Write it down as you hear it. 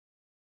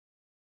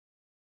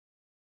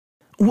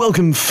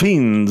Welcome,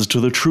 fiends, to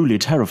the truly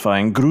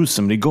terrifying,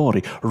 gruesomely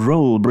gory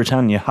Roll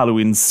Britannia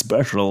Halloween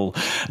special.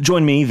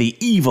 Join me, the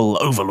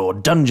evil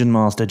overlord Dungeon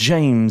Master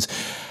James,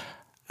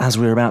 as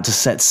we're about to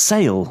set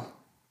sail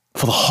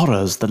for the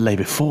horrors that lay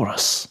before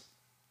us.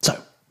 So,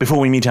 before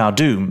we meet our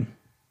doom,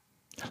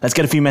 let's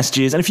get a few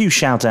messages and a few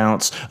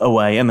shout-outs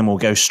away, and then we'll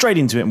go straight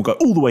into it, and we'll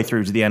go all the way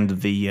through to the end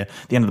of the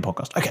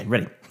podcast. Okay,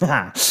 ready?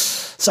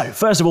 So,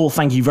 first of all,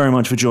 thank you very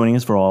much for joining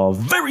us for our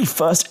very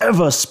first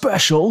ever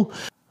special.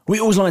 We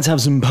always like to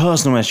have some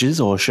personal messages,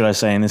 or should I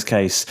say in this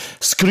case,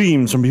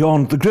 screams from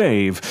beyond the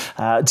grave,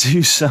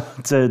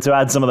 to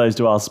add some of those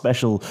to our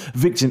special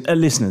victim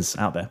listeners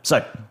out there.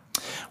 So,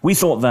 we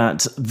thought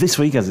that this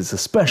week, as it's a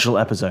special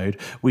episode,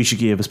 we should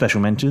give a special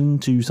mention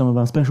to some of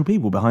our special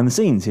people behind the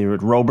scenes here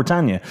at Roll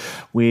Britannia,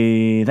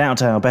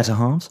 without our better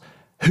halves,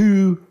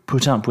 who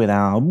put up with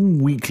our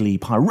weekly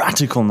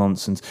piratical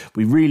nonsense.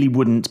 We really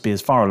wouldn't be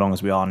as far along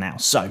as we are now.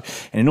 So,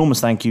 an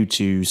enormous thank you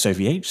to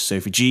Sophie H,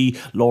 Sophie G,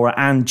 Laura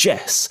and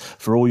Jess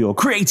for all your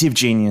creative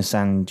genius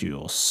and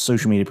your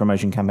social media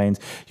promotion campaigns,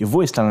 your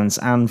voice talents,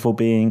 and for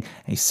being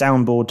a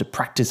soundboard to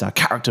practice our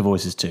character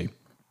voices too.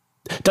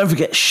 Don't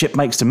forget,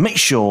 shipmates, to make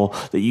sure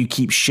that you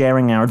keep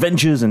sharing our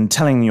adventures and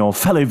telling your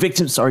fellow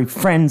victims,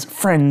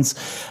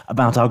 friends,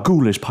 about our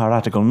ghoulish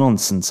piratical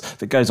nonsense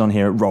that goes on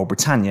here at Roll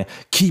Britannia.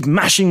 Keep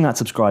mashing that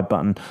subscribe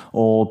button,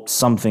 or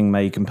something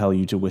may compel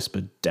you to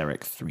whisper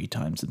Derek 3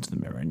 times into the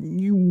mirror, and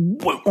you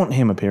won't want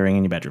him appearing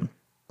in your bedroom.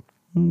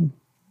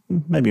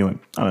 Maybe you won't.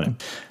 I don't know.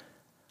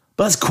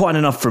 But that's quite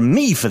enough from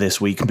me for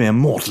this week, mere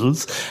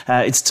mortals.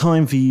 It's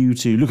time for you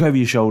to look over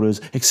your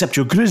shoulders, accept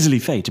your grisly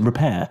fate, and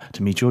prepare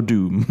to meet your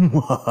doom.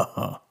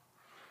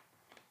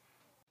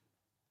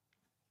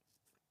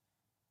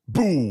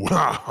 Boo!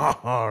 Ha ha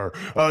ha!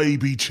 I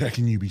be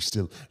checking you be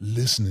still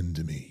listening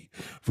to me.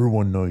 For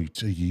one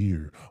night a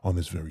year, on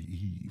this very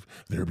eve,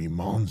 there be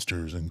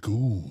monsters and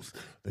ghouls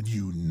that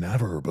you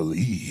never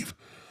believe.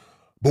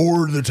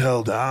 Board the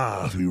Tell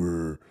Dath, we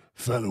were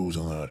fellows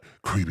on that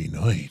creepy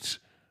night.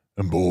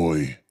 And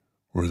boy,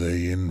 were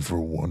they in for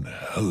one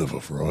hell of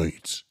a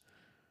fright.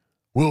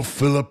 We'll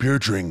fill up your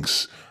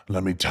drinks, and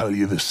let me tell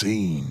you the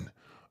scene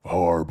of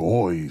how our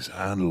boys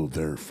handled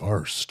their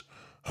first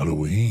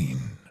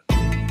Halloween.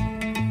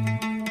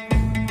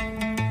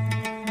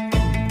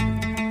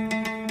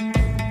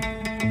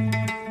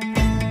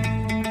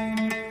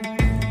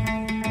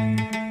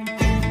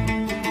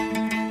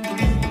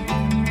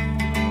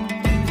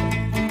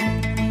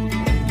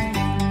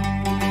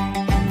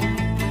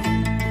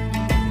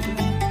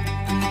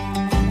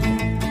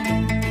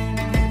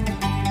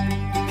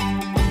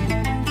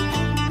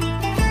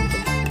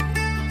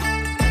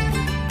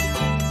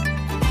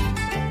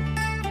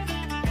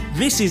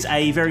 This is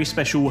a very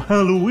special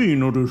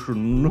Halloween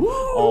edition of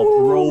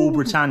Roll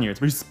Britannia. It's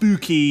a very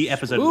spooky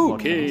episode of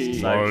the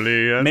podcast.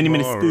 So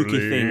many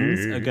spooky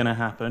things are going to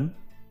happen.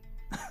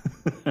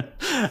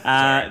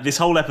 This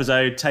whole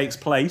episode takes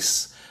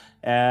place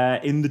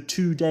in the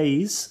 2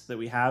 days that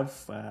we have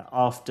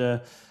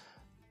after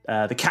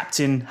the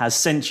captain has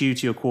sent you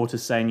to your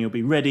quarters saying you'll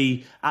be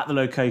ready at the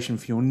location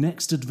for your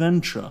next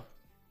adventure.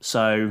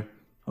 So,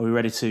 are we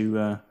ready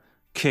to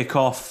kick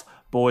off,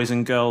 boys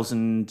and girls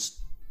and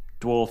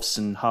dwarfs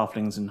and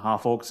halflings and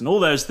half-orcs and all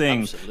those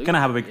things? Absolutely. Gonna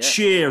have a big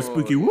cheer of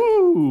spooky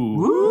woo!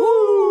 Woo!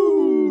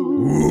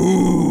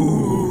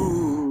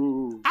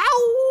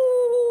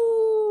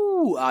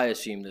 Ow! I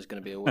assume there's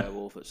going to be a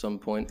werewolf at some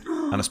point.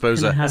 And I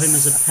suppose Have him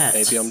as a pet.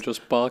 Maybe I'm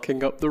just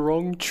barking up the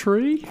wrong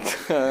tree.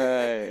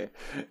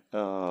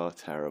 Oh,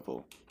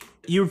 terrible.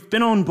 You've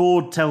been on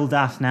board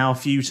Teldath now a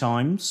few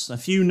times, a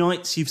few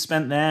nights you've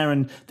spent there,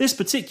 and this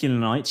particular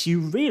night you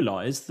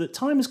realise that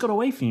time has got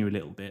away from you a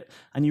little bit,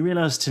 and you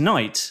realise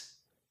tonight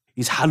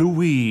is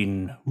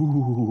Halloween.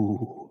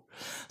 Ooh.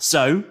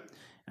 So,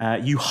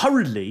 you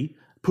hurriedly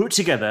put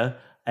together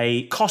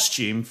a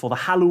costume for the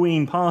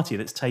Halloween party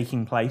that's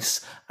taking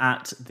place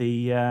at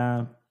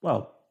the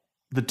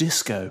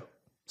disco.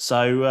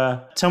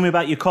 So, tell me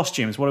about your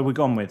costumes. What have we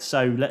gone with?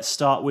 So, let's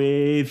start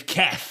with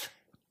Keth.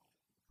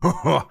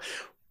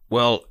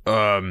 Well,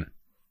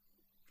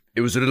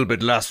 it was a little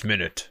bit last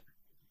minute.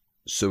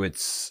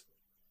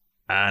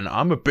 And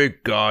I'm a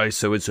big guy,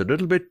 so it's a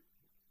little bit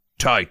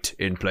tight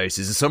in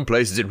places. In some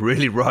places it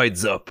really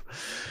rides up.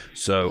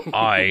 So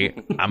I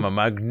am a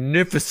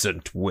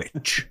magnificent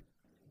witch.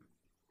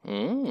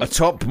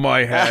 Atop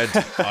my head,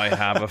 I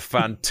have a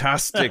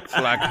fantastic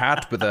black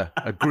hat with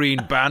a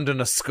green band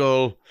and a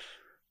skull.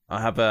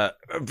 I have a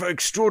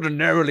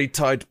extraordinarily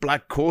tight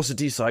black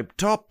corsety side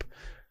top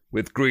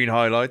with green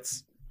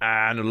highlights,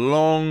 and a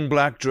long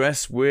black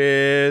dress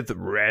with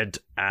red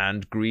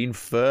and green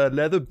fur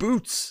leather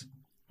boots,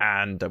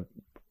 and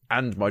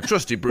my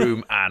trusty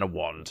broom and a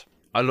wand.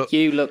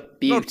 You look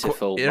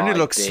beautiful, It only my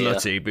looks dear.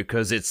 slutty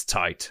because it's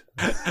tight.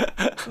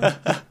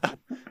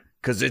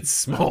 Because it's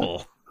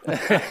small.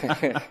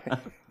 I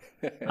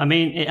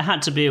mean, it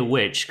had to be a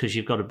witch because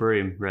you've got a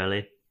broom,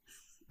 really.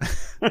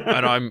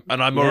 and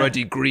I'm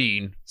already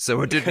green, so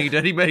I didn't need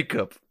any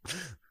makeup.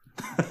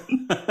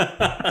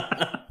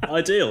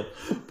 Ideal.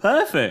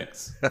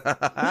 Perfect.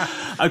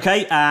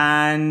 Okay,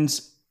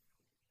 and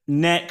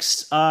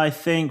next I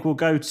think we'll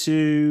go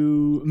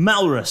to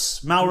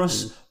Malrus.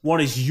 Malrus,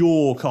 what is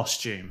your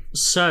costume?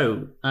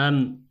 So,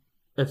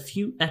 a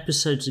few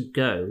episodes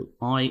ago,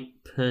 I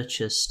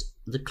purchased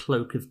the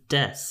Cloak of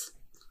Death.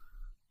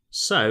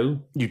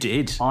 So, You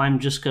did. I'm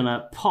just going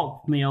to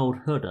pop my old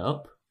hood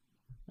up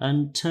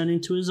and turn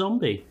into a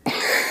zombie.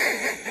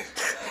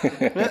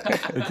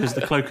 Because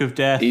the Cloak of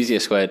Death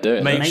Easiest way of doing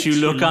it. makes you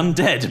look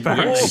undead,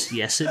 apparently.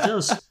 Yes, it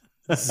does.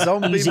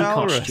 Zombie Easy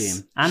Malrus.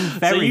 costume. And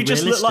very So you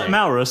just realistic. look like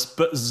Malrus,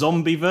 but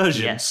zombie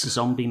version. Yes,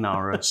 zombie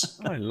Malrus.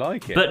 I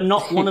like it. But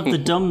not one of the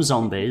dumb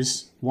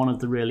zombies, one of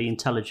the really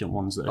intelligent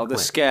ones that are Oh, the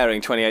quick.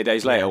 scaring 28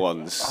 Days Later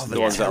ones. the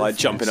ones that like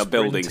jumping up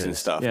buildings and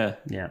stuff. Yeah.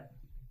 Yeah.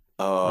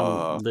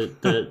 Oh.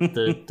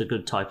 The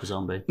good type of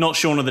zombie. Not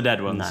Shaun of the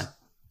Dead ones. No.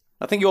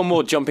 I think you're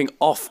more jumping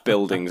off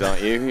buildings,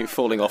 aren't you? You're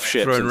falling off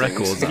ships Throwing and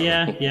things. records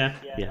at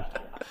Yeah.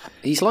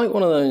 He's like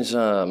one of those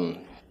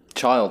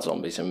child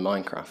zombies in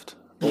Minecraft.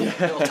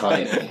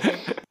 Tiny.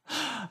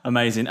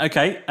 Amazing.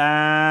 Okay,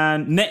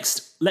 and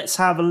next, let's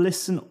have a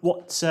listen.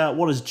 What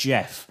has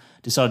Jeff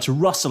decided to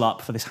rustle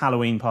up for this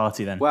Halloween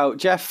party then? Well,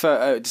 Jeff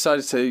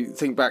decided to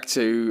think back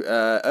to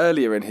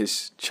earlier in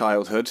his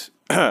childhood,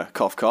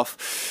 cough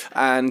cough,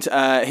 and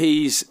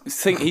he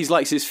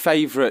likes his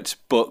favourite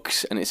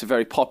books, and it's a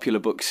very popular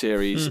book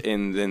series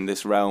in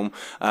this realm,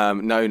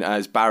 known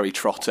as Barry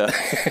Trotter.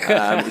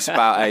 It's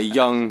about a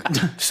young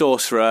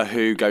sorcerer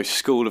who goes to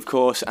school, of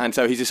course, and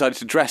so he's decided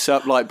to dress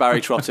up like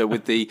Barry Trotter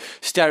with the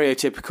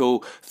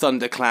stereotypical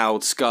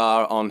thundercloud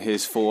scar on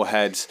his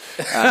forehead.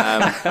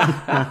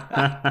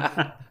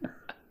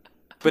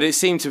 But it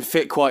seemed to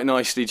fit quite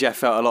nicely. Jeff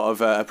felt a lot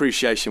of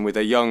appreciation with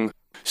a young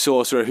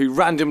sorcerer who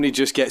randomly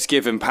just gets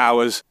given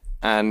powers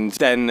and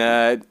then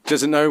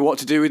doesn't know what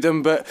to do with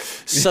them, but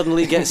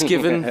suddenly gets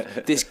given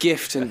this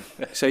gift. And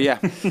so, yeah,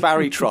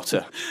 Barry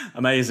Trotter.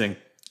 Amazing.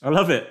 I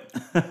love it.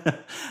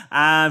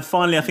 And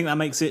finally, I think that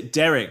makes it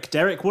Derek.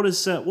 Derek,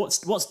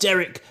 what's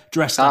Derek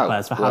dressed up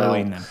as for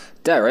Halloween then?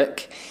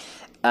 Derek,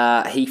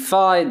 he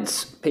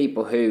finds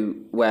people who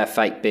wear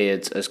fake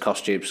beards as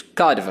costumes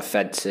kind of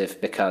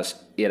offensive because,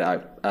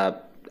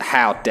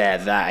 how dare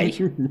they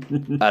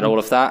and all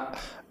of that.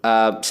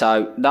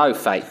 So no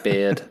fake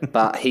beard,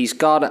 but he's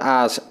got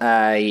as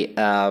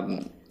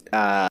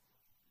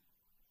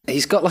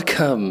he's got like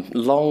a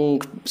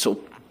long sort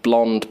of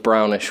blonde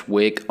brownish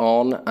wig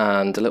on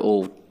and a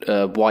little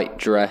white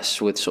dress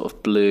with sort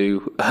of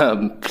blue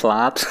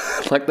plaid,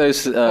 like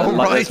those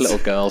little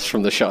girls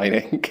from The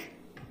Shining.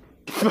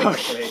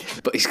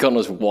 But he's gone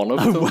as one of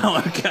them. Well,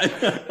 okay.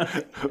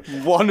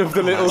 One of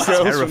the little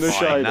girls from The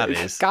Terrifying, that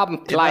Shining. is. Come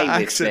play with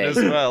accent me. as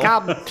well.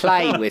 Come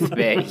play with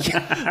me.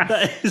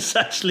 That is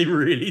actually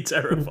really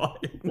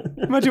terrifying.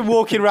 Imagine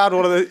walking around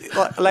one of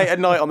the late at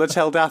night on the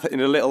Tel Dath in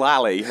a little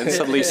alley and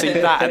suddenly see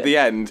that at the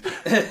end.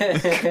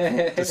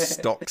 Just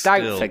stock still.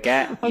 Don't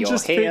forget, I'm you're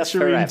just here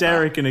picturing forever.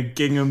 Derek in a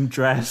gingham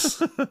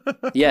dress.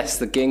 Yes,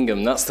 the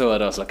gingham. That's the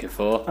word I was looking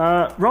for.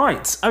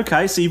 Right,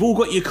 okay, so you've all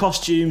got your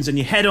costumes and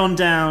you head on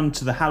down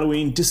to the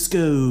Halloween disco.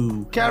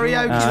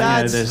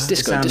 Karaoke, There's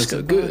Disco, the sound disco,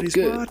 of, good. there's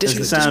Disco,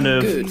 the sound disco,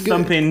 of good.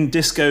 thumping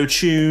disco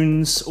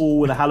tunes, all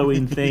with a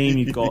Halloween theme.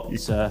 You've got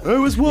I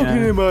was walking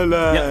Yeah. in my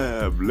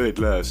lab late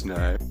last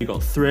night. you've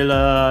got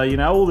Thriller,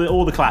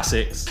 all the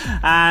classics,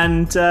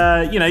 and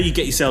you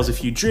get yourselves a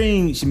few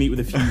drinks. You meet with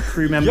a few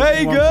crew members.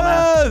 If you want to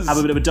Jaegers! have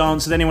a bit of a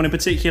dance with anyone in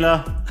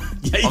particular. I'm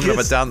going to have a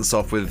Jaegers. dance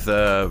off with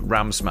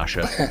Ram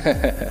Smasher.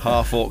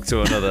 Half orc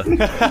to another.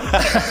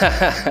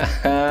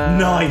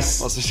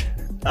 Nice.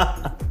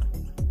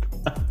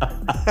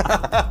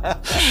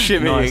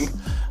 Shimmying.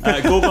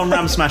 Gorgon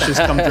Ram Smasher's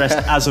come dressed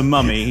as a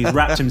mummy. He's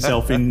wrapped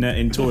himself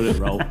in toilet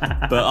roll,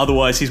 but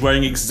otherwise he's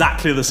wearing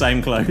exactly the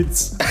same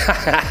clothes.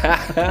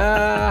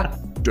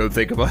 Don't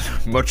think about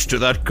much to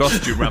that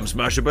costume, Ram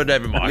Smasher, but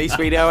never At mind. least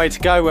we know where to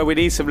go where we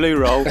need some loo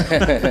roll.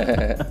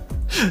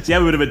 So you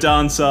have a bit of a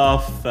dance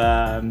off,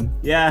 and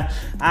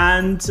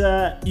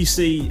you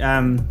see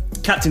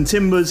Captain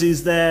Timbers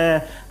is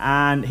there,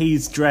 and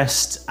he's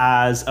dressed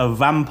as a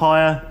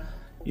vampire.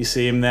 You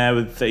see him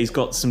there he's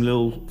got some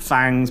little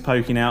fangs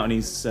poking out, and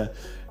he's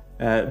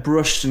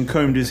brushed and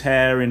combed his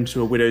hair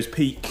into a widow's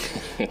peak,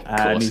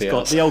 and he's he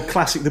got has. the old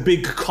classic, the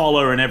big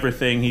collar and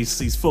everything.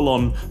 He's full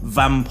on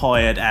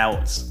vampired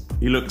out.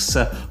 He looks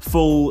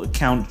full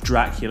Count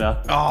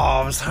Dracula. Oh,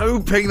 I was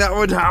hoping that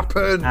would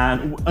happen.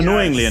 And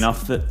annoyingly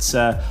enough,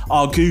 that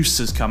our goose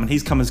has come, and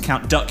he's come as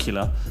Count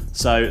Duckula.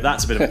 So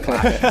that's a bit of a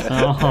clash.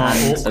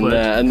 Awkward.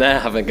 And they're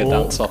having a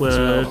dance off as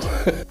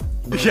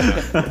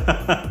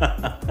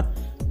well.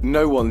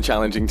 No one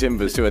challenging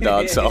Timbers to a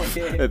dance off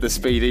at the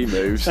speed he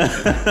moves.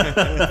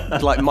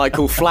 Like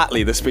Michael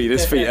Flatley, the speed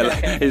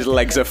his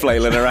legs are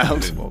flailing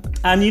around.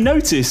 And you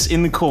notice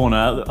in the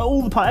corner,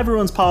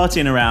 everyone's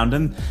partying around,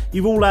 and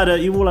you've all had a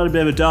bit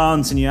of a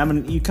dance, and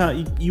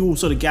you all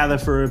sort of gather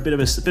for a bit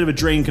of a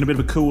drink and a bit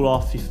of a cool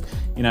off.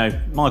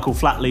 Michael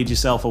Flat leads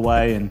yourself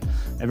away, and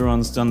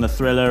everyone's done the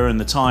thriller and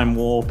the time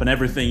warp and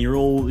everything. You're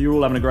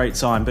all having a great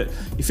time, but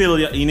you feel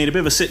you need a bit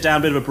of a sit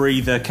down, bit of a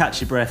breather,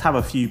 catch your breath, have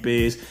a few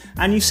beers,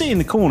 and you see in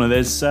the corner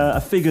there's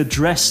a figure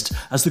dressed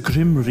as the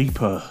Grim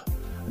Reaper,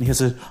 and he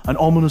has an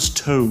ominous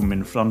tome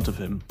in front of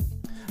him.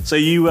 So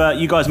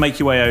you guys make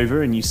your way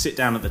over and you sit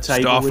down at the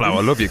table. Starflower,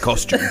 I love your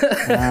costume.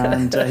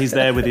 And he's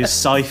there with his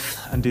scythe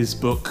and his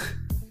book.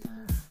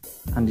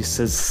 And he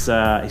says,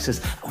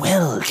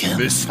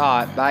 "Welcome.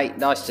 Hi, mate.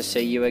 Nice to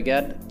see you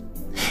again.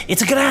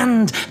 It's a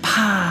grand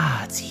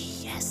party,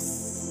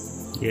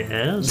 yes."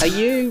 Yes. Are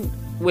you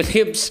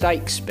William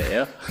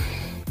Shakespeare?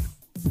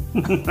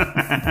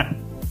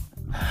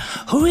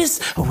 Who is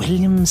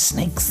William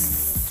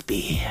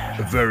Shakespeare?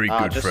 A very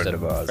good Just friend a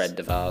of ours. friend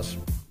of ours.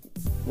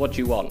 What do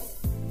you want?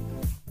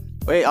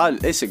 Wait,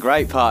 it's a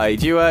great party.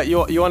 Do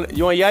you want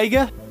a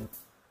Jaeger?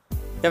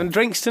 You having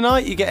drinks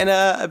tonight? You getting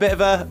a bit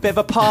of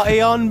a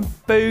party on,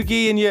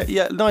 Boogie, and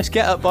your nice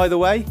get up, by the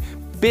way.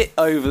 Bit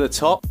over the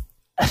top.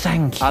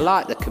 Thank you. I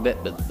like the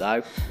commitment,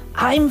 though.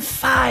 I'm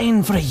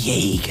fine for a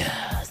Jaeger.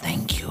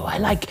 Thank you. I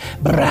like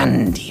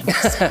brandy.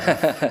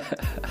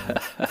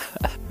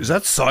 Is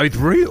that scythe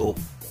real?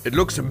 It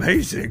looks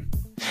amazing.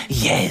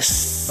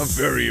 Yes. I'm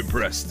very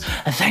impressed.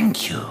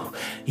 Thank you.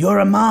 You're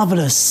a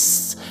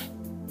marvelous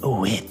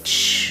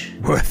witch.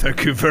 Well,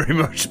 thank you very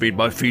much.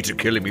 My feet are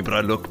killing me, but I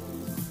look,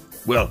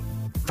 well,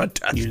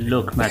 fantastic. You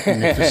look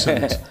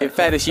magnificent. In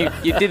fairness, you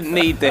didn't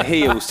need the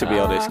heels, to be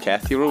honest,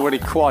 Kath. You're already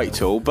quite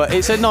tall, but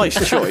it's a nice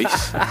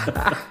choice.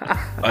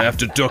 I have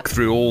to duck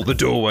through all the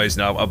doorways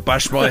now. I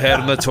bash my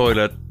head on the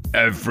toilet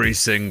every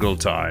single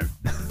time.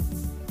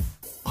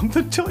 On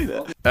the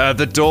toilet?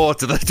 The door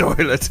to the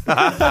toilet.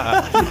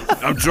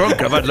 I'm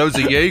drunk. I've had loads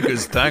of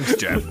Jaegers. Thanks,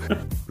 Jeff.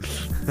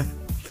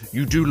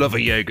 You do love a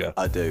Jaeger.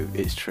 I do,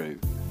 it's true.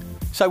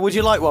 So, would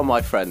you like one,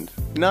 my friend?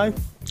 No?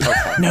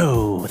 Okay.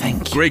 No,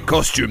 thank you. Great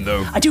costume,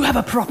 though. I do have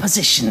a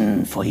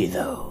proposition for you,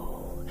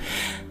 though.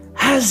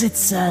 As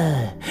it's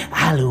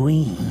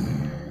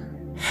Halloween,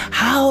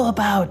 how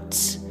about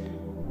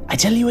I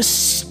tell you a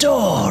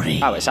story?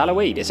 Oh, it's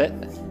Halloween, is it?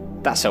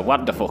 That's a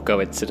wonderful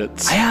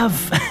coincidence. I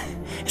have...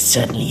 It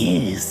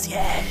certainly is,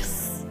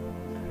 yes.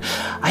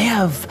 I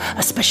have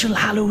a special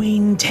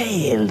Halloween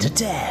tale to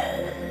tell.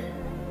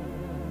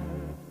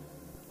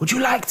 Would you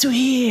like to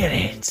hear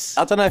it?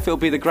 I don't know if it'll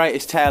be the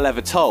greatest tale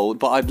ever told,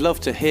 but I'd love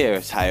to hear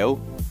a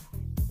tale.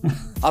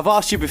 I've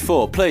asked you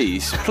before,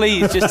 please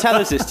just tell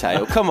us this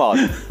tale. Come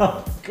on.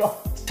 Oh, God.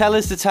 Tell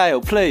us the tale,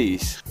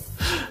 please.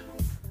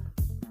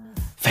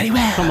 Very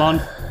well. Come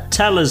on,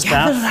 tell us,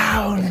 Gather Daff.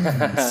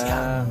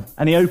 round.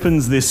 And he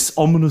opens this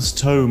ominous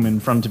tome in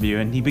front of you,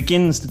 and he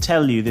begins to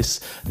tell you this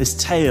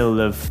tale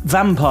of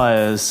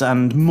vampires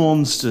and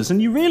monsters,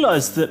 and you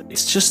realise that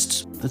it's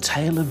just the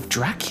tale of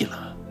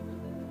Dracula.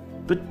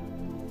 But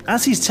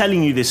as he's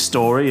telling you this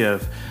story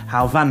of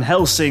how Van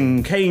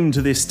Helsing came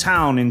to this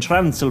town in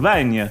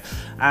Transylvania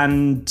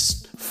and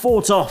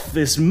fought off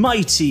this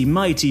mighty,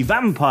 mighty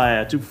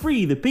vampire to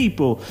free the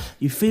people,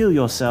 you feel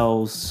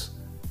yourselves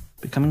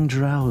becoming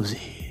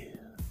drowsy.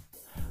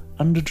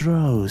 And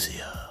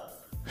drowsier.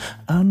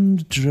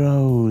 And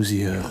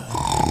drowsier.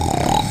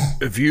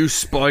 If you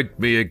spike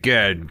me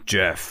again,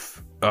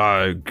 Jeff,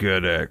 I'm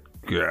gonna...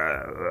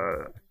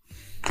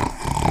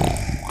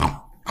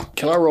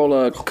 Can I roll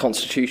a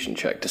constitution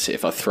check to see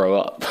if I throw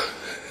up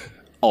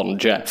on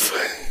Jeff?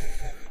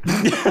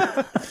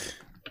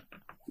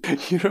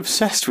 You're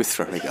obsessed with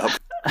throwing up.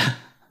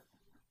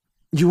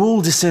 You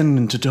all descend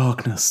into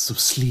darkness of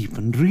sleep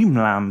and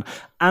dreamland,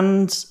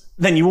 and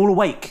then you all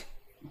awake.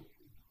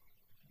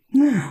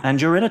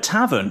 And you're in a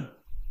tavern.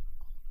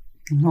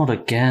 Not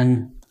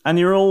again. And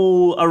you're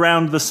all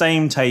around the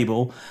same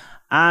table.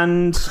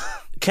 And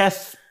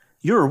Keth,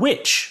 you're a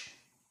witch.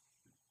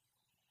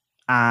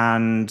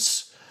 And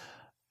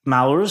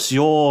Malrus,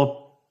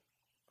 you're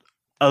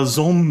a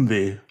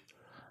zombie.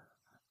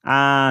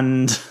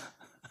 And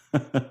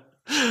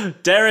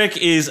Derek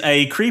is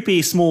a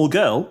creepy small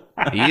girl.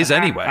 He is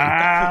anyway.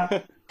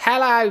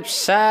 Hello,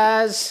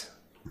 sirs.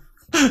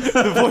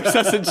 The voice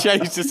hasn't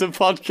changed as a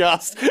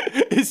podcast.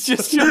 It's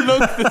just your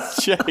look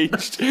that's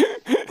changed.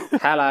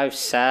 Hello,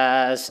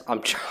 sirs.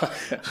 I'm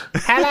trying.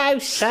 Hello,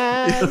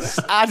 sirs.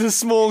 Add a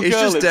small It's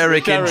girl. just into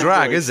Derek the in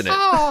drag, voice. isn't it?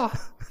 Oh,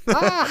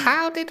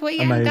 how did we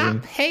end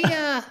up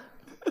here?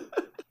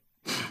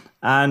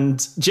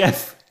 And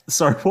Jeff,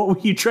 sorry, what were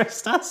you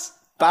dressed as?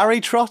 Barry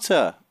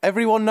Trotter.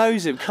 Everyone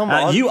knows him. Come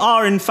on. You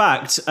are, in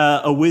fact,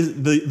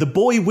 the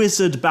boy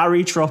wizard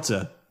Barry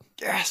Trotter.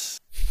 Yes.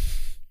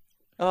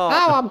 Oh,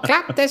 I'm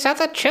glad there's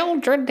other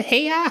children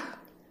here.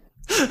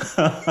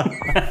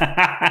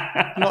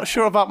 Not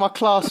sure about my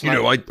classmate.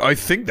 You know, I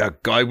think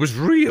that guy was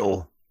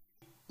real.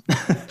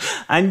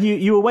 And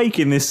you awake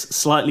in this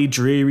slightly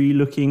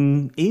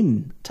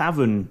dreary-looking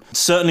tavern.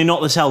 Certainly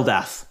not the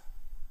Teldath.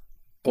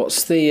 What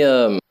does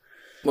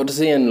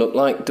the inn look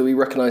like? Do we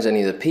recognise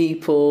any of the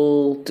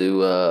people?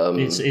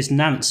 Is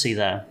Nancy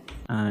there?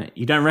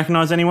 You don't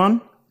recognise anyone?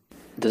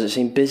 Does it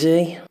seem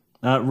busy?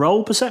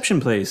 Roll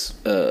perception, please.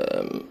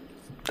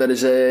 That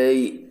is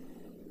a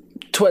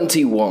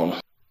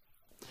 21.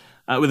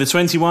 With a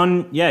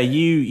 21, yeah,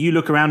 you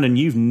look around and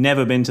you've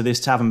never been to this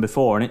tavern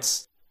before, and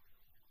it's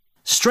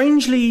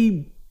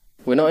strangely...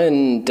 We're not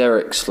in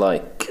Derek's,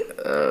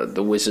 the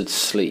wizard's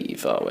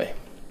sleeve, are we?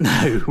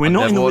 No, we're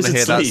not in the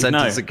wizard's sleeve, I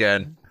never want to hear that sentence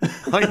again.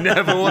 I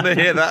never want to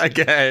hear that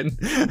again.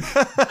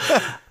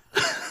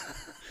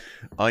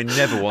 I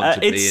never want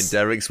to be in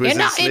Derek's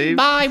wizard's sleeve. You're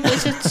not in my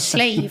wizard's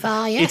sleeve,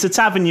 are you? It's a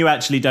tavern you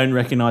actually don't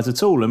recognise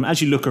at all, and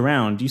as you look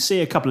around, you see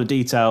a couple of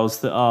details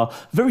that are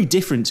very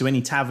different to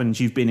any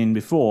taverns you've been in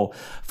before.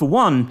 For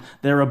one,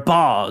 there are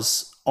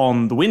bars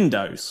on the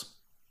windows.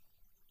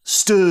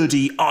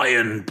 Sturdy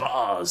iron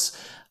bars.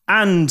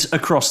 And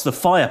across the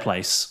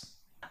fireplace.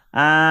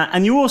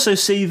 And you also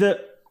see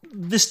that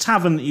this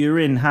tavern that you're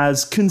in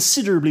has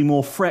considerably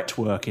more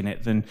fretwork in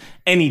it than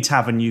any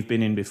tavern you've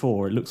been in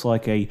before. It looks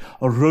like a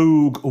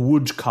rogue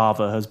wood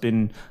carver has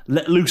been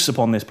let loose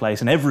upon this place,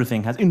 and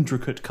everything has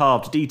intricate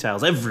carved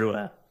details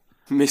everywhere.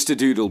 Mr.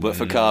 Doodle, but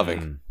for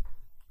carving.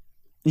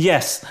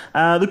 Yes,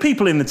 the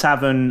people in the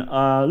tavern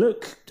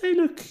look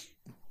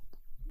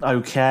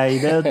okay.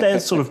 They're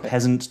sort of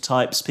peasant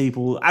types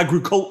people,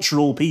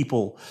 agricultural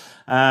people.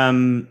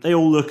 They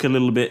all look a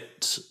little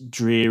bit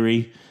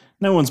dreary.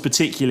 No one's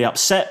particularly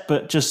upset,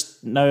 but just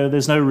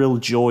there's no real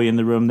joy in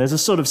the room. There's a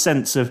sort of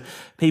sense of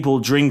people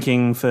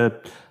drinking for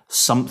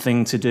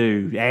something to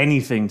do,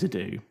 anything to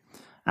do.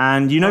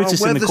 And you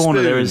notice in the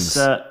corner there is...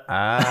 we're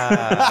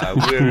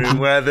in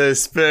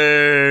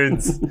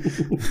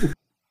Weatherspoons.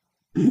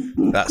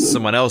 That's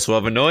someone else who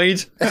I've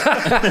annoyed. Really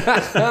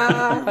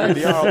are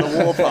on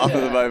the warpath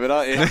at the moment,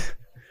 aren't you?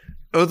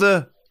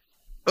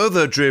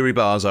 Other dreary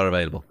bars are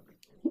available.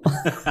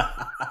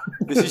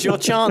 This is your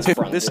chance,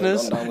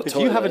 listeners. If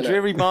you have a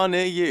dreary bar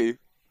near you.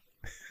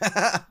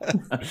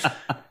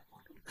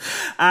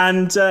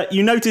 And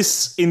you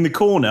notice in the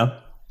corner,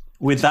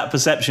 with that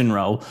perception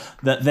roll,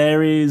 that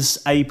there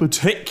is a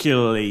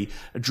particularly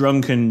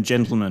drunken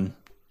gentleman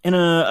in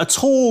a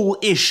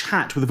tall-ish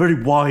hat with a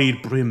very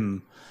wide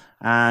brim.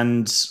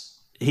 And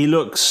he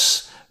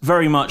looks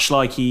very much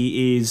like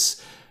he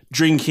is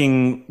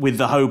drinking with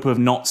the hope of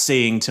not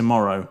seeing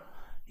tomorrow.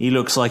 He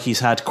looks like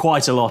he's had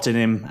quite a lot in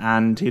him,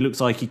 and he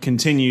looks like he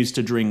continues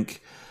to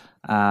drink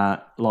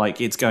like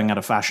it's going out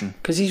of fashion.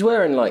 Because he's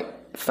wearing,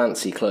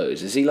 fancy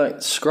clothes. Is he,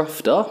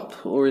 scruffed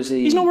up, or is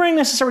he... He's not wearing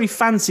necessarily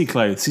fancy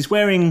clothes. He's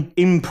wearing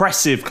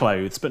impressive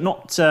clothes, but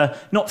not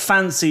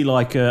fancy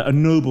like a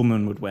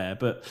nobleman would wear,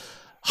 but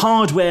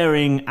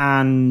hard-wearing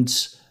and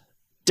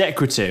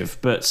decorative,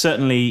 but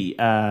certainly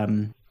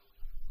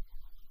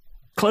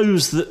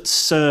clothes that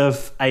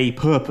serve a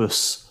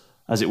purpose,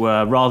 as it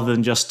were, rather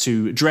than just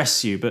to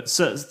dress you, but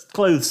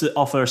clothes that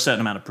offer a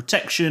certain amount of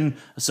protection,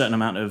 a certain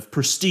amount of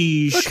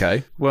prestige.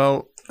 Okay,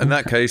 well, in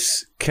that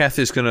case, Keth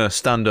is going to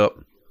stand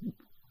up,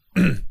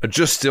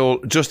 adjust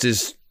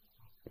his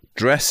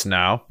dress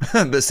now,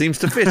 that seems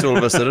to fit all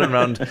of a sudden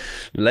around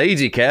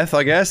Lady Keth,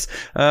 I guess,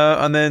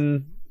 and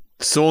then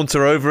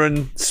saunter over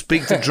and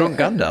speak to drunk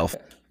Gandalf.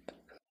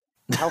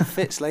 How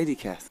fits Lady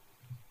Keth?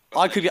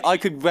 I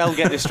could well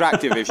get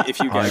distracted if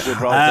you get a good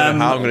roll. I don't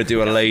know how I'm going to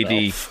do a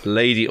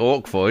lady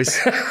orc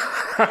voice.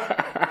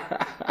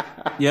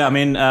 Yeah, I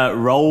mean,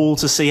 roll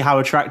to see how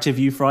attractive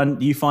you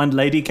find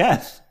Lady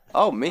Keth.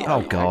 Oh, me?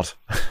 Oh, God.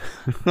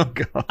 Oh,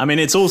 God. I mean,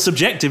 it's all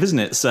subjective, isn't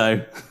it?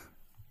 So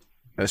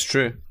that's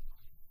true.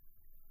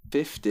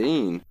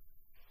 15.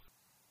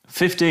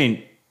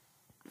 15.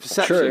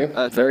 Perception.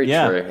 True. Very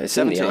yeah. true. It's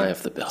 17. in the eye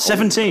of the beholder.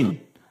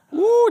 17.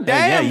 Ooh,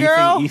 damn,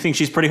 girl. You think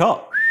she's pretty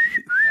hot?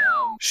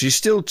 She's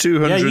still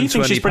 220 you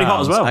think she's pretty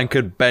hot as well. and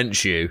could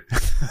bench you.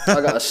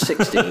 I got a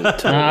 16.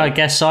 I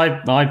guess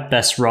I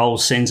best roll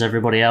since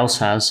everybody else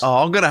has. Oh,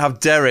 I'm going to have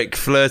Derek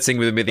flirting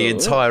with me the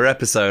entire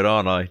episode,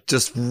 aren't I?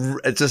 Just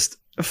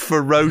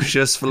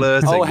ferocious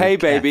flirting. Oh, hey,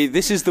 with Keth. baby,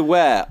 this is the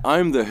where.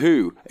 I'm the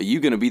who. Are you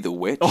going to be the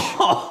witch?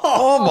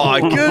 Oh my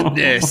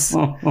goodness!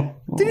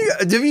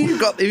 Have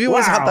you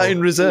always had that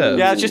in reserve?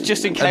 Yeah,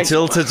 just in case.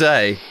 Until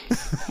today.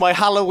 My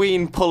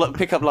Halloween pull-up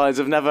pickup lines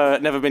have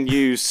never been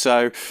used,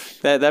 so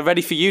they're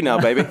ready for you now,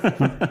 baby.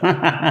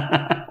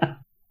 I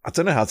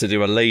don't know how to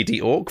do a lady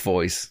orc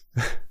voice.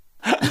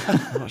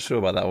 I'm not sure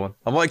about that one.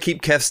 I might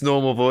keep Kev's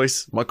normal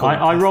voice.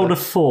 I rolled a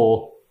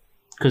 4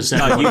 because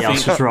everybody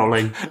else was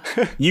rolling.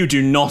 You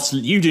do not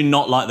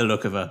like the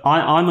look of her.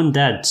 I'm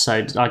undead,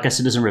 so I guess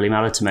it doesn't really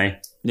matter to me.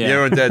 Yeah.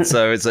 You're undead,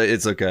 so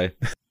it's okay.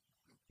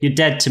 You're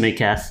dead to me,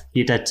 Keth.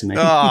 You're dead to me.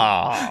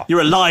 Ah,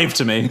 You're alive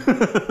to me.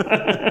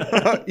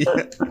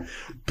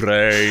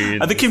 brain.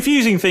 The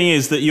confusing thing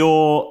is that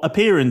your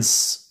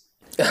appearance...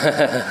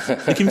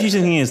 the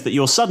confusing thing is that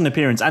your sudden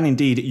appearance, and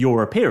indeed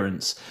your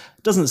appearance,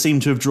 doesn't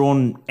seem to have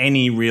drawn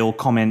any real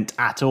comment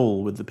at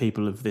all with the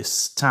people of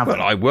this tavern.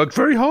 Well, I worked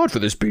very hard for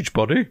this beach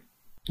body.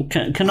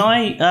 Can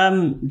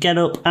I get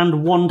up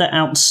and wander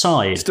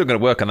outside? Still going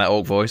to work on that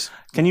orc voice.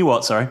 Can you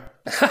what, sorry?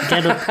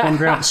 Get up,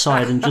 wander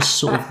outside, and just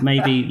sort of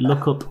maybe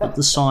look up at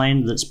the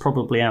sign that's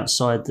probably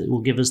outside that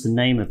will give us the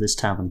name of this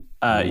tavern.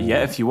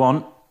 Yeah, if you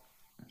want.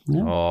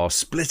 Oh,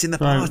 splitting the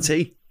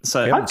party.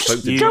 So haven't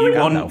spoken to you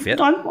Gandalf yet.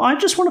 I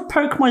just want to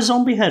poke my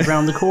zombie head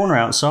round the corner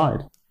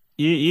outside.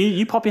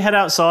 You pop your head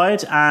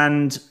outside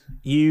and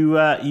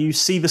you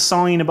see the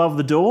sign above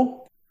the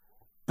door,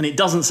 and it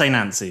doesn't say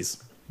Nancy's.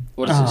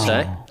 What does it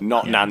say?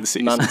 Not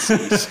Nancy's.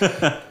 Nancy's.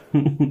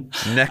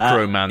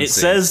 Necromancy. It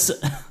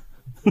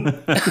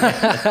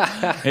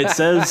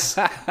says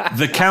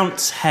the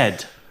Count's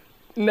head.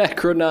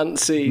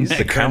 Necronancies.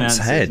 The Count's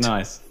Necronancy's, head.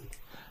 Nice.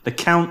 The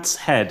Count's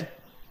head.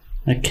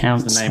 It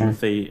counts.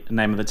 The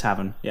name of the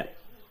tavern. Yeah.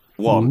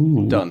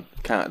 One. Done.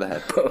 Count at the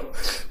head.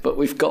 But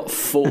we've got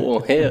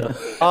 4 here.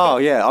 Oh,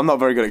 yeah, I'm not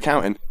very good at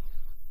counting.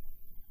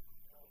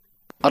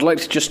 I'd like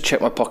to just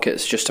check my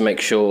pockets just to make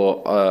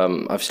sure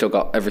I've still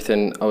got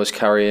everything I was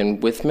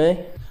carrying with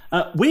me.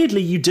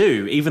 Weirdly, you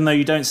do, even though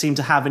you don't seem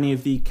to have any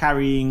of the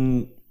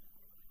carrying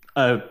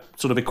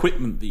sort of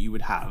equipment that you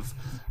would have.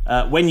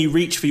 When you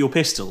reach for your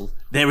pistol,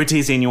 there it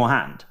is in your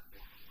hand.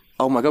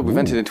 Oh my god, we've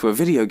entered into a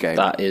video game.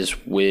 That is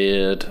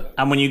weird.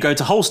 And when you go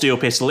to holster your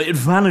pistol, it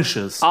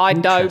vanishes. I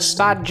know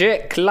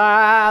magic,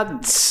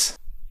 lads.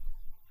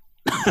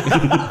 All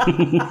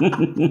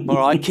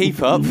right,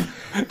 keep up.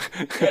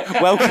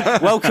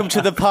 Welcome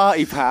to the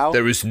party, pal.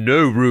 There is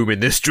no room in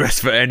this dress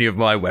for any of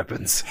my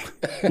weapons.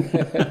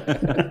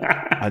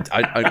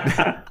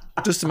 I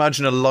just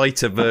imagine a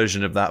lighter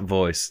version of that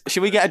voice.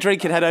 Should we get a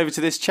drink and head over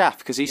to this chap?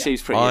 Because he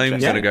seems pretty I'm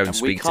interesting. gonna go and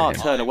speak to We can't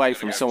him. turn away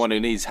from someone who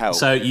needs help.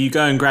 So you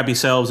go and grab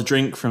yourselves a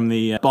drink from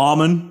the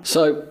barman.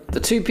 So the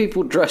 2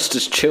 people dressed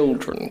as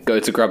children go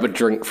to grab a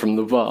drink from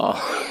the bar.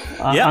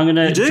 Yeah, I'm going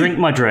you to do. drink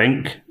my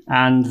drink,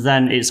 and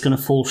then it's going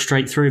to fall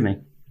straight through me.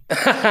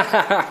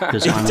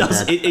 Because I'm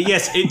dead.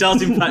 It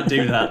does in fact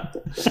do that.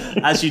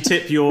 As you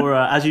tip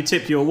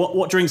your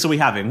what drinks are we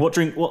having? What's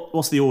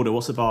the order?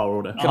 What's the bar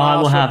order? I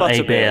will have a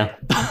butterbeer? beer.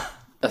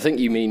 I think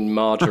you mean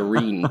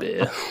margarine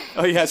beer.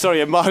 Oh yeah,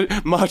 sorry, a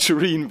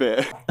margarine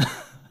beer.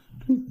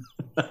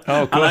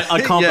 Oh, And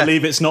I can't Yeah.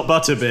 believe it's not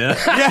butterbeer.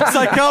 Yes,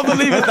 I can't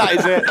believe it. That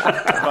is it.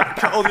 Right,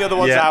 cut all the other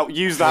ones Yeah, out.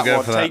 Use that we'll go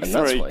one. for that. Take And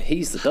that's 3. why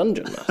he's the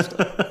dungeon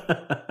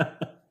master.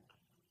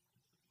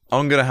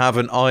 I'm going to have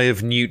an Eye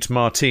of Newt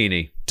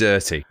martini,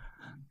 dirty.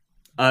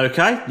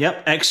 Okay,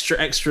 yep,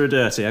 extra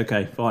dirty.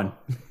 Okay, fine.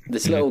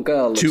 This little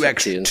girl looks Two up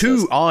extra, to you and two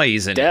says,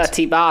 eyes in it.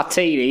 dirty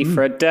martini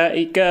for a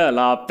dirty girl,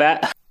 I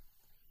bet.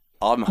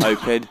 I'm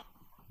hoping.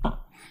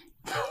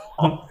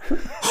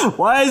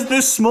 Why is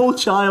this small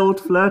child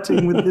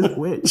flirting with this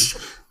witch?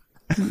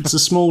 It's a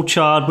small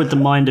child with the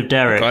mind of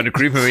Derek. Kind of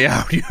creeping me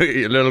out,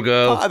 you little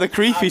girl. The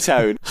creepy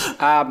tone.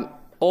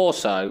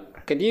 Also,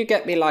 can you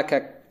get me like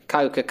a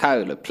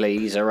Coca-Cola,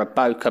 please, or a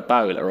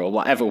Boca-Bola, or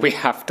whatever we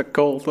have to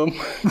call them?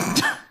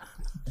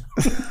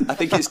 I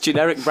think it's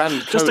generic brand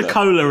cola. Just a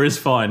cola is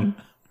fine.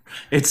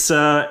 It's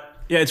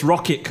it's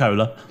Rocket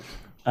Cola.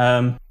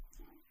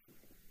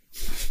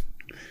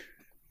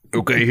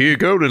 Okay, here you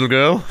go, little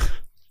girl.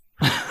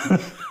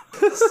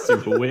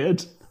 Super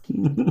weird.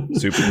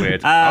 Super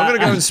weird. I'm going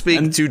to go and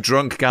speak to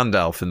drunk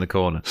Gandalf in the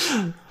corner.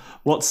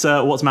 What's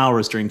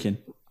Malra's drinking?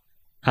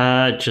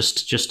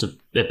 Just a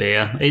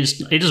beer.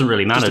 It doesn't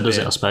really matter, does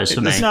it? I suppose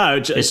for me, No,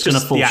 it's it's going to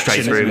just fall the straight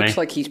action, through isn't it? me. Looks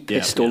like he's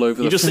pissed all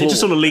over It the floor. just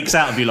sort of leaks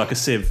out of you like a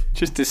sieve.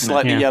 Just this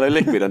slightly Yeah. yellow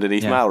liquid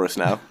underneath Malrus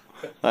now.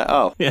 Like,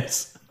 oh.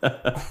 Yes.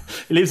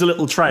 It leaves a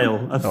little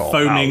trail of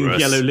foaming Malrus.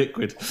 yellow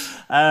liquid.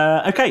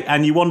 Okay,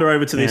 and you wander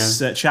over to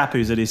this chap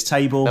who's at his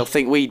table. They'll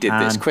think we did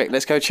this. And- Quick,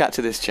 let's go chat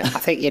to this chap. I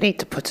think you need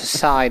to put a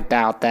sign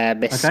down there,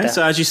 mister. Okay,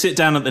 so as you sit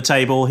down at the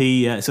table,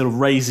 he sort of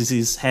raises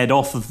his head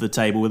off of the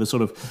table with a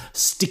sort of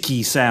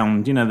sticky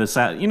sound. You know the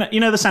sound. You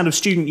know the sound of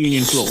student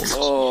union floors.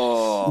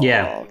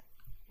 Yeah,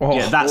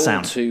 Yeah, that all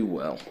sound. too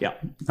well. Yeah,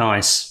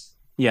 nice.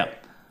 yeah.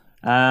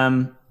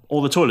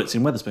 Or the toilets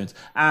in Wetherspoons,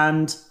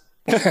 and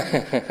they're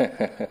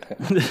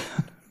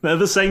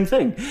the same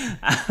thing.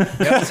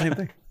 Same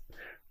thing.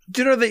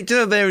 Do you know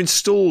they're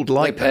installed They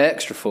like pay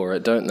extra for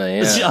it, don't they?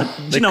 Yeah.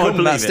 Do you know, I covered in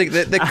believe plastic.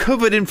 it. They're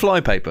covered in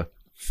flypaper.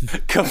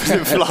 Covered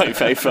in fly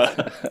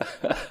paper.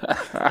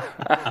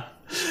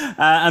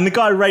 And the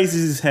guy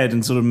raises his head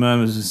and sort of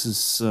murmurs, "This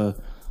is,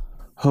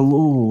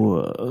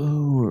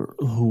 hello,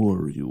 who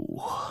are you?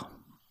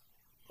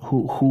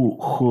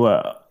 Who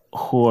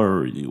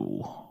are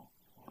you?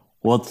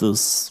 What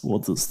is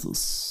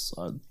this?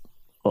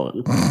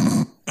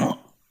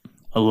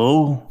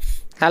 Hello?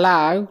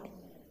 Hello,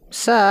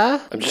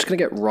 sir. I'm just going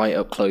to get right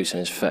up close in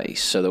his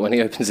face so that when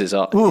he opens his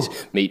eyes,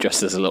 me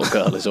dressed as a little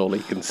girl is all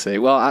he can see.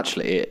 Well,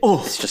 actually,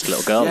 it's just a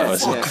little girl now,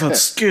 isn't it?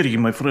 That's scary,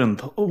 my friend.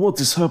 What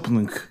is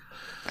happening?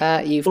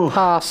 You've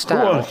passed who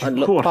are out you? and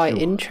Who look are quite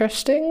you?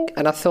 interesting,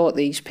 and I thought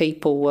these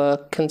people were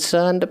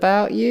concerned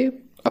about you.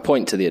 I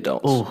point to the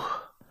adults.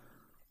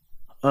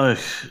 I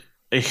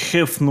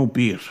have no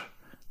beer.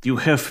 Do you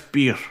have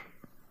beer?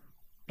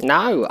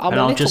 No, I'm And a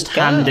I'll little just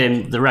girl. hand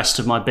him the rest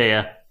of my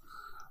beer.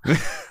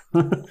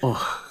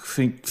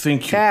 Thank you.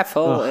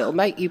 Careful, it'll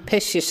make you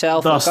piss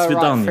yourself. It'll Das go right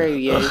vidania. through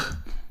you.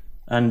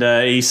 And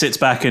he sits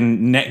back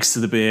and next to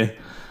the beer,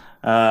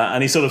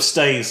 and he sort of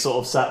stays sort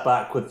of sat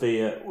back with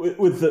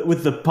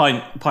the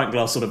pint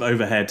glass sort of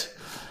overhead.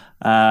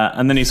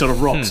 And then he sort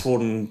of rocks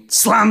forward and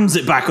slams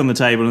it back on the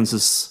table and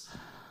says,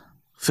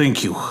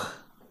 "Thank you.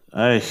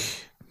 I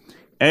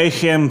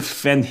am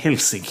Van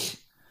Helsing.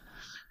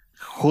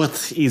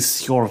 What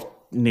is your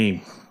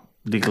name,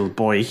 little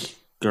boy,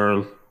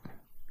 girl?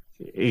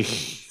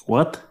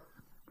 What?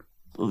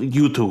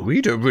 You two."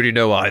 We don't really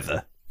know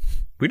either.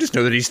 We just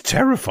know that he's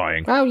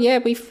terrifying. Oh yeah,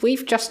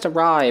 we've just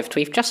arrived.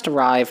 We've just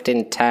arrived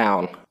in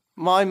town.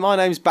 My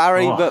name's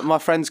Barry, but my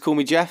friends call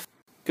me Jeff.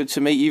 Good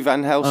to meet you,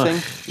 Van Helsing.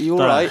 Are you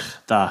all right?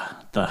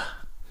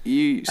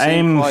 You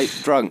seem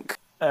quite drunk.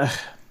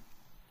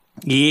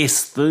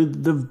 Yes,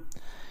 the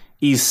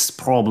is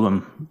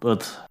problem,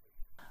 but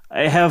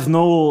I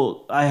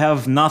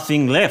have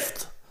nothing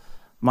left.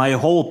 My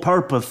whole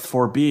purpose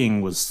for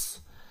being was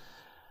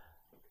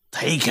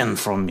taken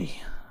from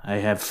me. I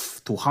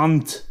have to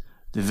hunt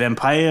the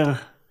vampire.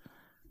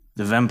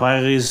 The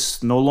vampire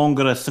is no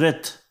longer a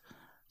threat.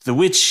 The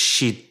witch,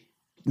 she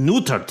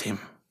neutered him.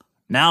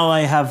 Now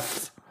I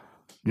have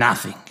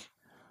nothing.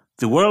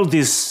 The world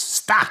is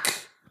stuck.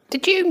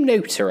 Did you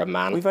neuter a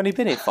man? We've only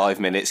been here 5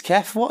 minutes,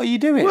 Kev. What are you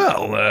doing?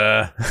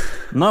 Well,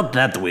 Not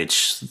that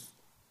witch.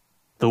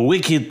 The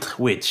wicked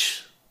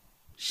witch.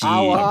 She...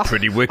 I'm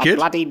pretty I wicked.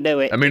 bloody knew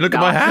it. I mean, look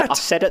at my hat. I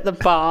said at the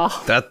bar.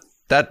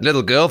 That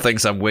little girl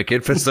thinks I'm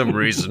wicked for some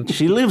reason.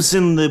 She lives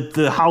in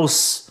the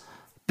house,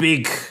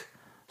 big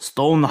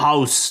stone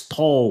house,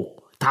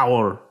 tall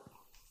tower,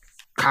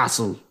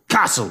 castle,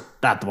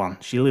 that one.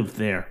 She lived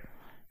there.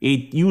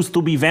 It used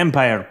to be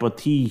vampire,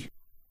 but he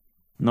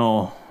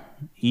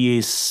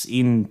is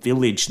in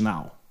village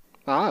now.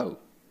 Oh.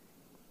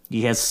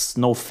 He has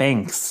no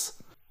fangs.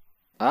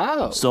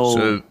 Oh.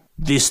 So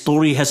this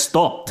story has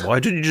stopped. Why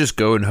didn't you just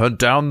go and hunt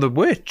down the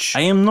witch?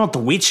 I am not a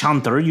witch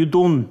hunter.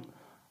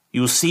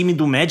 You see me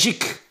do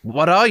magic?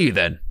 What are you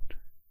then?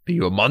 Are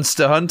you a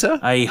monster hunter?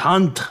 I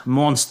hunt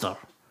monster.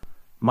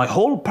 My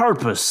whole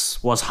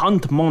purpose was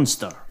hunt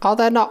monster. Are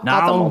there not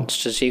Now- other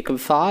monsters you can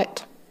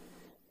fight?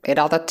 In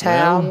other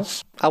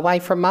towns? away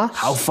from us?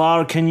 How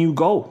far can you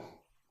go?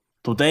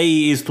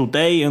 Today is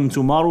today and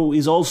tomorrow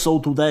is also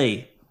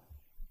today.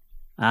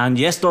 And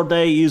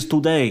yesterday is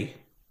today.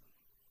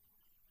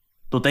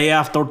 Today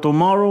after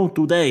tomorrow,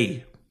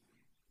 today.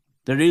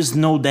 There is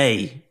no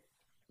day.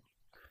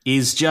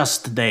 Is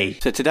just day.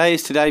 So today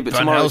is today, but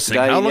Van tomorrow is Helsing,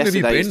 today. how long have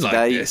you Yesterday is been like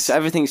today. this? So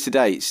everything's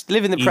today. It's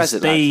live in the Is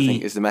present, lads, I day-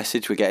 think is the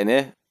message we're getting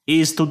here.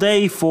 Is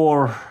today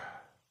for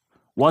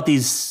what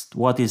is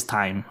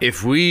time?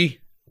 If we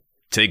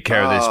take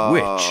care of this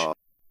witch,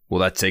 will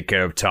that take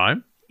care of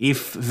time?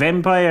 If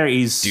vampire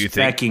is Do you think-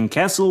 back in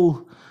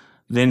castle,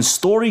 then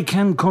story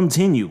can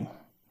continue.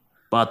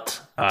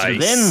 But till I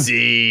then,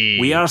 see.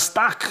 we are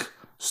stuck.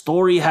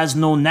 Story has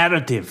no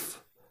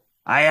narrative.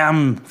 I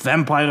am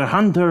vampire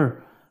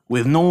hunter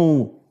with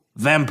no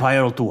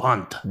vampire to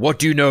hunt. What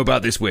do you know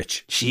about this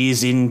witch? She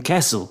is in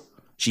castle.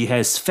 She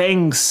has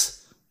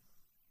fangs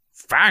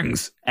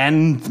Fangs.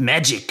 and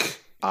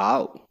magic.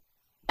 Oh.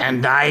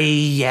 And I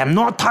am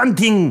not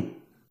hunting.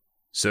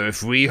 So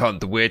if we hunt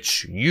the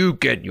witch, you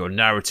get your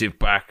narrative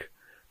back.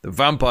 The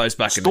vampire's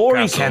back in the Story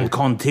castle. can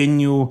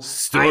continue.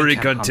 Story I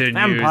can hunt continues.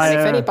 vampire.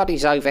 If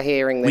anybody's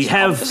overhearing this We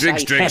have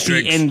conversation, Drinks.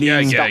 happy ending. Yeah,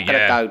 it's yeah, not going to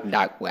yeah. go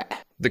nowhere.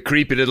 The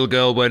creepy little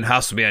girl won't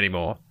hassle me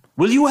anymore.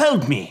 Will you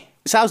help me?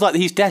 It sounds like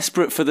he's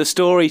desperate for the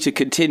story to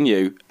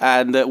continue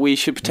and that we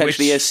should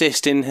potentially Which-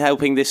 assist in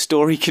helping this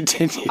story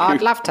continue.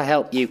 I'd love to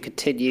help you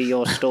continue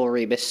your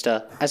story,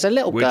 mister. As a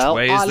little Which girl,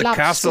 way I is the love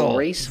castle?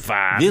 stories.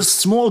 Van. This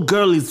small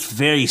girl is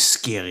very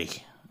scary.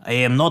 I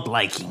am not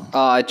liking.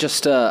 I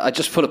just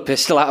put a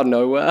pistol out of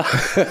nowhere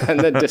and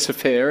then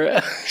disappear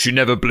it. She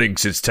never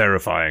blinks. It's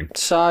terrifying.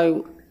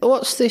 So,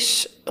 what's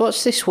this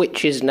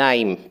witch's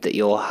name that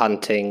you're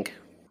hunting?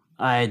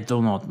 I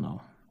do not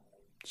know.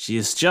 She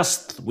is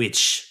just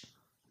witch.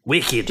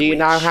 Wicked Do you witch.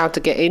 know how to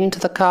get into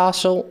the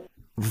castle?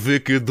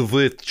 Wicked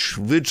witch.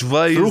 Which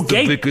way Through is the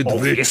gate? wicked witch?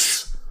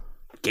 Obvious.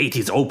 Gate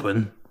is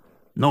open.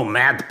 No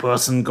mad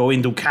person go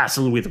into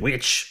castle with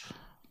witch.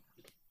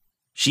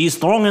 She is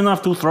strong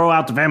enough to throw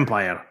out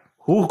vampire.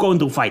 Who going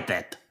to fight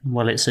that?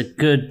 Well, it's a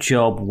good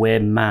job we're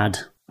mad.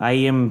 I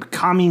am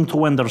coming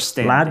to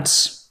understand.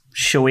 Lads,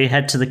 shall we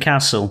head to the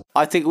castle?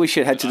 I think we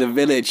should head to the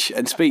village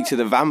and speak to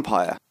the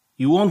vampire.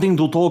 You wanting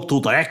to talk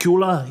to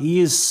Dracula? He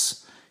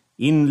is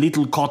in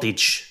little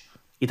cottage.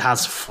 It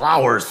has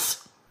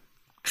flowers.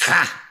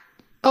 Ha!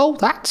 Oh,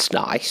 that's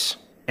nice.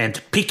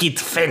 And picket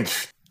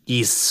fence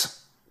is.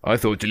 I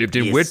thought you lived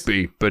in Yes.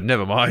 Whitby, but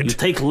never You mind.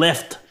 take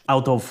left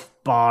out of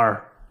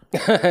bar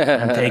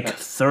and take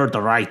third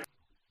right.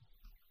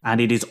 And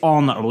it is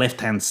on our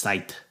left-hand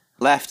side.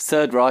 Left,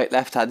 third, right,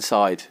 left-hand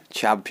side.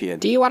 Champion.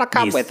 Do you want to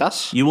come Yes. with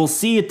us? You will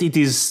see it. It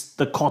is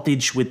the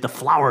cottage with the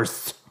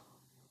flowers.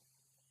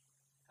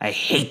 I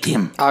hate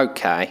him.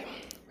 Okay.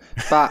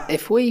 But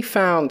if we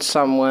found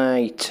some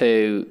way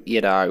to,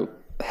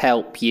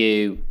 help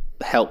you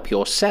help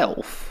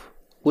yourself,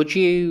 would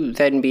you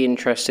then be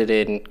interested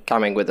in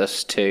coming with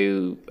us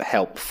to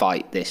help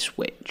fight this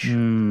witch?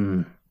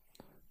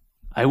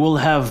 I will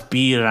have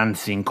beer and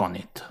think on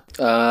it.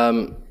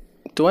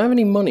 Do I have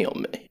any money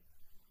on me?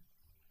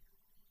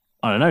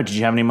 I don't know, did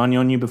you have any money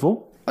on you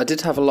before? I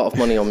did have a lot of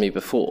money on me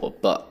before,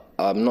 but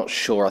I'm not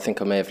sure. I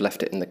think I may have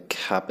left it in the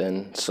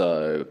cabin,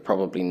 so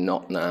probably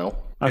not now.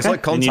 It's Okay,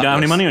 like and you don't have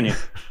any contactless. money on you.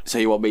 So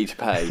you want me to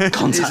pay?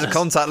 It's a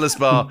contactless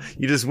bar.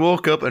 You just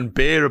walk up and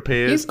beer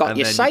appears. You've got and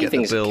your then you get the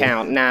savings bill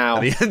account now.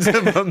 At the end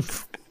of the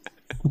month.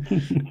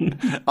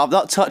 I'm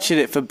not touching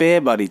it for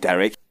beer money,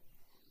 Derek.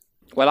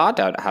 Well, I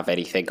don't have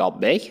anything on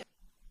me.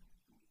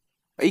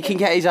 He can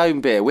get his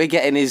own beer. We're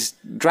getting his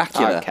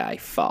Dracula. Okay,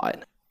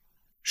 fine.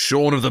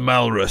 Shaun of the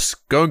Malrus,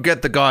 go and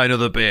get the guy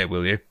another beer,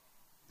 will you?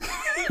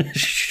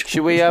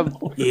 Should we,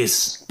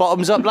 Yes.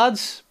 bottoms up,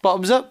 lads?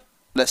 Bottoms up?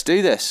 Let's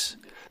do this.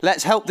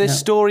 Let's help this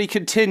story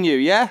continue,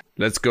 yeah?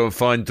 Let's go and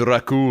find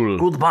Dracul.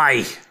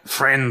 Goodbye,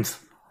 friend.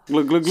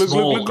 Glug, glug, glug,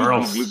 Small glug, glug,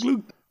 girls. glug,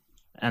 glug.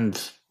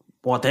 And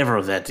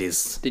whatever that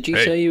is. Did you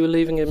Hey. say you were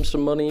leaving him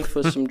some money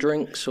for some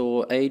drinks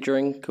or a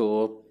drink,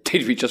 or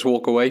did we just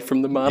walk away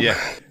from the man? Yeah,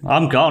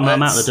 I'm gone.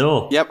 I'm out the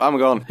door. Yep, I'm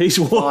gone. He's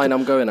walking. Fine,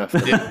 I'm going after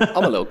him.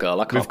 I'm a little girl.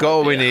 I can't. we've got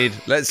what we need.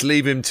 Let's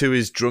leave him to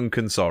his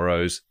drunken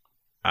sorrows,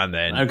 and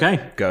then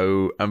Okay.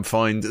 go and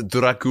find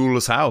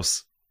Dracula's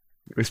house.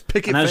 His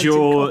picket And as fenced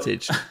you're-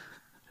 cottage.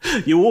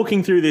 You're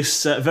walking through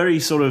this very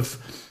sort of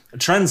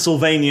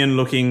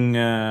Transylvanian-looking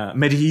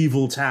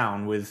medieval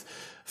town with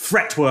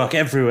fretwork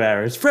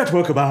everywhere. It's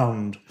fretwork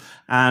abound.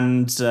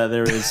 And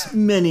there is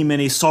many,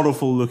 many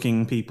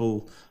sorrowful-looking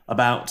people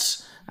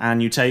about.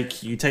 And you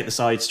take the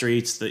side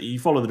streets, that you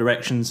follow the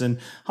directions, and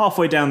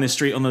halfway down this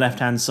street on the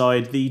left-hand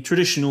side, the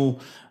traditional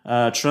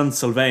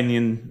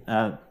Transylvanian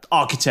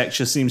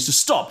architecture seems to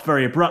stop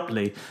very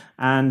abruptly,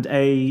 and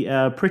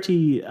a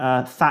pretty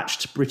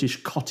thatched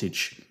British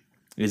cottage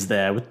is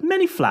there with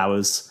many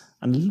flowers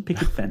and a little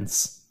picket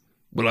fence.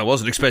 Well, I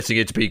wasn't expecting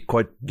it to be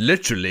quite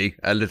literally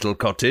a little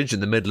cottage in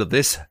the middle of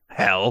this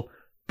hell,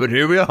 but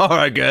here we are,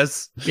 I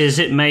guess. Is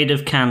it made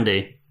of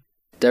candy?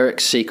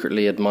 Derek's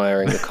secretly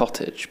admiring the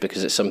cottage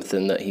because it's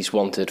something that he's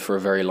wanted for a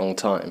very long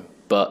time.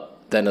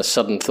 But then a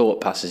sudden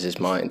thought passes his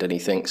mind and he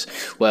thinks,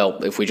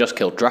 well, if we just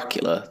kill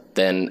Dracula,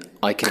 then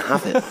I can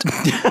have it.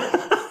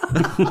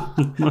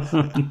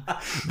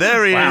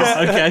 There he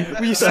is. Okay.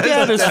 You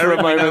scared us for a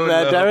Derek, moment no,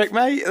 there, no. Derek,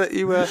 mate. That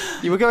you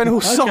were going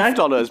all soft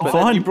on us, but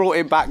then Fine. you brought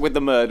him back with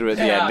the murder at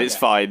the end. It's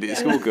fine.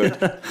 It's all good.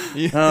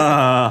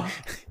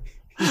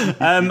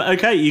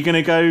 Okay, you're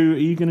gonna go. Are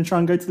you gonna try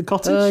and go to the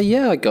cottage?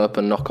 Yeah, I go up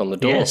and knock on the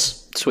door.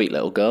 Yes. Sweet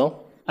little girl.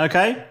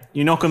 Okay,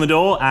 you knock on the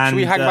door, and Should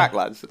we hang back,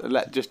 lads? And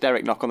let just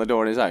Derek knock on the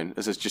door on his own,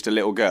 as it's just a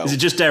little girl. Is it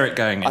just Derek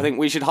going in? I think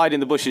we should hide in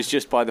the bushes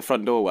just by the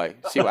front doorway.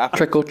 See what happens.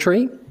 Trick or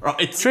treat?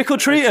 right. Trick or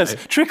treat us!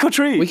 Trick or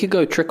treat! We could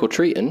go trick or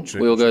treating.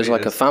 We all go as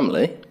like a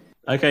family.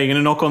 Okay, you're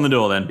gonna knock on the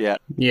door then. Yeah.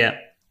 Yeah.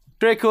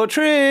 Trick or We'll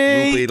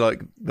treat! be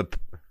like the...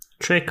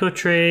 Trick or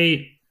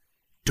treat.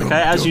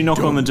 Okay, as you knock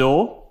on the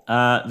door,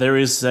 there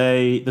is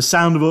the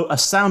sound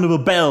of a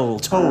bell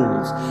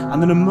tolls,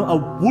 and then a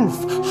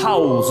wolf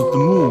howls at the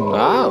moon,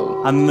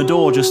 Oh. and then the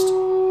door just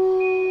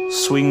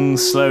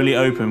swings slowly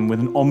open with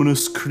an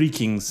ominous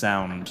creaking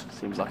sound.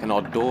 Seems like an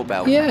odd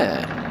doorbell.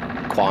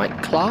 Yeah.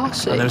 Quite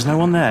classy. And there's no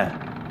one there.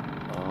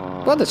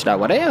 Well, there's no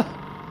one here.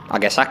 I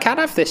guess I can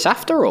have this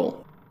after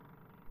all.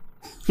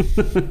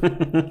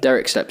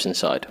 Derek steps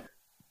inside.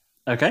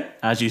 Okay,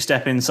 as you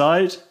step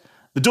inside,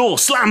 the door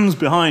slams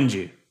behind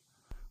you.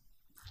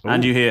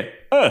 And you hear,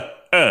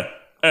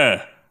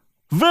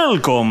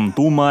 welcome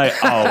to my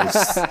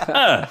house.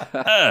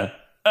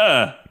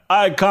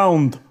 I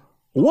count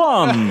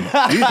one,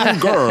 little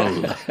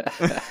girl.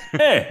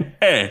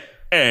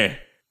 And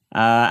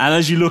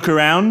as you look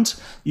around,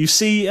 you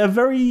see a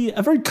very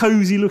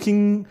cozy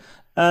looking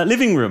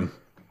living room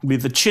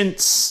with a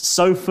chintz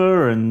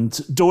sofa and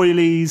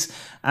doilies,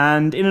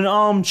 and in an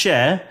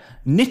armchair,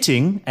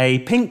 knitting a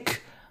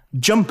pink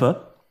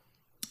jumper,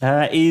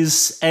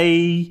 is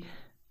a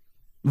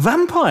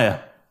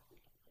vampire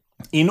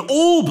in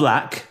all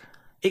black,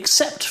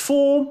 except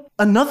for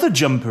another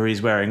jumper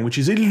he's wearing, which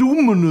is a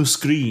luminous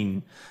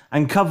green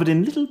and covered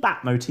in little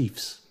bat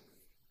motifs.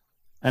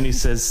 And he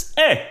says,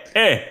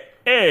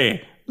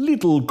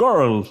 little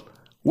girl,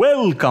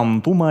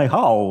 welcome to my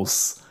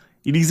house.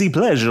 It is a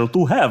pleasure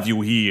to have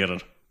you here.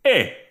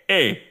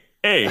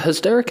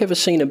 Has Derek ever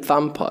seen a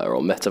vampire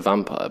or met a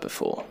vampire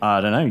before?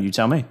 I don't know, you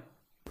tell me.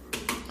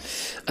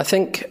 I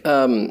think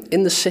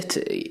in the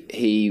city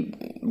he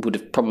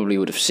probably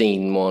would have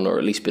seen one, or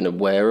at least been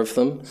aware of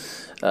them,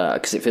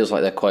 because it feels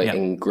like they're quite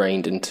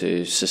ingrained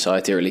into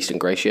society, or at least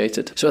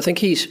ingratiated. So I think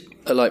he's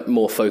like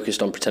more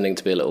focused on pretending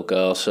to be a little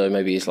girl. So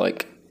maybe he's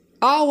like,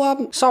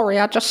 "Oh, sorry,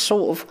 I just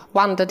sort of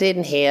wandered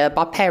in here.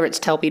 My parents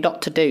tell me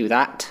not to do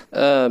that."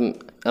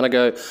 And I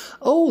go,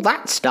 "Oh,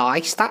 that's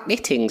nice. That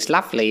knitting's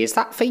lovely. Is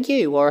that for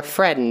you or a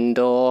friend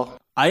or?"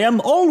 I am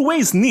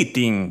always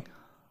knitting.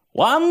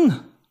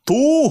 1,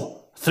 2,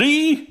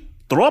 3,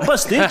 drop a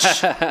stitch.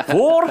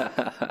 4,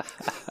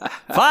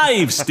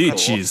 5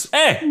 stitches.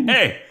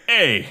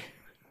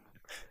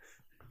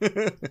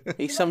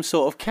 He's some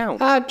sort of count.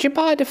 Do you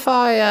mind if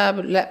I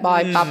let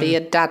my mummy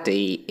and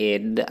daddy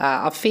in?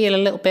 I feel a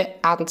little bit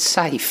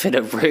unsafe in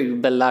a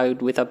room alone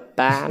with a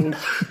man.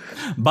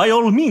 By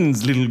all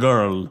means, little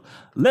girl,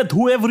 let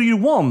whoever you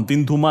want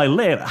into my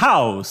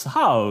house.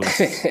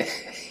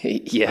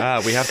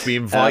 Yeah. We have to be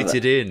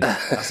invited in.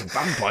 That's a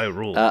vampire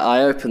rule.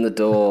 I open the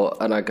door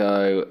and I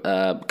go,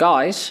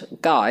 guys,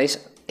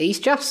 he's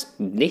just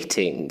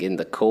knitting in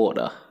the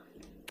corner.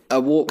 I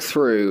walk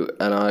through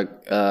and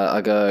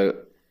I go,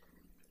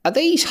 are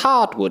these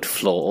hardwood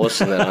floors?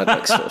 And then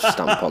I sort of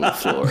stamp on the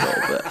floor a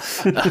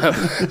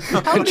little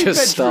bit. And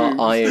just start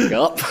eyeing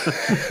up.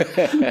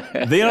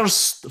 They are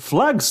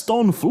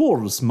flagstone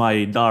floors,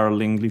 my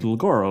darling little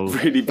girl.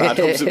 Really bad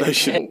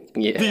observation.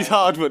 Yeah. These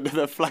hardwood,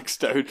 they're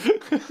flagstone.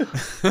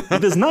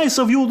 It is nice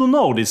of you to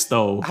notice,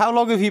 though. How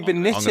long have you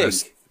been knitting? gonna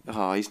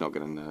Oh, he's not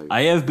going to know.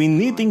 I have been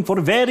knitting for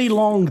a very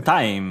long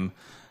time.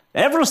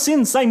 Ever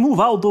since I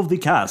moved out of the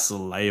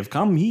castle, I have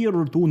come here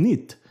to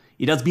knit.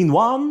 It has been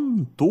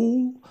 1,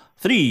 2,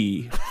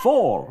 3,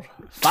 4,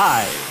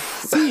 5,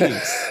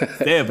 6,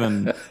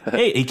 7,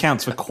 8. He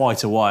counts for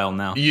quite a while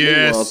now.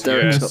 Yes, Well,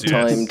 Derek's yes, got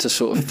time to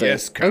sort of think.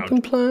 Yes, Count.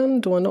 Open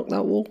plan? Do I knock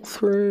that wall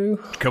through?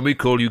 Can we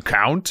call you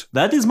Count?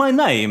 That is my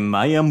name.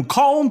 I am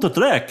Count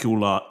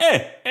Dracula.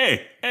 I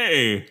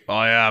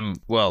am,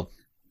 well,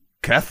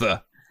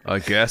 Kether, I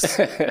guess.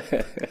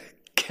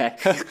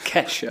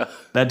 Kesha.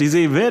 That is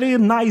a very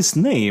nice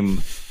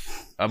name.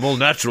 I'm all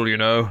natural, you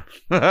know.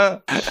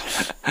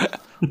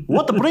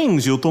 What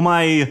brings you to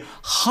my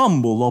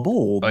humble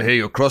abode? I hear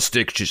your cross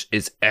stitch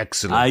is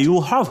excellent.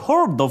 You have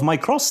heard of my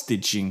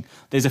cross-stitching.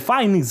 There's a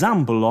fine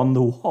example on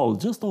the wall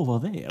just over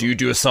there. Do you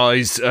do a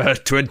size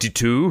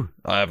 22?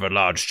 I have a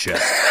large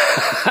chest.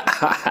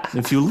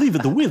 If you leave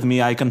it with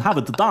me, I can have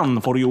it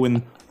done for you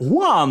in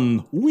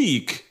 1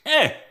 week.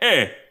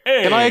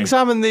 Can I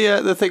examine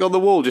the thing on the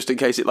wall just in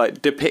case it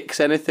like depicts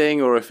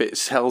anything, or if it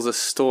tells a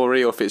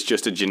story, or if it's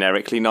just a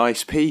generically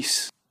nice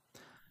piece?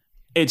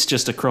 It's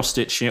just a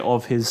cross-stitch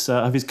of his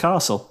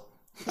castle.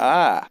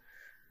 Ah.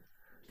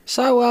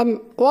 So,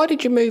 why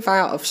did you move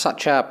out of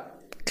such a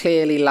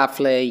clearly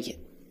lovely...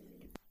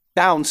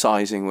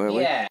 Downsizing, were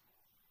we? Yeah.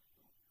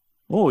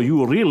 Oh,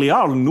 you really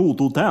are new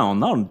to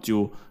town, aren't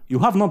you? You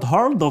have not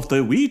heard of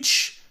the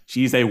witch?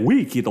 She is a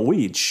wicked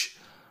witch.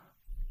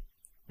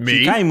 Me?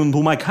 She came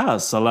into my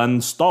castle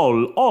and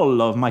stole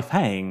all of my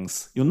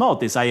fangs. You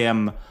notice I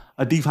am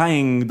a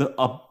defanged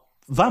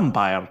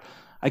vampire.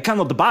 I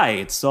cannot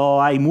bite, so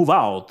I move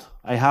out.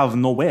 I have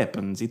no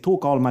weapons. It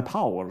took all my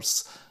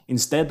powers.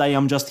 Instead, I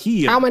am just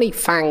here. How many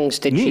fangs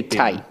did she Knitting.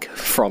 take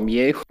from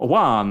you?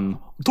 1,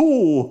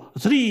 2,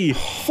 3,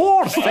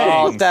 4 fangs.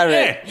 Oh,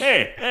 Derek.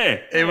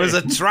 It was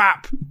a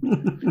trap.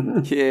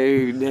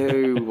 You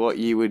knew what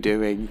you were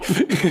doing.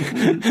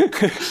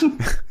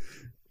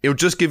 It'll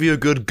just give you a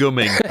good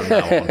gumming from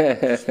now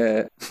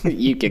on.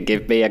 You can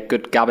give me a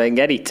good gumming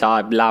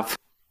anytime, love.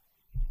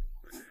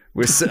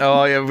 We're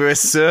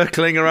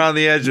circling around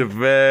the edge of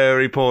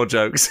very poor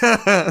jokes.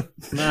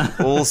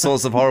 All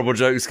sorts of horrible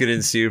jokes could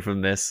ensue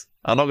from this.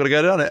 I'm not going to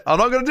go down it. I'm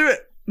not going to do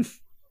it.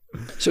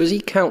 So as he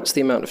counts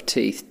the amount of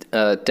teeth,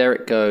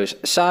 Derek goes,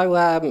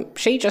 so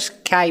she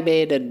just came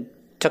in and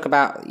took them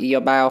out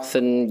your mouth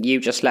and you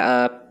just let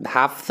her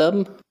have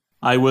them?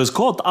 I was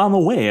caught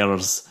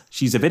unawares.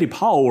 She's a very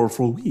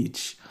powerful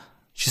witch.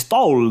 She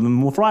stole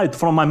them right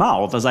from my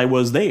mouth as I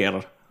was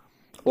there.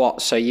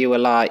 What, so you were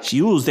like... She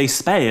used a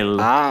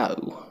spell.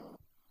 Oh.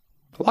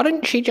 Why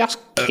didn't she just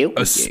kill you?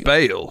 A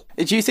spale?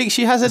 Do you think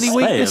she has any Spale.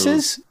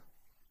 weaknesses?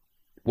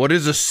 What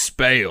is a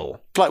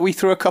spale? Like we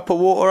threw a cup of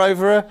water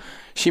over her,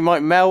 she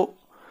might melt,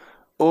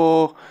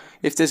 or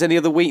if there's any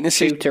other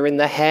weaknesses. Shoot her in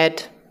the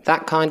head,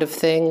 that kind of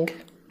thing?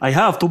 I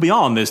have to be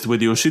honest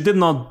with you. She did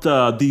not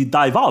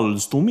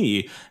divulge to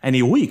me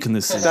any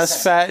weaknesses.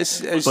 That's fair.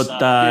 It's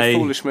But a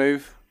foolish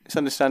move. It's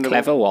understandable.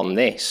 Clever one,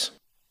 this.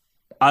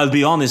 I'll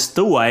be honest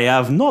too. I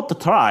have not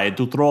tried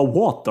to throw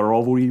water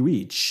over a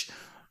witch.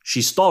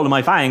 She stole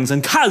my fangs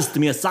and cast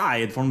me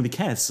aside from the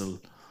castle.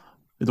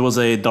 It was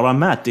a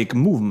dramatic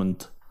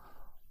movement.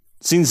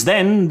 Since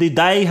then, the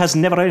day has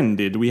never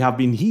ended. We have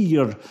been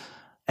here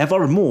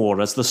evermore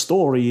as the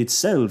story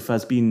itself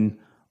has been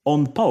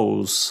on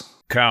pause.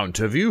 Count,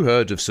 have you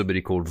heard of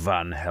somebody called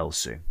Van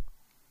Helsing?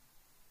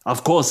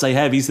 Of course I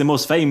have. He's the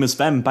most famous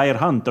vampire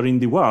hunter in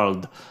the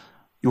world.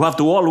 You have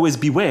to always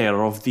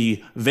beware of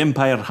the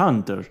vampire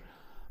hunter.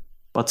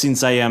 But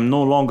since I am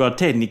no longer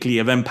technically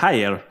a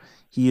vampire,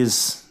 he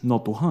is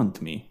not to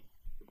hunt me.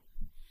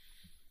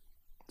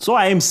 So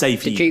I am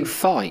safe Did here. you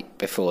fight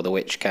before the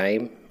witch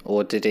came?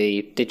 Or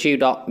did you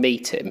not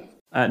meet him?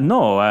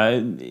 No,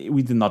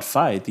 we did not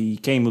fight. He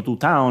came to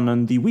town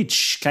and the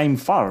witch came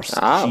first.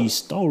 Oh. She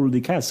stole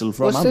the castle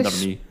from Was under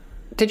this- me.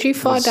 Did you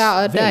find was out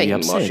her very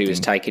name while she was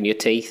upsetting. taking your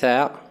teeth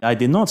out? I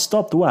did not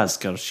stop to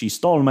ask her. She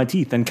stole my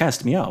teeth and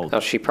cast me out. Oh,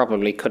 she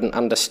probably couldn't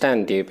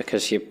understand you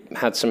because you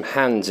had some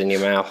hands in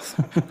your mouth.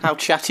 How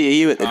chatty are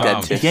you at the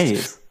dentist?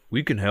 Yes.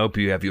 We can help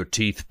you have your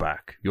teeth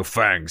back, your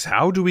fangs.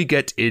 How do we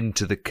get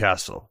into the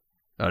castle?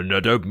 And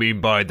I don't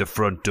mean by the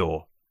front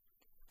door.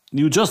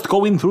 You just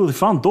go in through the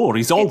front door.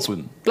 It's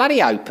open.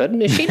 Bloody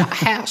open. Is she not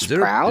house Is there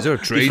proud? a The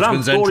front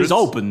tradesman's door entrance? is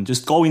open.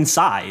 Just go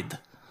inside.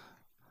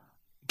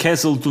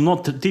 Castles do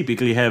not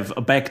typically have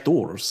back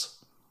doors.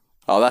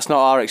 Oh, that's not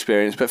our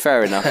experience, but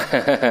fair enough.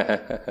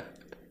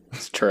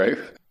 It's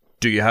true.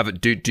 Do you have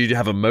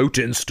a moat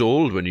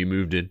installed when you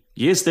moved in?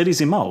 Yes, there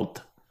is a moat.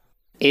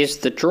 Is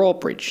the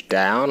drawbridge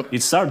down?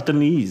 It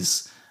certainly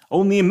is.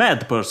 Only a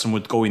mad person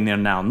would go in there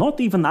now, not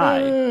even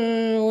I.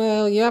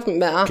 Well, you haven't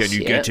met us Can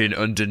you yet. get in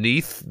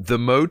underneath the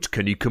moat?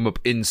 Can you come up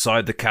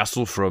inside the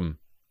castle from...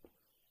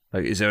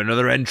 Like, is there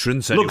another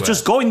entrance anywhere? Look,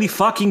 just go in the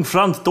fucking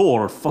front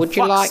door, for Would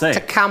you fuck's like sake.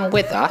 to come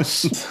with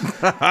us?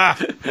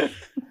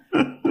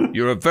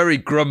 You're a very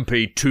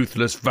grumpy,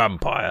 toothless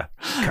vampire.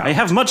 I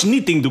have much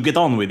knitting to get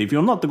on with. If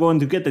you're not going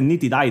to get a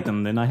knitted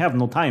item, then I have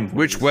no time for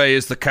Which this. way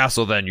is the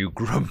castle then, you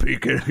grumpy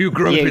You little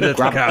grumpy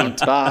count?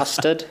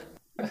 bastard.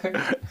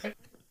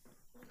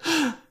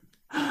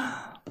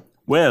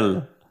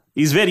 Well,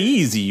 it's very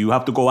easy. You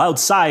have to go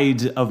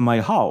outside of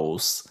my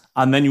house,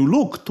 and then you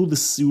look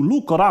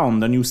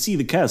around and you see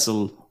the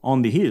castle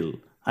on the hill,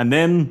 and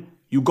then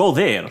you go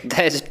there.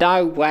 There's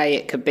no way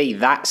it could be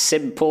that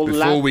simple,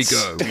 Before we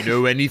lads. go, you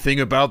know anything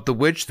about the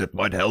witch that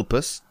might help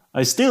us?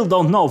 I still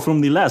don't know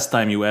from the last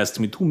time you asked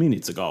me 2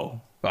 minutes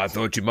ago. I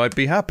thought you might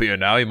be happier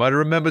now. You might have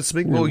remembered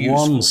something more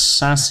useful. One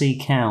sassy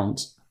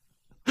count.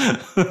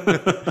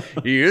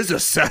 He is a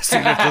sassy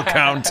little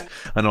count.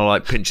 And I'll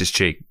pinch his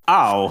cheek.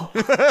 Ow.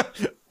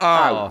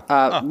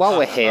 While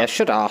we're here,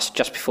 should ask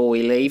just before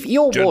we leave,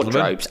 your Gentlemen,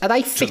 wardrobes, are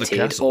they the fitted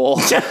castle. or...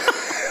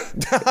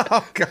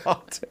 Oh,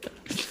 God.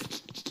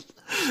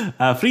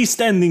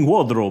 Freestanding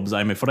wardrobes,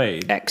 I'm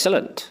afraid.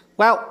 Excellent.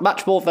 Well,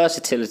 much more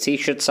versatility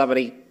should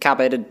somebody come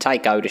in and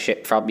take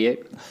ownership from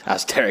you.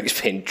 As Derek's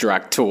been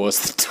dragged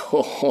towards the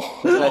door.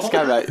 Let's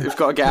go, mate. We've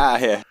got to get out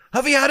of here.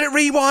 Have you had it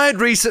rewired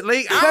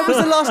recently? When was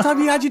the last time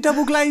you had your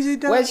double glazing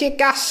done? Where's your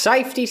gas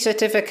safety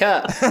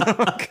certificate?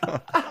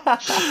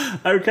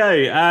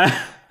 Okay,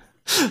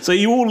 so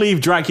you all leave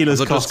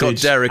Dracula's I've just got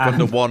cottage. Derek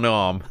and- under one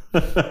arm.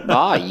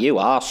 You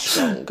are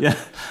strong. Yeah,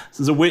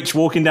 there's a witch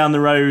walking down the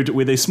road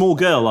with a small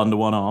girl under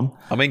one arm.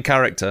 I'm in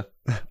character.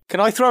 Can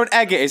I throw an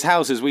egg at his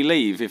house as we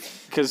leave?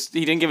 Because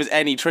he didn't give us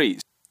any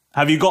treats.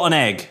 Have you got an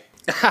egg?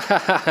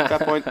 Fair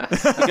point. You go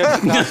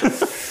to the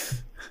castle.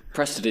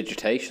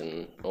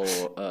 Prestidigitation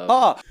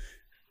or...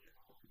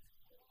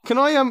 Can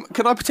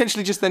I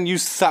potentially just then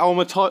use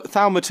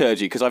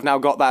thaumaturgy, because I've now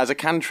got that as a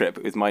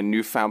cantrip with my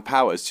newfound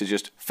powers to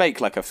just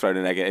fake like I've thrown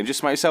an egg at him, just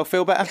to make myself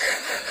feel better?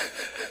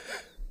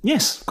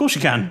 Yes, of course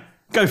you can.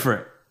 Go for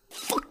it.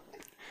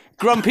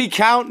 Grumpy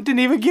Count didn't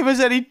even give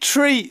us any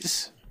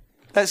treats.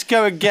 Let's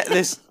go and get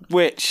this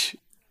witch.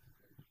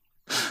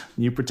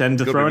 You pretend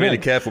to Got to throw be an really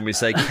egg. careful when we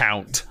say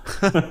count.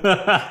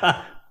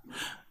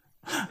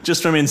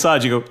 Just from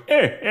inside, you go,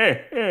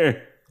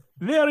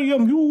 very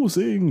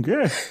amusing.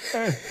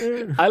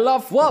 I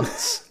love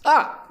once.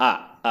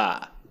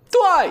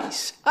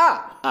 Twice.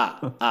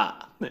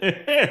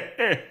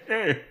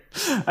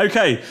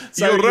 Okay,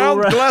 so Your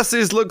round you're,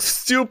 glasses look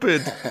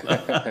stupid.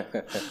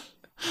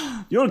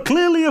 you're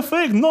clearly a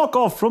fake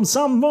knockoff from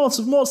some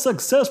more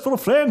successful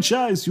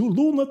franchise, you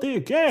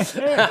lunatic.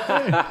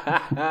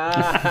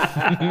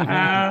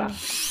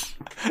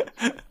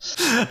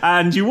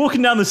 And you're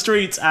walking down the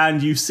streets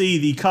and you see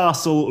the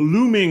castle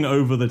looming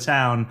over the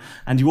town,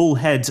 and you all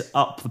head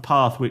up the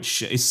path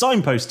which is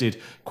signposted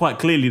quite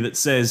clearly that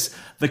says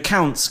the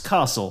Count's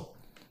Castle.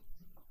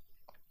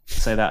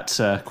 Say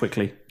that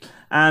quickly.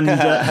 And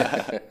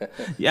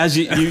as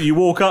you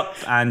walk up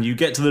and you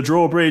get to the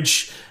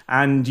drawbridge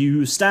and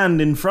you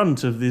stand in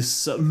front of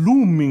this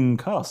looming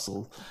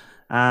castle,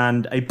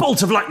 and a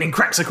bolt of lightning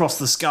cracks across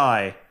the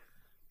sky.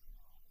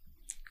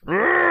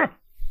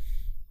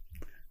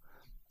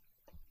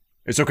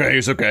 It's okay.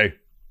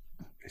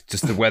 It's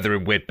just the weather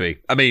in Whitby.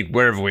 I mean,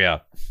 wherever we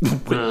are.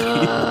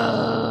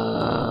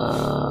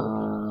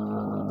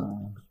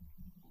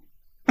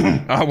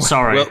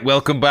 Sorry.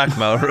 Welcome back,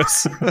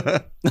 Malrus.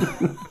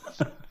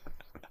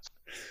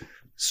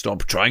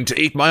 Stop trying to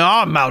eat my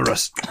arm,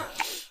 Malrus.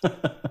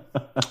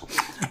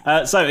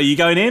 So, are you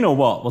going in or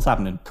what? What's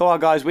happening? Come on,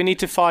 guys, we need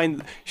to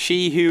find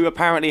she who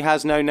apparently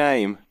has no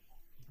name.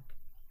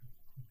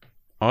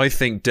 I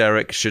think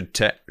Derek should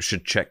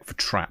check for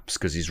traps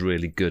because he's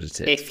really good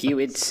at it. If you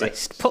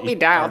insist. Put me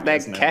down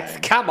then,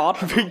 Keth. Come on.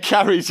 Who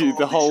carries you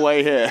the whole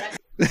way here?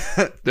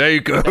 There you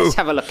go. Let's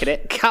have a look at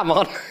it. Come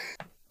on.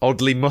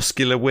 Oddly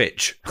muscular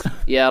witch.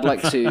 Yeah, I'd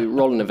like to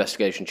roll an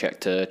investigation check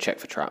to check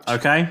for traps.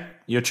 Okay,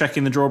 you're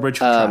checking the drawbridge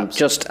for traps.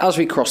 Just as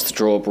we cross the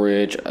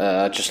drawbridge,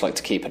 I'd just like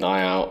to keep an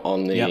eye out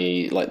on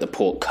the the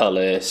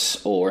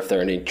portcullis, or if there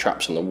are any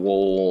traps on the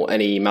wall.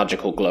 Any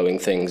magical glowing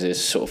things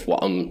is sort of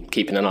what I'm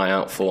keeping an eye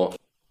out for.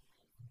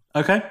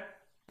 Okay.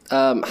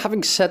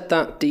 Having said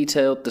that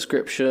detailed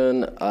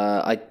description,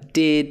 I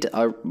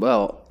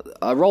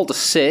rolled a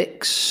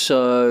 6,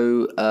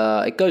 so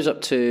it goes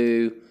up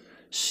to...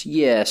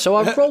 Yeah, so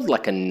I rolled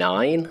like a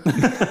 9.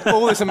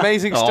 All this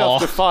amazing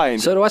stuff to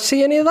find. So do I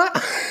see any of that?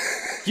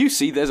 You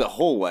see, there's a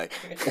hallway.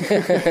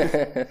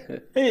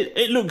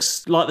 It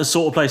looks like the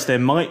sort of place there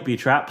might be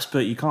traps,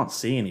 but you can't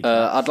see any.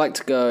 I'd like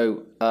to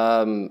go,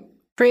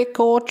 trick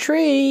or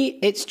treat,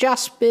 it's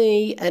just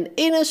me, an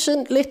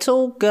innocent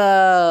little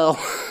girl.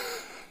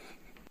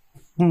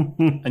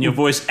 And your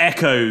voice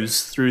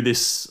echoes through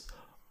this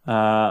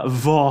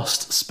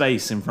vast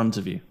space in front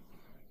of you.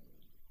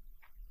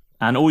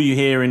 And all you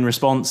hear in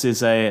response is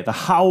the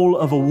howl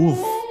of a wolf.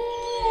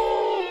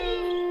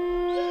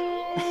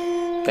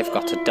 They've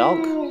got a dog.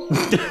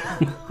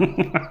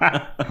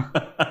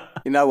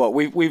 You know what?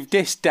 We've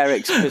dissed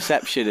Derek's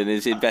perception and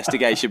his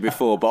investigation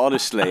before, but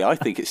honestly, I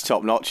think it's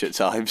top notch at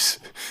times.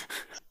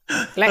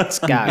 Let's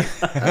go.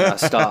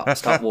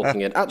 Start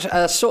walking in.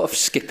 Actually, sort of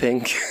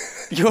skipping.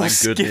 You're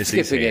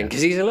Skipping in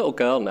because he's a little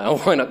girl now.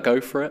 Why not go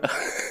for it?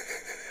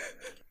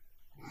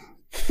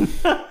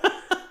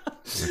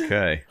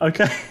 Okay.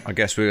 I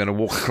guess we're going to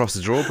walk across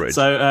the drawbridge.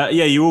 So,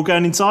 you all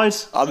going inside?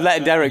 I'm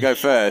letting Derek go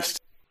first.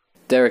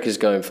 Derek is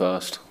going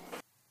first.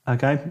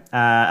 Okay.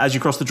 As you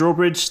cross the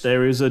drawbridge,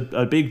 there is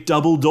a big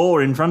double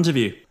door in front of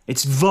you.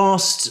 It's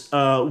vast,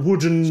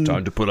 wooden... It's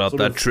time to put out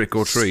that trick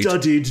or treat.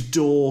 Studded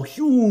door,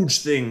 huge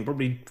thing,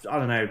 probably,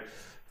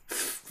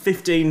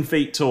 15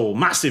 feet tall,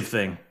 massive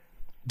thing.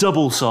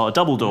 Double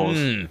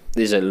doors.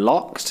 Is it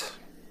locked?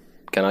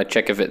 Can I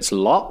check if it's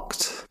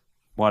locked?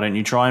 Why don't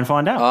you try and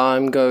find out?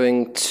 I'm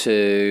going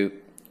to...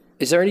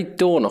 Is there any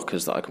door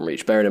knockers that I can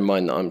reach, bearing in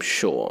mind that I'm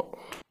short?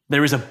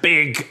 There is a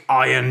big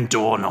iron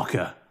door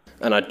knocker.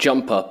 And I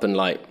jump up and,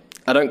 I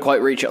don't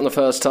quite reach it on the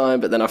first time,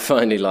 but then I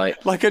finally,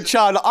 Like a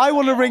child, I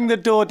want to ring the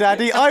door,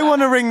 Daddy. I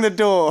want to ring the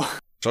door.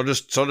 So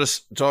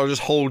I'll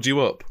just hold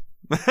you up.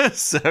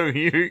 So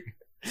you...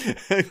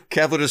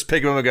 Kev will just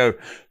pick him up and go,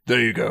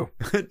 there you go.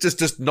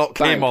 just knock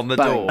him on the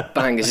door.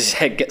 Bang, as his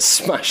head gets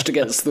smashed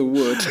against the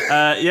wood.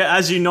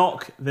 As you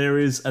knock, there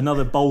is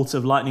another bolt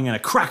of lightning and a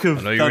crack of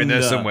thunder. I know you're in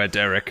there somewhere,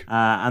 Derek.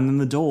 And then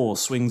the door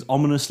swings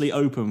ominously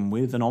open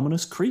with an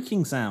ominous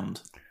creaking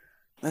sound.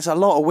 There's a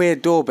lot of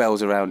weird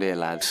doorbells around here,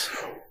 lads.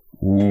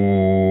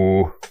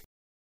 Ooh.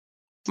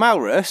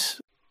 Malrus?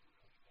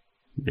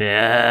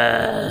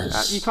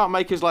 Yes. You can't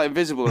make us,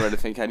 invisible or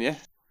anything, can you?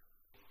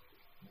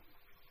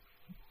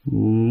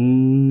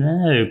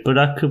 No, but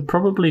I could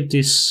probably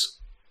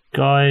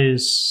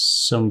disguise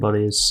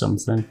somebody as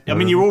something. I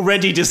mean, you're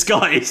already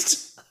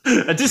disguised.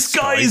 A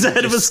disguise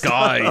ahead of a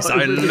disguise.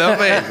 I love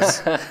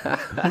it.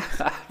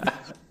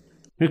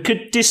 We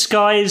could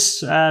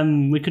disguise.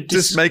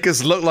 Just make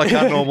us look like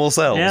our normal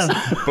selves,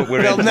 but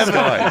we're in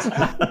disguise.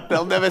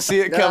 They'll never see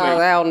it coming. No,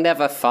 they'll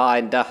never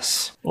find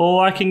us.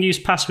 Or I can use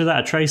Pass Without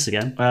a Trace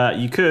again.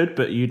 You could,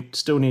 but you'd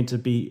still need to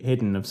be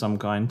hidden of some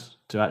kind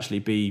to actually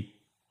be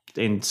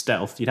in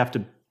stealth. You'd have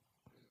to...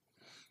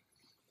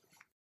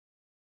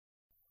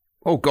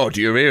 Oh God,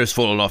 your ear's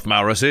fallen off,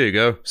 Malrus. Here you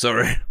go.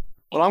 Sorry.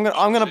 Well, I'm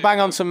gonna bang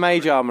on some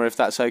mage armor if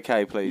that's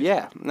okay, please.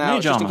 Yeah. Now,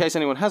 mage just armor. in case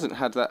anyone hasn't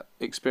had that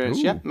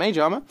experience yet, mage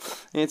armor.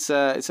 It's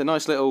a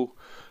nice little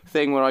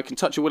thing where I can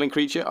touch a willing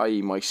creature,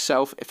 i.e.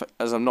 myself,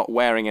 as I'm not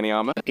wearing any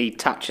armor. He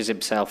touches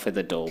himself in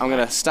the door. I'm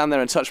gonna stand there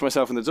and touch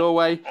myself in the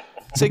doorway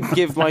to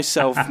give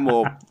myself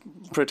more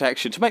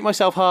protection, to make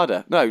myself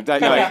harder. No,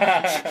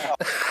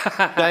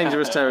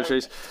 dangerous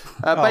territories.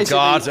 Oh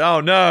God!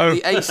 Oh no!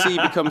 The AC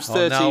becomes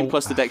 13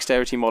 plus the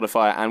dexterity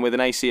modifier, and with an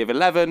AC of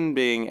 11,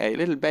 being a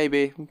little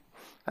baby,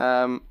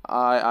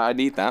 I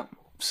need that.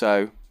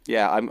 So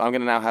yeah, I'm going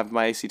to now have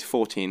my AC to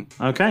 14.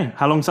 Okay,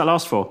 how long does that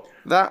last for?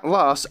 That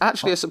lasts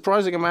actually a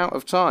surprising amount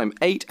of time,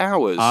 8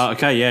 hours.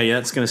 Okay, yeah,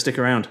 it's going to stick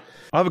around.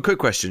 I have a quick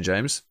question,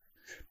 James.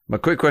 My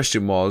quick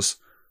question was,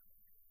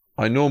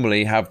 I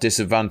normally have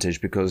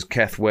disadvantage because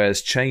Keth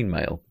wears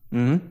chainmail,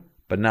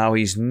 but now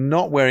he's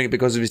not wearing it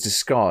because of his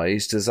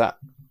disguise. Does that?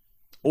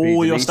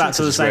 All your stats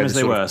are the same as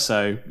they were,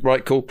 so...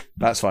 Right, cool.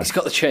 That's fine. He's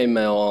got the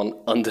chainmail on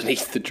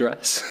underneath the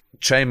dress.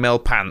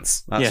 Chainmail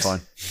pants. That's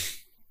fine.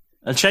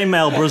 A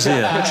chainmail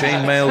brassiere.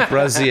 Chainmail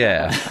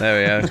brassiere.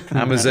 There we go.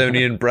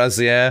 Amazonian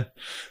brassiere.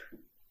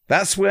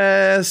 That's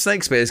where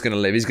Snakespeare is going to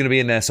live. He's going to be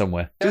in there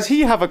somewhere. Does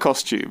he have a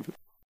costume?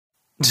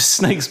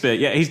 Snakespeare,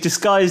 yeah, he's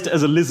disguised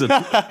as a lizard.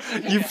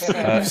 You've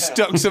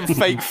stuck some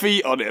fake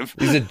feet on him.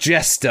 He's a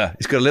jester.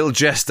 He's got a little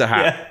jester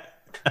hat.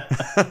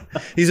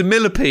 He's a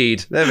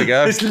millipede. There we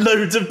go. There's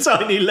loads of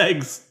tiny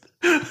legs.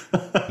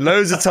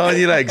 Loads of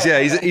tiny legs.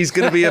 Yeah, he's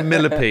going to be a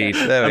millipede.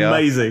 There we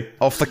Amazing.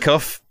 are. Off the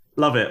cuff.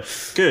 Love it.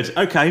 Good.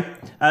 Okay.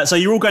 So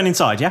you're all going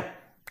inside, yeah?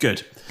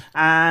 Good.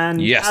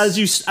 And yes.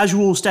 as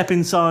you all step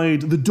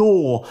inside, the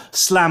door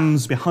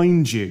slams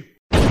behind you.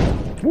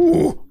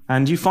 Ooh.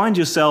 And you find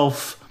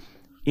yourself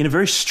in a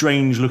very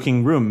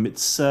strange-looking room.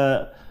 It's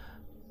not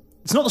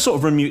the sort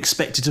of room you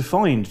expected to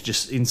find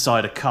just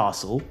inside a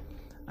castle.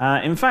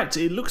 In fact,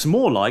 it looks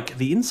more like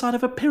the inside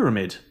of a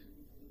pyramid.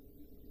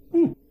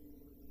 In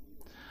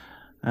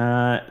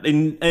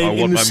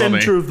the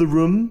centre of the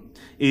room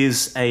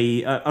is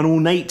an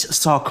ornate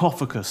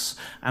sarcophagus,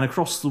 and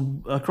across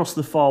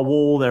the far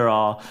wall there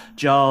are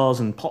jars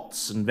and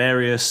pots and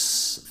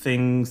various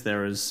things.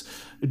 There is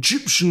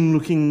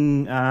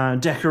Egyptian-looking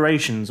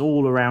decorations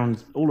all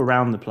around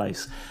the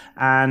place.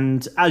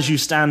 And as you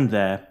stand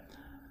there,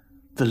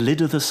 the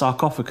lid of the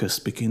sarcophagus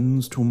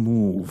begins to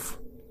move,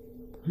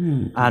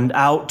 and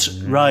out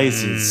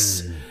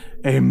rises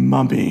a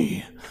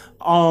mummy,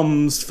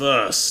 arms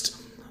first,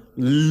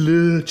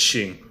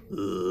 lurching.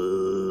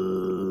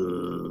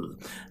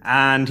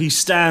 And he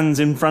stands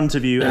in front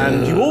of you,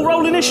 and you all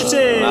roll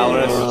initiative.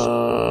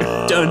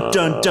 Malrus. Dun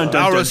dun dun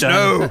dun Maurus, dun.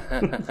 no!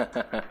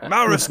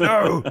 Maurus,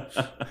 no!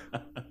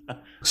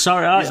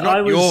 Sorry, not I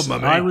your was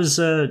mummy. I was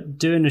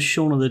doing a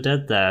Shaun of the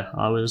Dead there.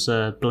 I was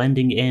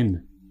blending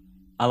in.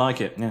 I like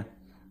it. Yeah.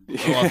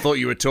 Oh, I thought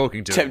you were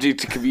talking to him. Tempted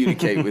to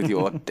communicate with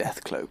your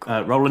death cloak.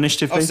 Roll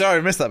initiative, Oh, please. sorry,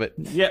 I missed that bit.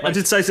 Yeah, I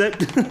did say so.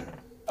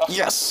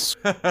 Yes!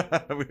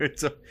 We were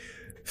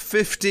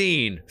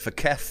 15 for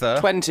Kether.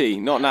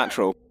 20, not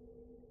natural.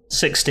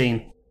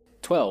 16.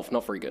 12,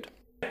 not very good.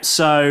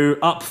 So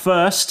up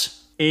first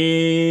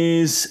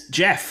is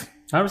Jeff.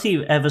 I don't think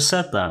you've ever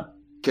said that.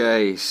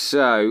 Okay,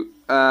 so,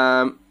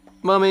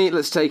 Mummy,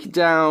 let's take it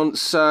down.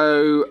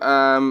 So,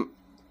 I've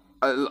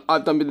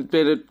been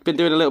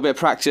doing a little bit of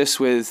practice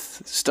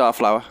with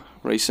Starflower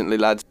recently,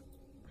 lads.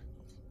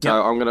 So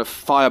Yep. I'm going to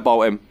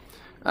firebolt him.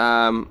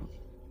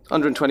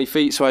 120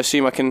 feet, so I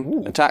assume I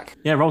can attack.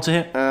 Yeah, roll to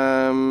hit.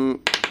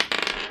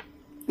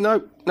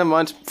 No, never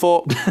mind.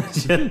 4.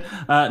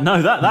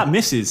 No, that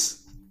misses.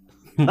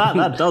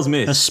 That does A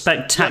miss.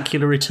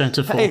 spectacular return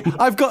to form. Hey,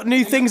 I've got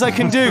new things I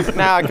can do.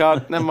 Now I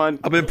can't. Never mind.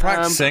 I've been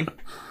practicing.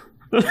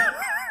 I'm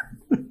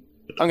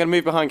going to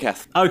move behind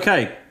Keth.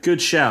 Okay,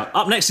 good shout.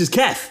 Up next is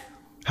Keth.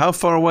 How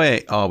far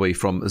away are we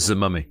from the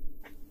mummy?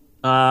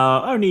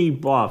 Only,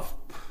 I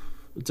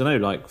don't know,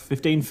 like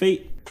 15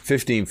 feet?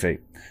 15 feet.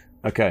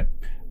 Okay.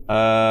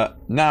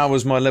 Now,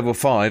 as my level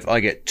 5, I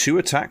get 2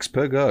 attacks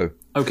per go.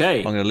 Okay,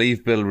 I'm going to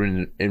leave Bill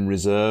in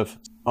reserve.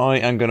 I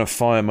am going to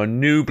fire my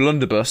new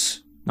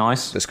blunderbuss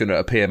nice. that's going to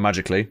appear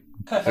magically.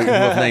 Who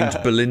I've named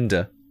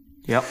Belinda.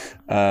 Yep.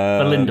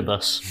 Belinda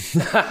bus.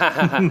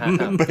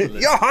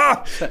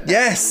 Yeah!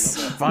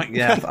 Yes! Fine.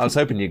 Yeah, I was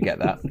hoping you'd get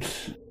that.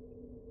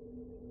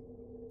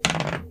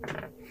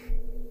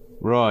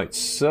 Right,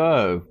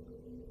 so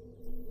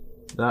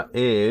that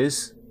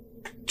is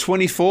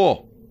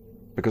 24.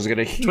 Because I get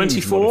a huge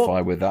 24?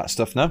 modifier with that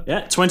stuff now.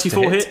 Yeah,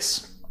 24 To hit.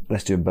 hits.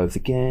 Let's do them both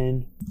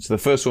again. So the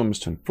first one was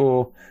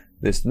 24.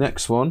 This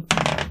next one,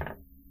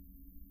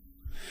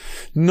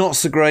 not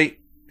so great.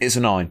 It's a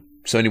 9.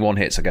 So only 1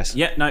 hits, I guess.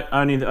 Yeah, no,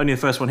 only the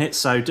first one hits,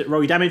 so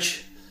roll your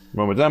damage.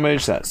 Roll my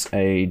damage. That's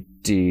a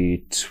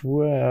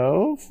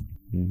D12.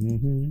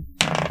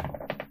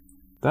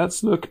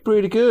 That's looking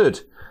pretty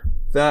good.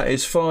 That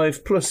is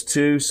 5 plus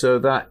 2, so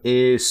that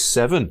is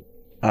 7.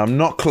 I'm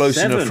not close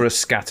 7. enough for a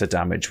scatter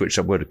damage, which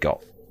I would have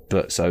got.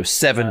 But so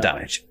 7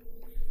 damage.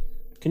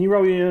 Can you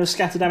roll your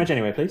scatter damage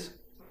anyway, please?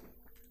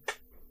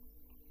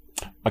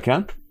 I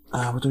can.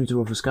 What do we do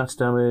roll for scatter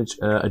damage?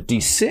 A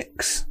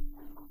D6.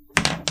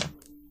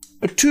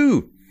 A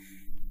 2.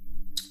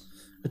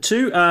 A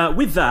 2.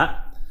 With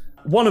that,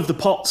 one of the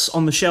pots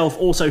on the shelf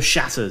also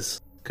shatters,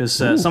 because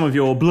some of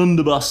your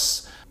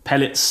blunderbuss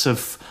pellets have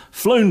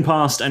flown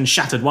past and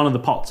shattered one of the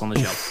pots on the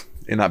shelf.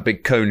 In that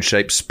big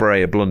cone-shaped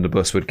spray a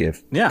blunderbuss would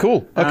give. Yeah.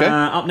 Cool. Okay.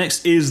 Up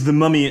next is the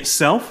mummy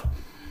itself,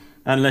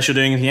 unless you're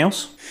doing anything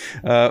else.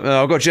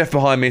 I've got Jeff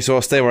behind me, so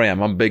I'll stay where I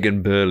am. I'm big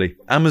and burly.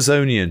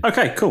 Amazonian.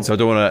 Okay, cool. So I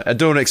don't want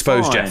to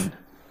expose Fine. Jeff.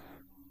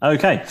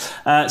 Okay,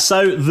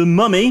 so the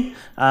mummy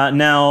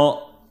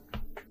now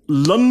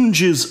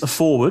lunges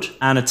forward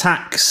and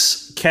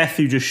attacks Keth,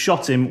 who just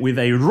shot him, with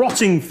a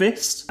rotting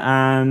fist,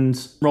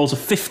 and rolls a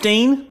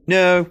 15.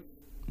 No.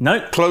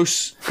 No.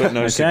 Close, but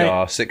no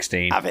cigar.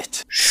 16. Have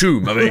it.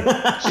 Shoo, mummy.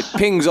 It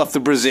pings off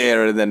the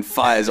brazier and then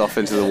fires off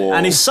into the wall.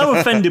 And he's so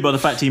offended by the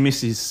fact he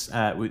misses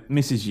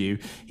you,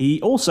 he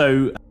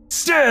also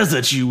stares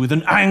at you with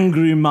an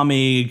angry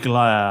mummy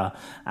glare.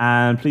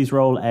 And please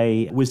roll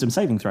a wisdom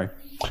saving throw.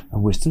 A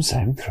wisdom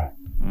saving throw.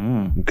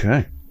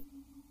 Okay.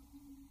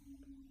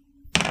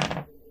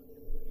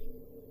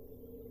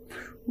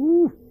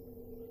 Ooh.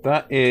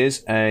 That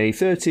is a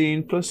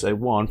 13 plus a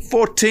 1.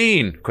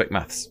 14! Quick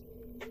maths.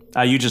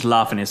 You just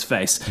laugh in his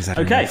face. that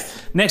Okay,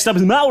 enough? next up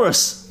is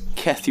Malrus.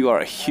 Keth, you are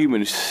a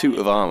human suit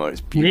of armour.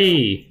 It's beautiful.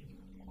 Me.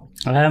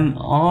 I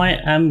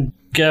am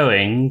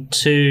going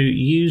to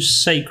use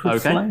Sacred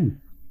Okay.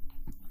 Flame.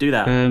 Do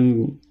that.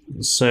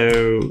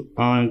 So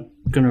I'm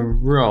going to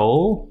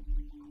roll,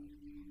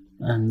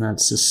 and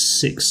that's a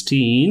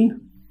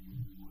 16.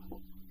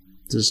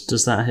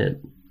 Does that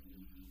hit?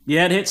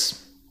 Yeah, it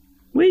hits.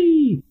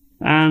 Whee!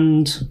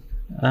 And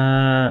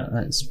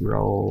let's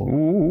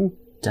roll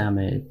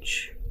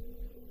damage.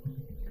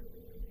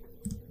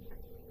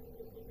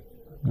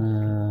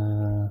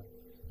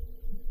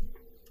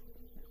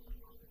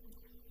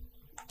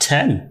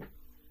 10.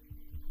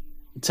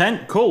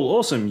 10. Cool,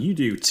 awesome. You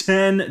do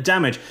 10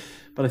 damage.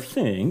 But I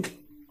think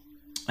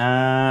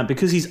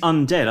Because he's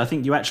undead, I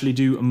think you actually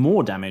do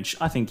more damage.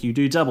 I think you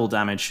do double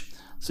damage.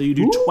 So you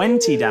do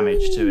 20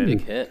 damage to him.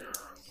 Big hit.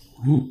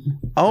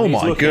 Oh He's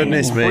my looking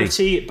goodness me.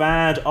 pretty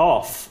bad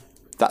off.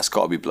 That's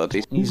got to be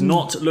bloodied. He's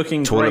not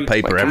looking Toilet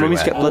great. paper Can mummies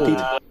everywhere. get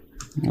bloodied?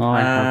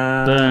 I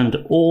have burned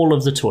all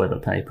of the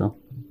toilet paper.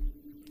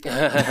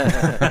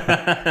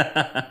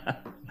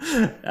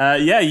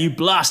 Yeah, you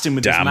blast him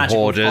with this Damn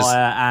magical hoarders.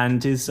 fire,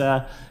 and his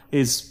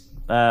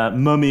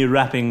mummy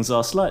wrappings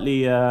are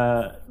slightly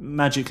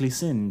magically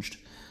singed.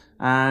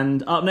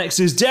 And up next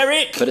is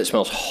Derek. But it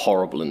smells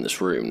horrible in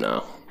this room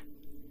now.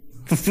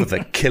 For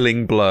the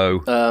killing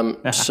blow.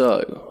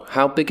 So,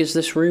 how big is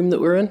this room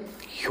that we're in?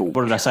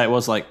 What did I say? It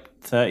was like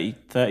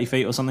 30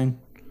 feet or something.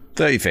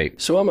 30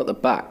 feet. So I'm at the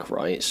back,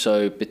 right?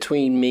 So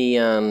between me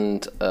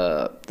and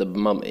the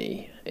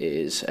mummy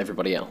is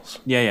everybody else.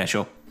 Yeah,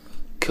 sure.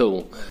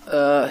 Cool.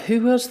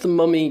 Who has the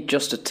mummy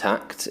just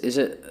attacked? Is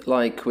it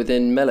like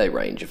within melee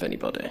range of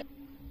anybody?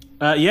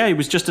 Yeah, he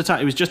was just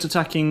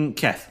attacking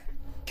Keth.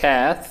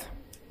 Keth?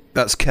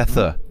 That's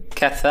Kether.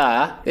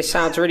 Ketha? This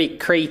sounds really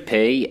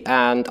creepy,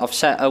 and I've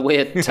set a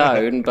weird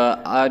tone,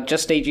 but I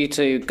just need you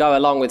to go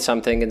along with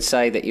something and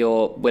say that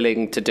you're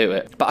willing to do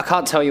it. But I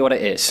can't tell you what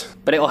it is,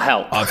 but it'll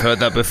help. I've heard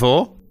that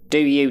before. Do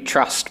you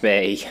trust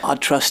me?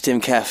 I'd trust him,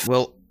 Kev.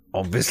 Well,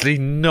 obviously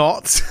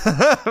not.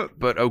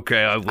 But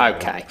okay, I will.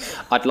 Okay.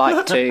 I'd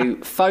like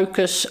to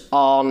focus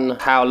on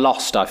how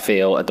lost I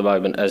feel at the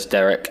moment as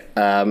Derek.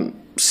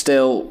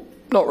 Still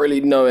not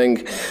really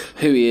knowing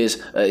who he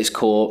is at his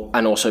core,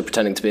 and also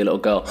pretending to be a little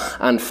girl,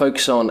 and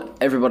focus on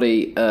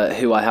everybody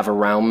who I have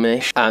around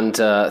me, and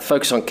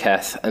focus on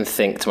Keth, and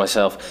think to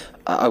myself,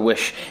 I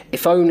wish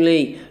if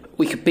only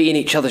we could be in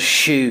each other's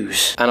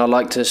shoes. And I'd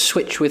like to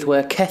switch with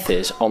where Keth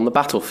is on the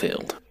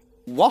battlefield.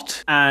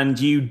 What? And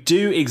you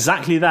do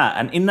exactly that.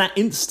 And in that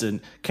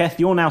instant, Keth,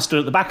 you're now stood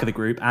at the back of the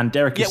group, and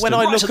Derek is Yet when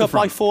stood I right look at the up, I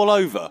front. fall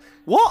over.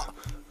 What?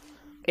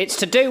 It's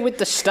to do with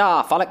the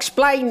staff. I'll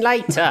explain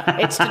later.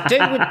 It's to do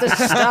with the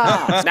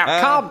staff.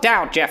 Now calm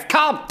down, Jeff.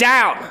 Calm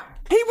down.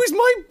 He was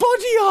my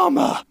body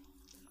armor.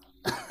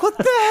 What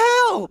the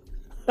hell?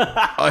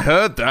 I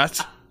heard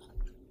that.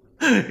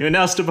 You're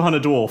now stood behind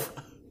a dwarf.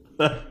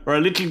 Or a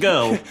little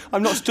girl.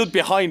 I'm not stood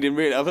behind him,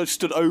 really. I've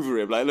stood over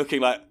him, like looking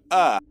like,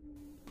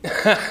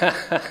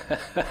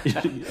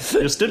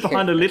 You're stood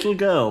behind a little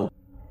girl.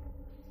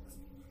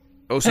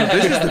 Oh, so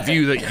this is the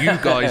view that you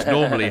guys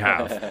normally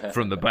have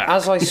from the back.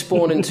 As I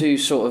spawn into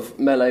sort of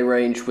melee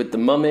range with the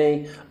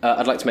mummy,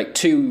 I'd like to make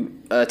 2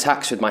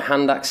 attacks with my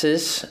hand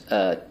axes.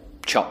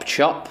 Chop,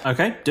 chop.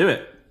 Okay, do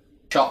it.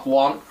 Chop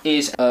 1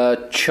 is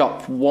a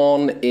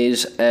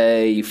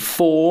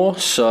 4,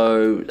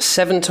 so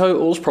 7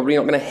 totals, probably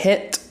not going to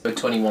hit. So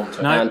 21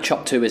 total. No. And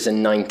chop 2 is a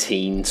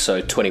 19,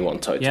 so 21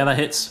 total. Yeah, that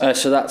hits.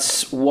 So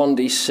that's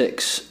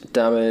 1d6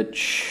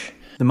 damage.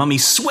 The mummy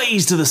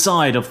sways to the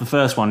side of the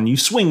first one, and you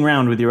swing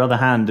round with your other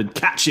hand and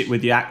catch it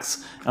with the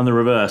axe and the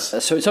reverse.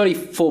 So it's only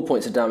 4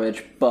 points of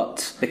damage,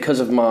 but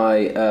because of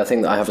my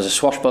thing that I have as a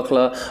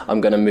swashbuckler,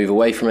 I'm going to move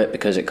away from it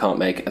because it can't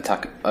make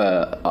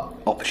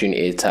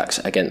opportunity attacks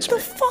against me.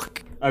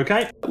 fuck?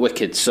 Okay.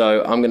 Wicked.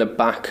 So I'm going to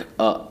back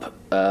up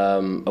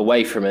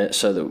away from it,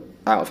 so that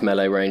out of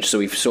melee range. So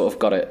we've sort of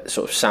got it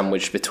sort of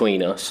sandwiched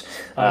between us,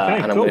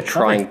 and I'm cool. going to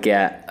try and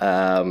get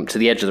to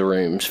the edge of the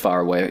room as far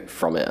away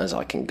from it as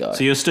I can go.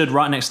 So you're stood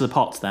right next to the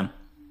pots then?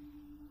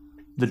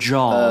 The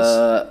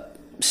jars.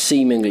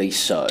 Seemingly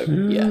so.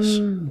 Yes.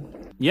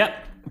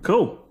 Yep,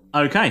 cool.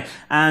 Okay,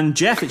 and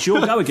Jeff, it's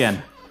your go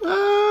again.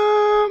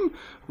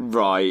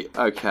 Right,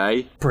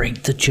 okay.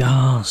 Break the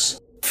jars.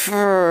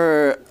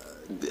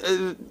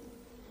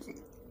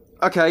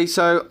 Okay,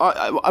 so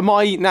am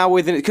I now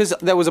within... Because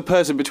there was a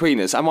person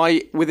between us, am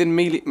I within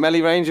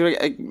melee range?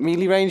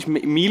 Melee range?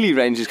 Melee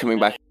range is coming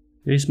back.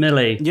 Who's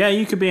Millie? Yeah,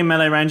 you could be in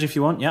melee range if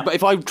you want, yeah. But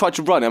if I try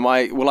to run,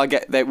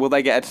 will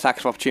they get an attack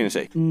of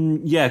opportunity?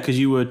 Yeah, because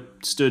you were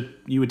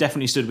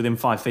definitely stood within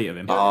 5 feet of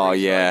him. Oh,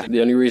 yeah.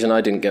 The only reason I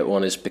didn't get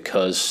one is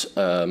because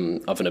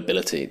of an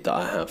ability that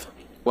I have.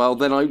 Well,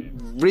 then I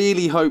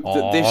really hope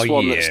that this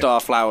one that yeah.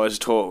 Starflower's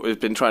has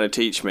been trying to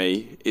teach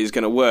me is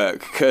going to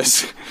work,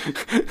 because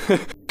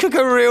could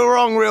go real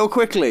wrong real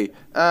quickly.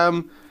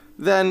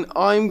 Then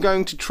I'm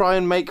going to try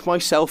and make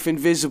myself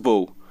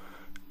invisible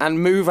and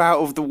move out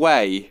of the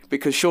way,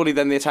 because surely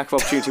then the attack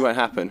of opportunity won't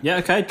happen. Yeah,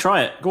 okay,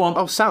 try it. Go on.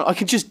 Oh, Sam, I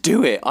can just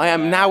do it. I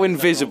am now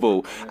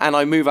invisible, and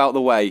I move out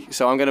the way.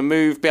 So I'm going to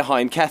move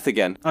behind Keth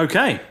again.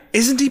 Okay.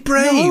 Isn't he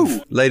brave?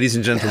 No. Ladies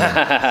and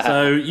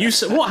gentlemen.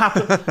 So what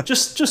happened?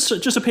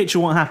 just a picture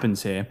of what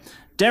happens here.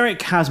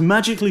 Derek has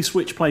magically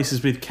switched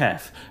places with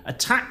Keth,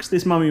 attacks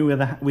this mummy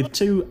with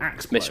 2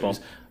 axe blows, Miss one.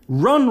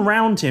 run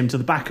round him to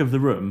the back of the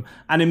room,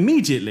 and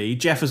immediately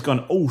Jeff has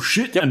gone, oh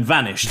shit, and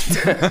vanished.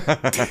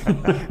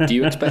 Do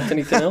you expect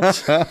anything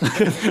else?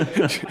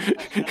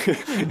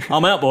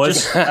 I'm out,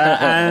 boys.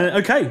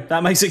 Okay,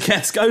 that makes it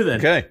Keth's go then.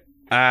 Okay.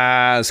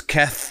 As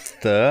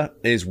Kether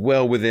is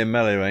well within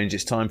melee range,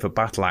 it's time for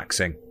battle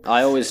axing.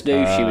 I always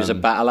knew she was a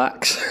battle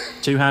axe.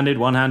 2-handed,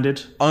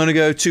 1-handed. I'm going to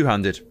go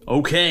 2-handed.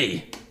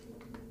 Okay.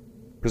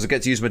 because I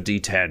get to use my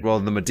D10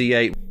 rather than my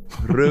D8.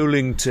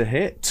 Rolling to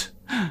hit.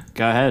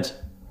 Go ahead.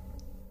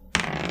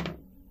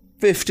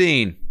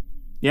 15.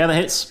 Yeah, that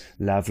hits.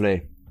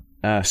 Lovely.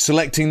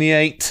 Selecting the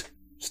 8.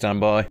 Stand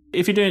by.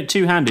 If you're doing it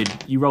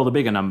two-handed, you roll the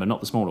bigger number,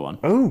 not the smaller one.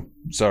 Oh,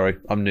 sorry,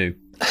 I'm new.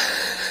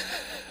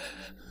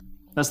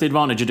 That's the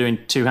advantage of doing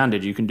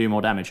two-handed. You can do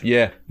more damage.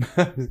 Yeah.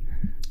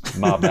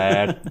 My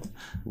bad.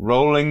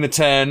 Rolling the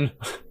 10.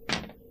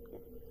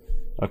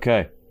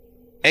 Okay.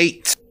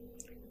 8.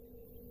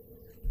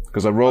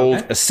 Because I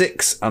rolled a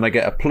 6 and I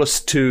get a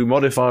 +2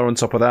 modifier on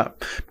top of that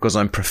because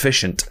I'm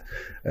proficient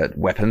at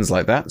weapons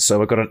like that.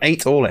 So I got an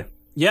 8 all in.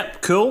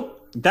 Yep, cool.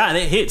 That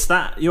it hits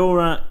that.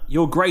 Your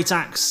great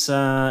axe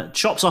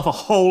chops off a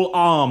whole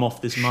arm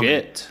off this mummy.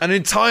 Shit. An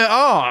entire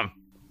arm.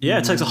 Yeah,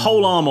 it takes a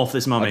whole arm off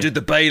this mummy. I did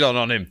the Balon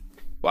on him.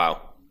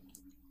 Wow.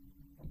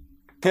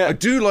 I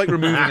do like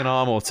removing an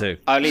arm or two.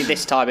 Only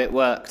this time it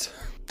worked.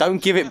 Don't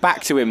give it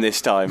back to him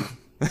this time.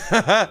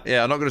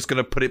 Yeah, I'm not just going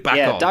to put it back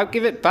Yeah, on. don't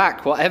give it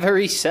back, whatever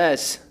he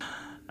says.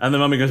 And the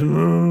mummy goes.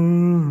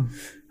 Right,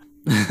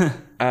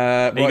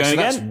 going so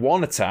that's again?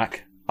 one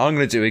attack. I'm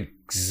going to do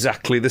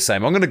exactly the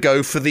same. I'm going to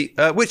go for the...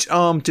 which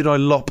arm did I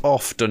lop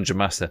off, Dungeon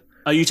Master?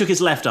 Oh, you took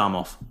his left arm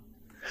off.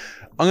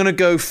 I'm going to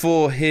go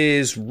for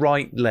his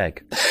right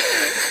leg.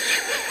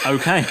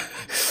 Okay.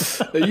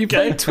 Are you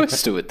playing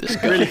Twister with this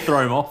guy? Really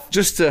throw him off.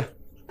 Just to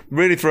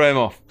really throw him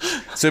off.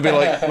 So it'll be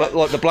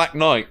like the Black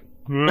Knight.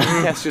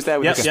 Yes, just there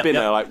with the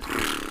spinner, yep.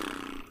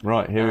 like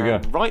Right, here we go.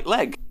 right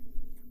leg.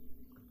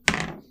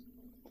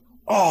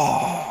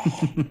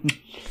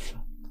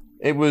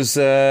 It was...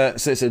 so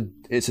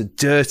it's a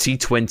dirty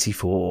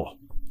 24.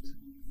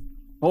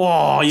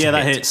 Oh, yeah,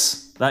 that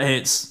hits. That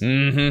hits.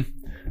 Mm-hmm.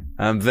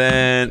 And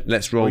then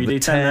let's roll you the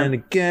D10 10 then.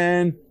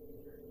 again.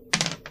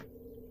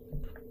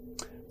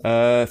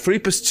 3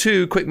 +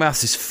 2, quick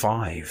maths is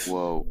 5.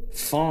 Whoa.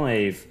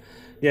 5.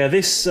 Yeah,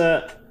 this.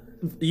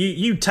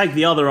 You take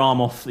the other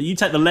arm off. You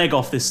take the leg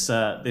off this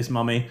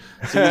mummy.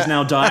 So he's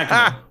now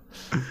diagonal.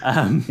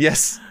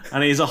 Yes.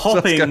 And he's a going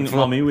hopping for-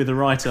 mummy with a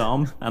right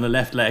arm and a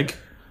left leg.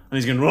 And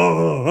he's going,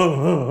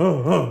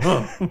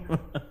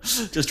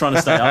 just trying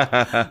to stay up.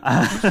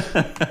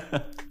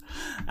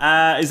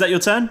 Is that your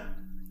turn?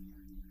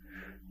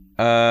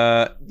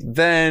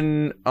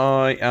 Then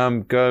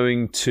I'm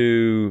going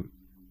to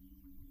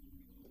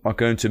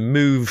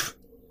move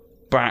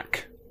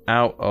back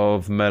out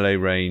of melee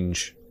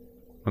range.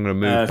 I'm going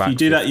to move back. If you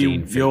do that,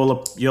 15 feet.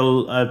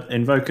 you'll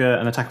invoke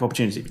an attack of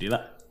opportunity if you do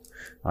that.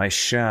 I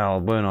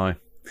shall, won't I?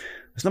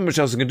 There's not much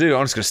else I can do.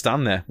 I'm just going to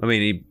stand there. I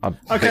mean,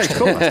 Okay,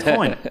 cool. That's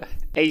fine.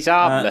 He's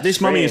harmless. This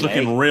mummy is really.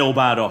 looking real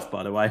bad off,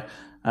 by the way.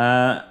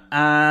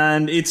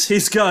 And it's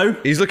his go.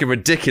 he's looking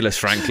ridiculous,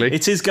 frankly.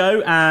 It's his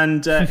go,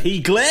 and he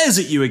glares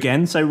at you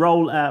again. So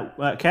roll,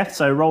 Keth.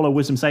 So roll a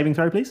wisdom saving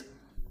throw, please.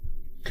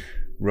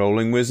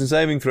 Rolling wisdom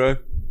saving throw.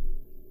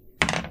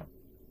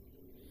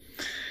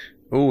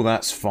 Oh,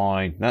 that's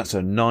fine. That's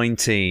a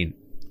 19.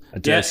 A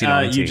dirty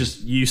 19.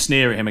 You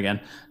sneer at him again,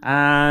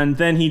 and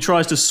then he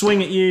tries to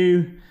swing at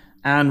you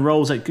and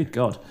rolls a good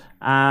god.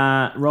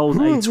 Rolls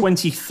a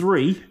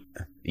 23.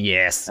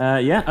 Yes.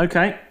 Yeah.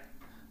 Okay.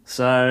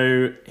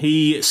 So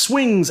he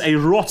swings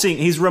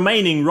his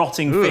remaining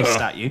rotting fist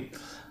at you,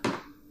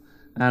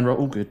 and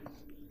oh, good.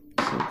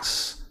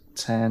 6,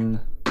 10,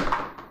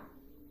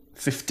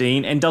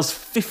 15, and does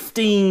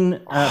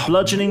 15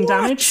 bludgeoning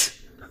damage.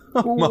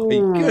 Oh my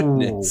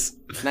goodness.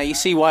 Now you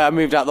see why I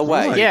moved out the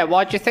way. Yeah,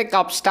 why do you think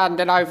I'm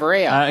standing over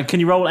here? Can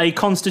you roll a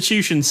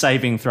Constitution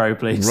saving throw,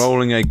 please?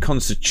 Rolling a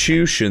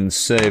Constitution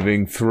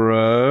saving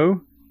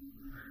throw.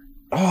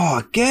 Oh,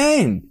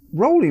 again.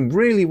 Rolling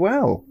really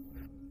well.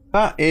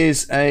 That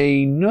is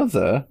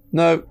another...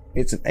 No,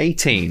 it's an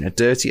 18. A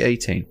dirty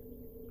 18.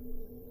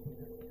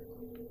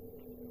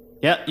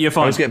 Yeah, you're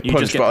fine. I was getting You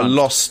punched, just get but I punched.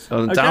 lost.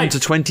 Down to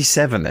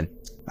 27 then.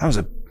 That was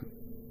a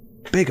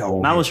big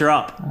old... Malus, you're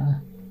up.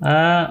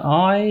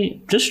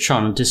 I just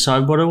trying to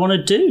decide what I want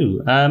to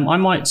do. I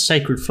might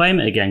Sacred Flame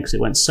it again because it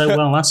went so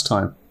well last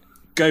time.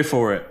 Go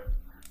for it.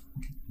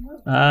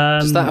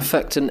 Does that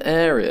affect an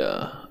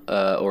area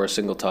or a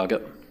single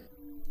target?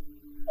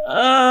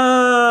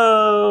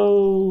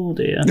 Oh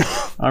dear!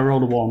 I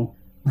rolled a 1.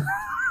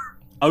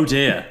 Oh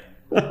dear.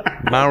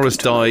 Maurus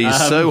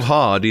dies so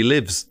hard he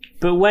lives.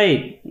 But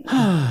wait,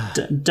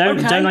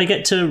 don't I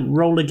get to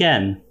roll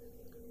again?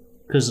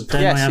 Because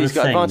don't I Yes, have he's a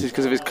got thing? advantage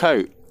because of his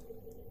coat.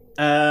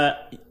 No,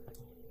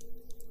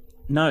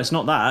 it's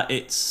not that.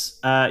 It's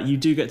you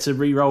do get to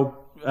re-roll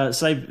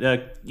save.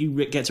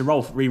 You get to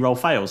re-roll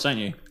fails, don't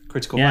you?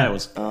 Critical Yeah.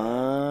 fails.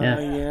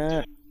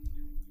 Yeah.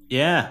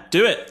 Yeah,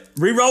 do it.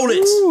 Re-roll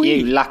it.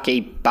 You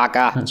lucky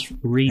bugger. Let's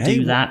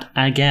redo that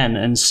again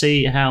and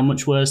see how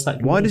much worse that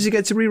can Why be. does he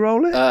get to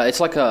re-roll it? It's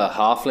like a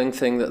halfling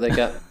thing that they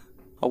get.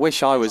 I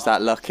wish I was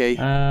that lucky.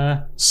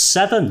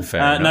 7.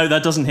 Fair enough. No,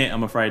 that doesn't hit.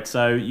 I'm afraid.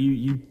 So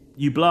you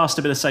blast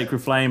a bit of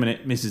sacred flame and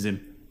it misses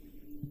him.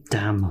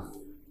 Damn.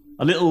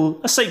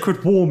 A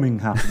sacred warming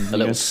happens. A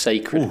little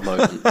sacred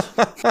moment.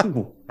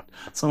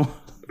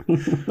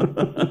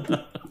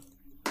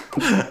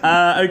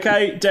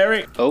 Okay,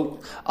 Derek, Oh,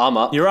 I'm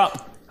up. you're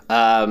up.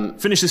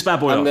 Finish this bad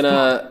boy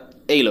off.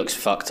 He looks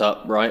fucked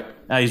up, right?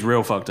 He's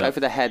real fucked Go up. for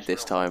the head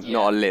this time,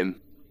 not a limb.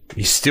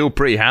 He's still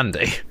pretty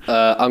handy.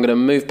 I'm going to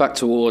move back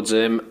towards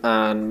him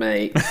and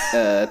make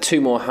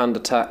 2 more hand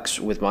attacks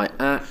with my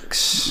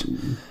axe.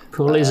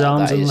 Pull his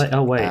arms That and is let.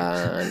 Oh wait.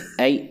 An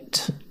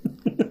 8.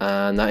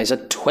 And that is a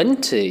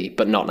 20,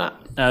 but not nat.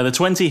 The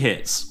 20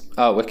 hits.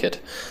 Oh, wicked.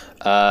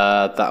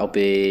 That'll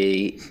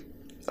be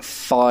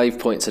 5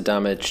 points of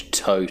damage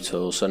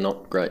total, so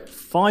not great.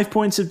 5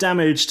 points of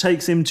damage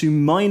takes him to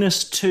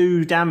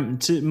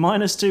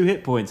 -2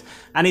 hit points,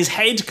 and his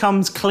head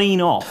comes clean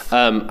off.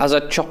 As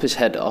I chop his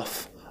head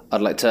off,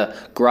 I'd like to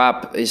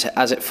grab his,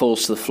 as it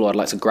falls to the floor, I'd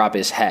like to grab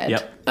his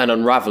head and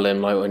unravel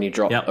him like when you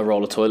drop a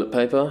roll of toilet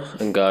paper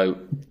and go,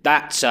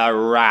 "That's a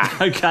rat."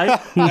 Okay.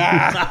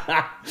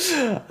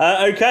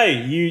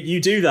 Okay, you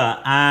do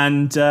that,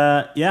 and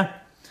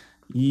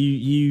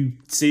you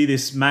see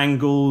this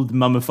mangled,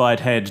 mummified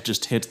head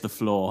just hit the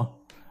floor,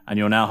 and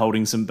you're now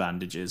holding some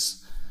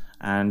bandages,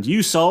 and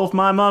you solved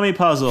my mummy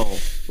puzzle.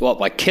 What,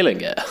 by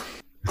killing it?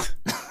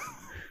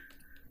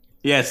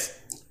 Yes.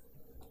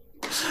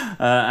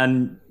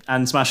 And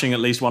smashing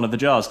at least one of the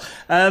jars.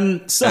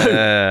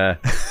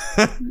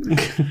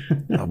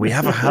 We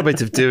have a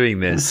habit of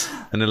doing this,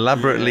 an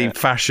elaborately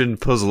fashioned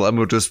puzzle, and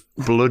we'll just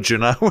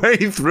bludgeon our way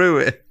through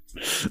it.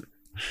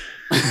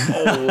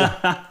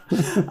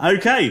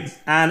 Okay,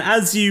 and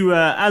as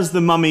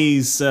the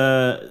mummy's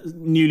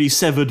newly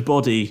severed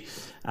body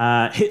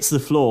hits the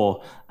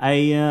floor,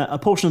 a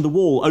portion of the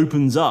wall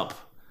opens up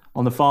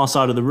on the far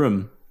side of the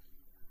room,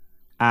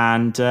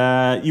 and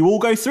you all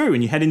go through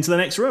and you head into the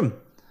next room.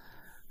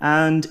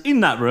 And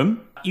in that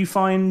room, you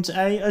find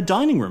a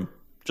dining room,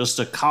 just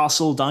a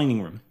castle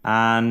dining room,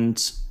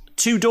 and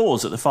 2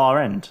 doors at the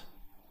far end.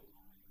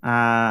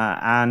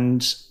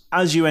 And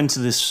as you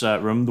enter this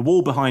room, the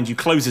wall behind you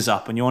closes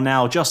up, and you're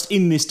now just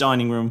in this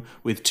dining room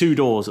with 2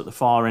 doors at the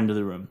far end of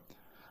the room,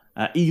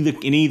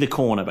 in either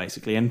corner,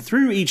 basically. And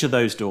through each of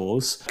those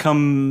doors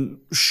come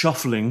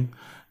shuffling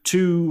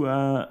 2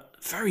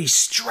 very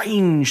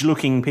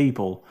strange-looking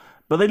people,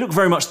 but they look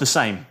very much the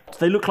same.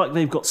 They look like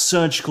they've got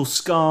surgical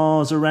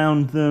scars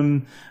around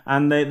them,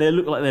 and they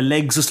look like their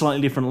legs are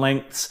slightly different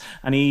lengths.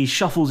 And he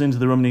shuffles into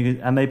the room,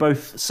 and they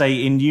both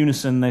say in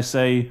unison, they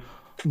say,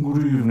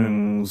 "Good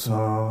evening,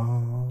 sir.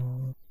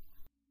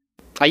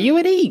 Are you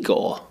an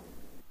Igor?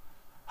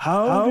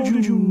 How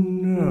did you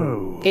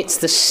know?" It's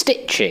the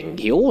stitching.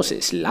 Yours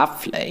is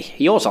lovely.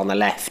 Yours on the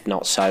left,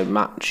 not so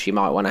much. You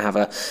might want to have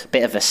a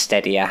bit of a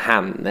steadier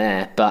hand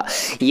there. But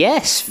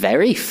yes,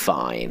 very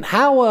fine.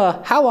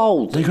 How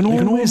old? They can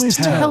always How the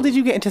tell. hell did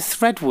you get into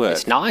thread work?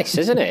 It's nice,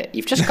 isn't it?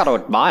 You've just got to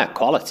admire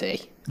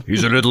quality.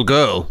 He's a little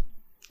girl.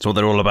 That's what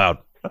they're all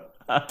about.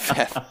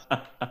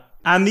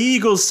 And the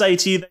eagles say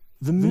to you,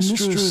 The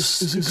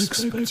mistress is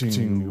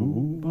expecting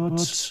you,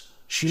 but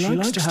she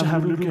likes to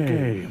have a little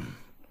game.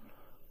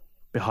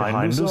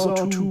 Behind us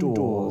are 2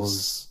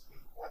 doors.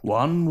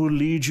 One will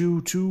lead you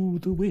to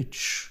the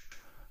witch,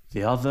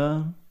 the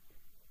other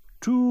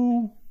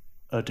to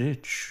a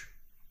ditch.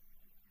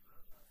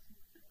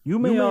 You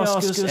may ask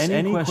us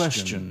any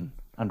question,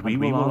 and we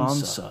will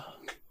answer.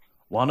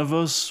 One of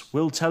us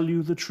will tell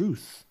you the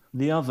truth,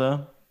 the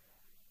other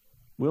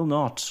will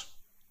not.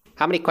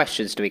 How many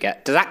questions do we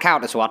get? Does that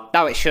count as one?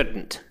 No, it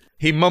shouldn't.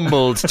 He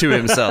mumbled to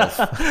himself.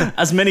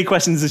 As many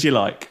questions as you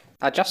like.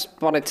 I just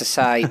wanted to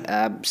say,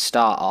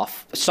 start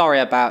off, sorry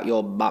about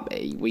your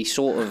mummy. We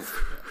sort of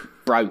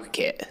broke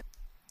it.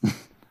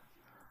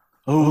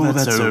 Oh,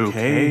 that's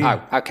okay.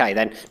 Oh, okay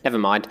then. Never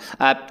mind.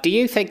 Do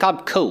you think I'm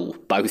cool,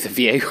 both of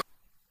you?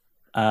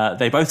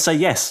 They both say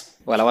yes.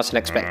 Well, I wasn't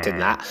expecting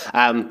that.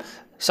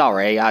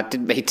 Sorry, I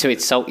didn't mean to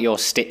insult your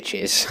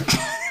stitches.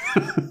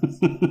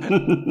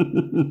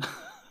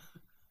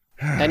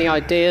 Any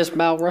ideas,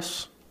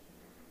 Melrus?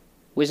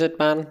 Wizard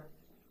man?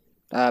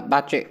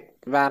 Magic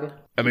man?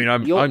 I mean,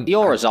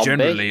 You're a zombie.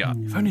 Generally,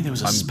 If only there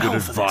was a I'm spell good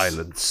at for this.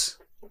 violence.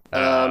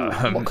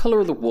 What colour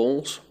are the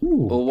walls?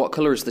 Or what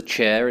colour is the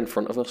chair in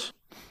front of us?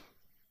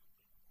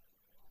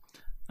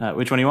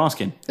 Which one are you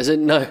asking?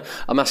 No,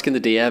 I'm asking the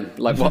DM.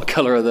 Like, what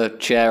colour are the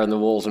chair and the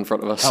walls in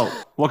front of us?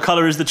 Oh, what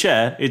colour is the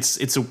chair?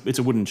 It's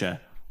a wooden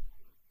chair.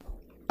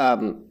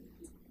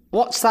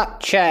 What's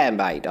that chair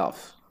made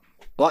of?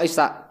 What is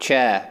that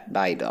chair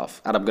made of?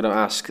 And I'm going to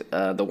ask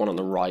the one on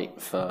the right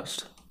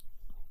first.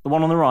 The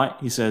one on the right,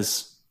 he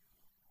says.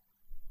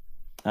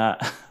 The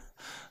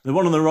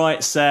one on the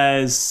right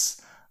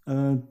says.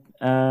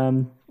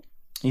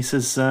 He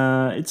says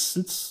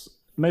it's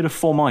made of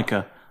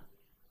formica.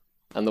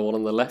 And the one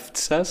on the left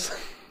says?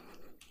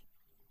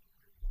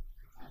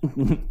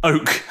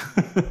 Oak.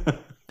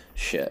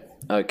 Shit.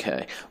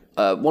 Okay.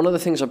 One of the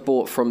things I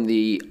bought from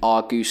the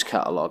Argus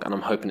catalogue, and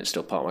I'm hoping it's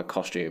still part of my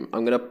costume,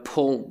 I'm going to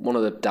pull one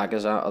of the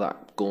daggers out of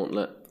that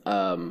gauntlet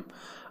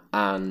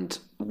and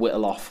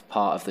whittle off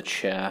part of the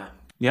chair.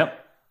 Yep.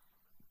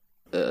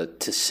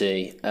 To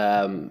see.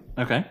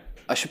 Okay.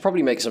 I should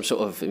probably make some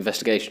sort of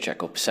investigation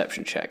check or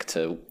perception check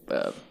to,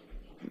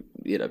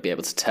 be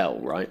able to tell,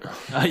 right?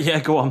 Yeah,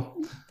 go on.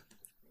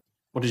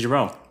 What did you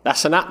roll?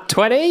 That's a nat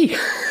 20.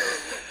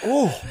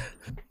 Oh,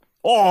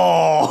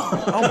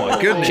 Oh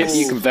my goodness.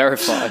 You can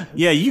verify.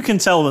 yeah. You can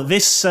tell that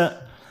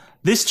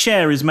this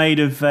chair is made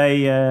of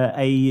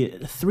a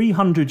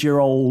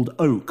 300-year-old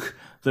oak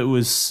that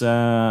was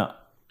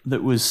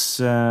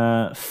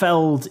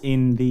felled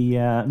in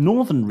the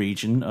northern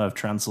region of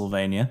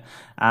Transylvania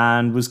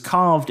and was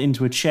carved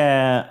into a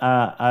chair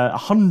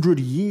 100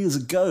 years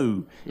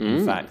ago.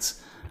 In fact.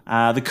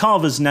 The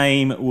carver's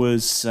name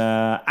was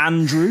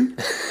Andrew.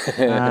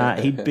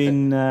 He'd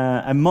been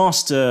a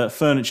master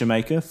furniture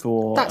maker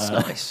for... That's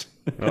nice.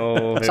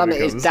 Oh, here Something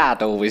it his comes.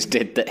 dad always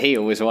did that he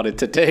always wanted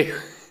to do.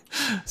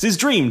 It's his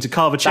dream to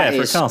carve a chair That for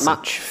a is castle.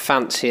 much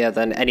fancier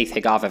than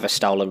anything I've ever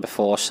stolen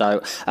before,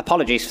 so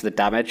apologies for the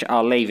damage.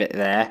 I'll leave it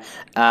there.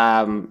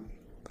 And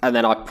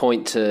then I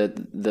point to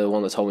the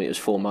one that told me it was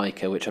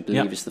Formica, which I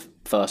believe Yep. is the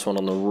first one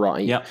on the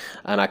right. Yep.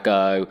 And I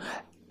go,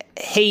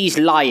 he's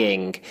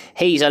lying.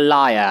 He's a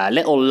liar.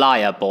 Little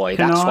liar boy.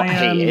 That's what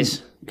he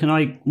is. Can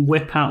I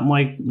whip out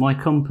my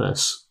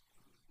compass?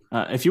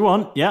 If you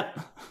want, yeah.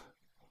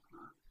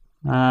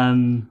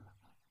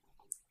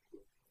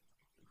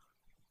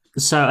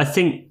 So I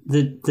think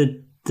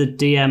the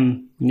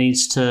DM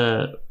needs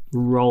to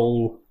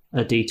roll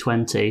a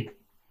d20,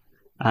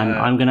 and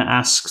I'm going to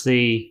ask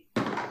the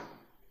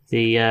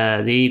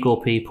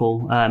Igor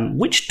people,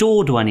 which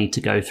door do I need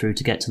to go through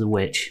to get to the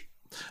witch?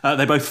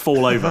 They both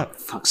fall over.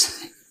 Fuck's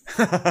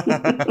sake.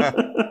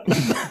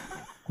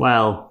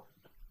 Well,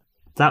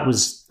 that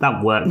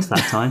worked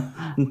that time.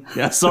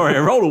 Yeah, sorry, I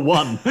rolled a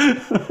 1.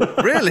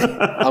 Really?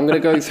 I'm going to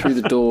go through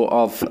the door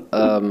of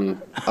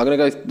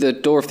the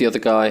door of the other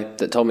guy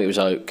that told me it was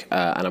Oak,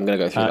 and I'm going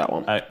to go through that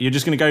one. You're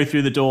just going to go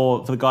through the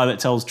door for the guy that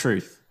tells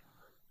truth.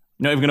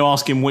 You're not even going to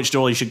ask him which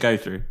door you should go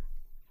through.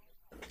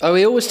 Oh,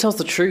 he always tells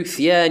the truth,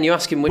 yeah, and you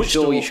ask him which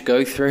door door? you should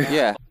go through.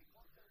 Yeah.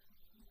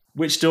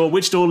 Which door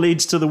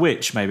leads to the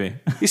witch, maybe?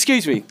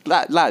 Excuse me,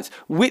 lads.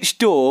 Which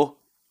door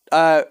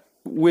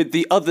would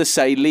the other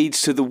say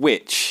leads to the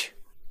witch?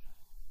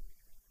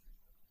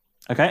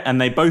 Okay, and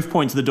they both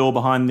point to the door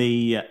behind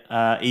the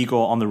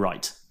Igor on the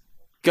right.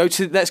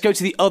 Let's go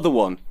to the other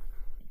one.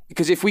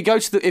 Because if we've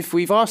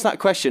asked that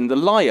question, the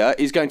liar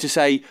is going to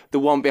say the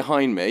one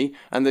behind me,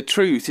 and the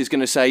truth is going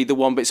to say the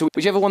one. So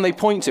whichever one they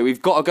point to,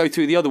 we've got to go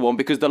through the other one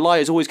because the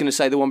liar is always going to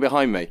say the one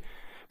behind me.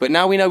 But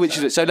now we know which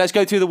is it. So let's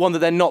go through the one that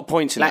they're not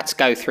pointing Let's at.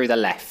 go through the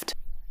left.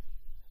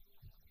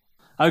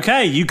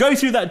 Okay, you go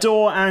through that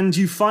door and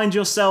you find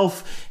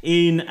yourself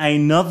in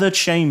another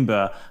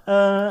chamber.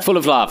 Full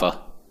of lava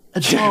A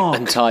dark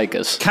and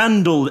tigers.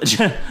 candle,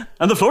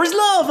 and the floor is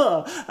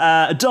lava.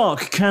 A dark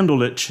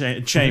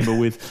candlelit chamber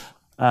with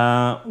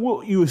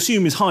what you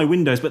assume is high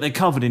windows, but they're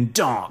covered in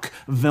dark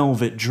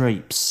velvet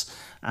drapes.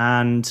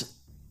 And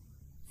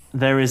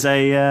there is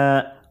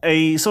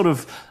a sort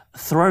of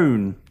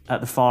throne at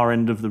the far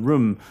end of the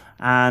room,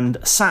 and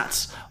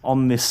sat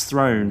on this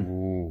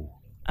throne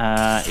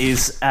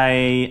is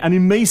an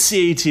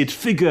emaciated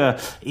figure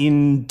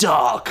in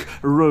dark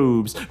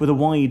robes with a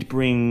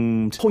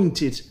wide-brimmed,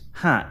 pointed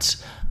hat,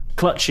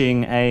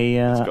 clutching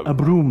a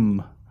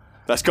broom.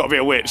 That's got to be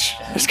a witch.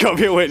 It's got to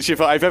be a witch. If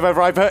I've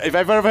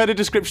ever heard a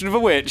description of a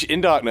witch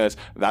in darkness,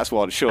 that's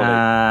one, surely.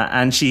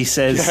 And she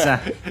says,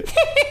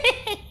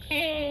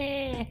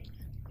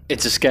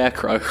 It's a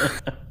scarecrow.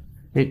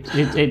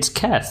 It's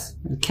Keth.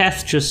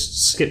 Keth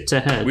just skipped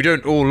ahead. We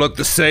don't all look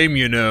the same,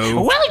 you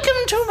know.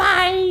 "Welcome to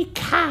my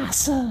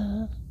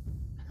castle.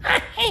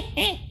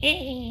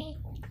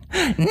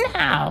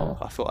 Now,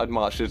 I thought I'd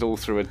marched us all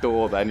through a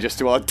door then, just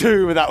to our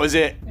doom, and that was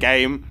it.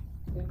 Game.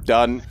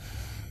 Done.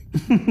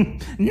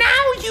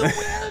 now you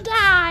will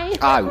die."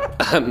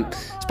 Oh,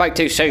 spoke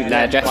too soon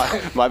there,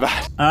 Jeff. My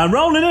bad.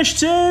 Roll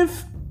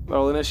initiative.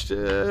 Roll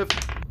initiative.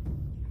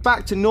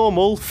 Back to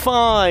normal.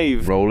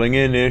 5. Rolling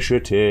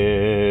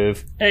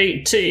initiative.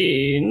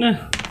 18.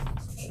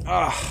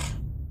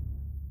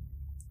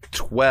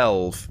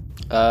 12.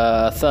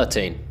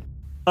 13.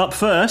 Up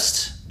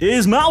first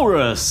is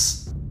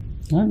Malrus.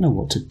 I don't know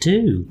what to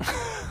do.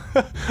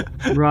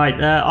 Right,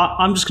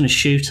 I'm just going to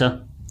shoot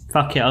her.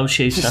 Fuck it, I'll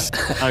shoot her.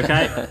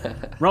 Okay.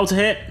 Roll to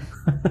hit.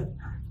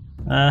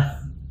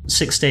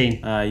 16.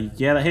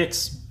 Yeah, that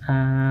hits.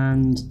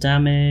 And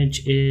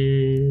damage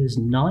is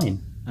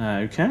 9.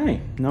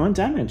 Okay, 9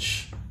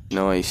 damage.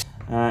 Nice.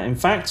 In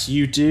fact,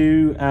 you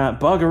do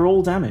bugger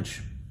all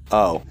damage.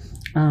 Oh.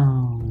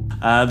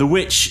 Oh. The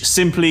witch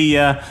simply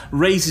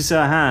raises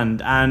her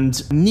hand,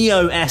 and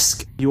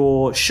Neo-esque,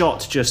 your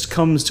shot just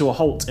comes to a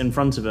halt in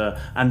front of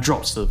her and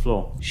drops to the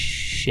floor.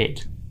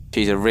 Shit.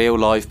 She's a real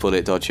live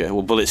bullet dodger.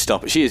 Well, bullet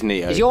stopper. She is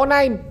Neo. Is your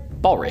name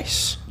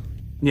Boris?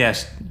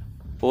 Yes.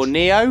 Or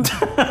Neo?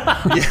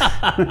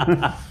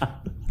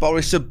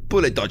 Boris a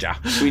bullet dodger.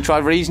 Should we try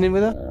reasoning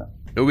with her?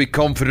 Are we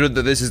confident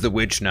that this is the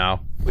witch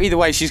now? Either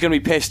way, she's going to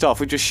be pissed off.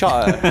 We just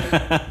shot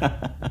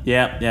her.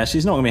 Yeah,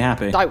 she's not going to be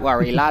happy. Don't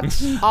worry,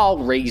 lads. I'll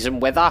reason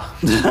with her.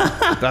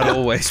 That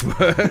always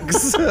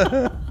works.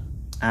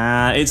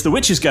 It's the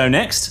witch's go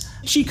next.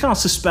 She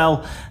casts a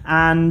spell,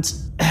 and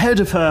ahead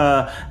of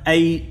her,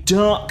 a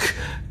dark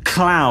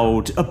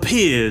cloud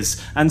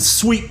appears and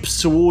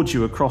sweeps towards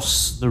you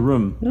across the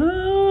room.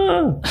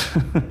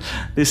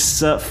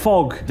 This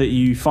fog that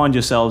you find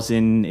yourselves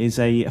in is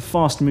a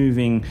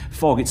fast-moving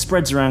fog. It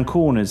spreads around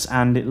corners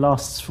and it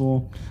lasts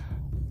for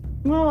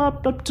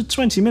up to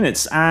 20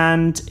 minutes.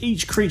 And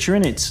each creature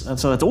in it,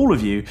 so that all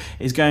of you,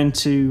 is going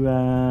to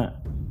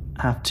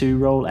have to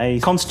roll a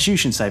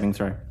Constitution saving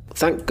throw.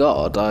 Thank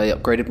God I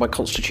upgraded my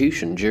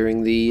constitution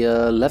during the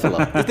level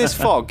up. This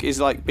fog is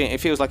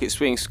it feels like it's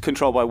being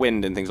controlled by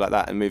wind and things like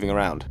that and moving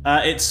around.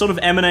 It's sort of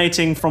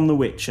emanating from the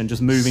witch and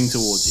just moving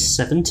towards you.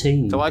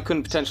 17. So I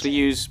couldn't potentially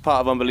use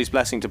part of Umberlee's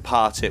blessing to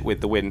part it with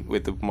the wind,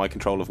 with my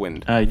control of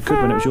wind. You could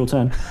when it was your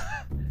turn.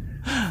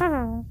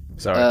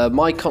 Sorry.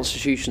 My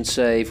constitution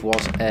save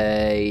was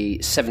a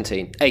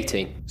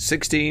 18.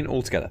 16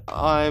 altogether.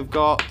 I've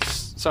got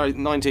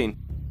 19.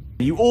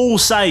 You all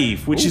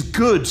save, which is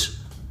good.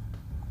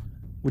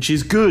 Which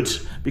is good,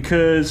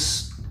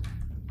 because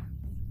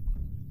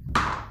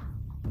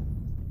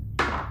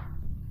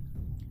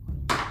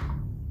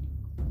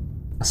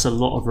That's a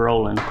lot of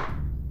rolling.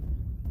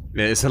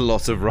 Yeah, it's a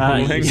lot of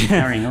rolling.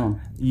 Carrying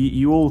on.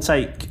 You all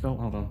take... Oh,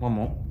 hold on, one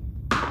more.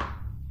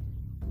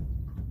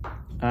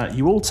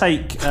 You all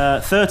take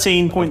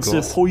 13 points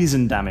of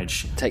poison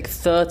damage. Take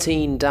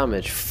 13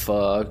 damage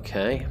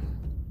okay.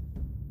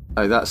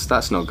 Oh,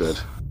 that's not good.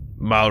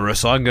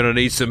 Malrus, I'm going to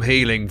need some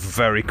healing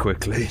very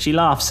quickly. She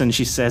laughs and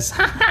she says,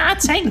 "Ha ha!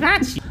 Take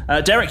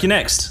that." Derek, you're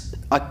next.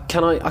 I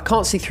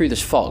can't see through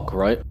this fog,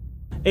 right?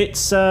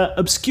 It's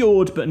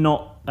obscured but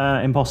not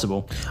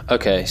impossible.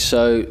 Okay,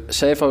 so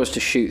say if I was to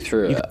shoot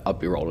through it, I'd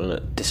be rolling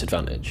at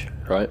disadvantage,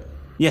 right?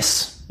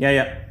 Yes.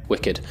 Yeah.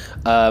 Wicked.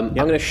 I'm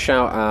going to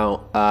shout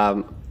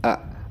out,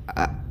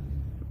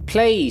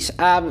 please,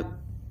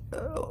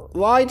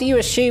 why do you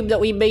assume that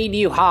we mean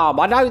you harm?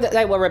 I know that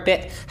they were a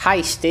bit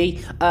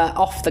hasty,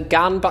 off the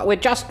gun, but we're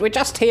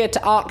just here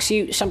to ask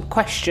you some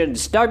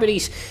questions.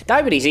 Nobody's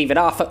even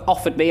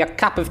offered me a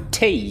cup of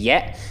tea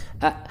yet.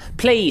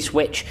 Please,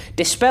 witch,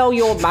 dispel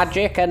your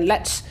magic and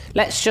let's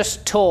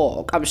just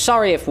talk. I'm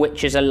sorry if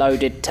witch is a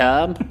loaded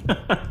term.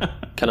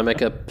 Can I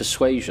make a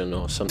persuasion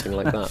or something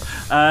like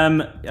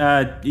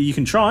that? You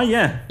can try,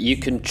 yeah. You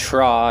can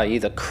try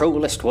the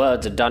cruelest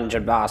words a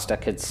dungeon master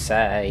could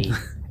say.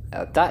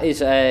 That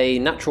is a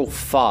natural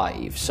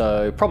 5,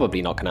 so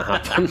probably not going to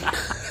happen.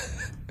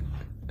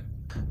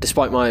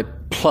 Despite my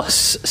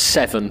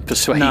 +7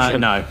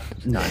 persuasion. No.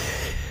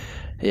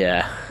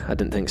 Yeah, I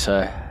didn't think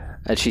so.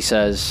 And she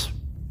says,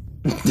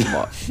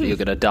 "What? You're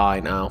going to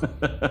die now,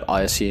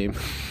 I assume."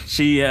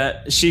 She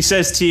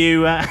says to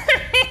you, I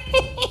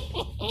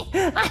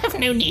have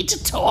no need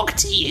to talk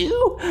to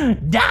you.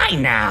 Die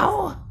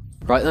now.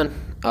 Right then,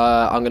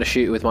 I'm going to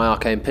shoot with my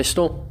arcane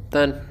pistol,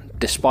 then,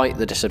 despite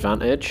the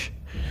disadvantage.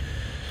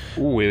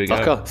 Ooh, here we go.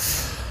 Fucker.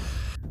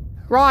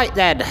 Right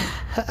then,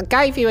 I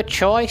gave you a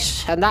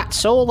choice, and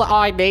that's all that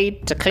I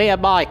need to clear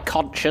my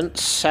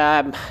conscience.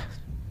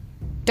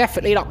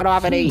 Definitely not going to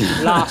have any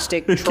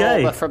lasting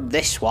trauma from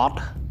this one.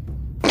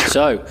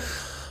 So,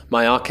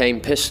 my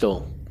arcane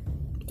pistol.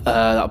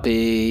 That's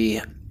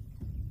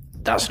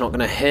not going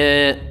to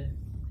hit.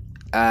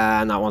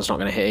 And that one's not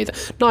going to hit either.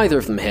 Neither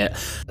of them hit.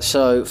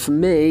 So for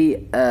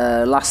me,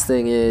 last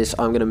thing is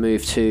I'm going to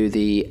move to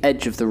the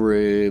edge of the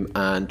room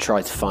and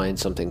try to find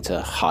something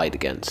to hide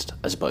against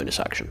as a bonus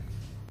action.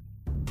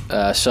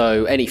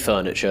 So any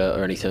furniture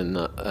or anything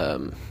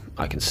that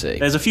I can see.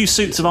 there's a few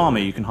suits of armour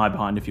you can hide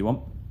behind if you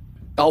want.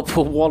 I'll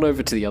pull one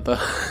over to the other,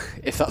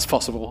 if that's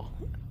possible,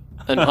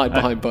 and hide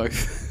behind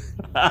both.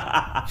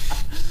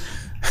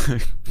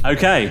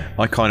 Okay.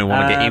 I kind of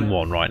want to get in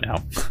one right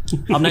now.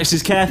 Up next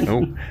is Keth.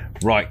 Oh,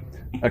 right.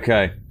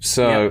 Okay,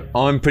 so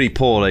I'm pretty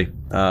poorly.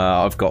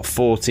 I've got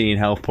 14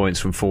 health points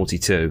from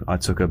 42. I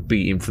took a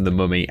beating from the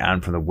mummy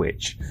and from the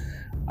witch.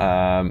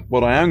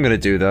 What I am going to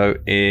do, though,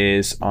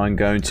 is I'm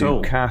going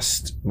to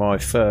cast my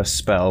first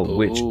spell,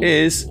 which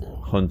is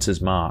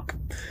Hunter's Mark.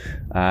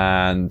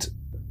 And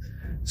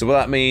so what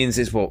that means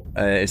is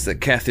is that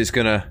Keth is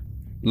going to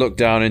look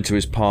down into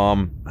his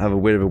palm, have a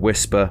bit of a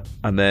whisper,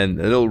 and then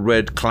a little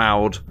red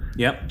cloud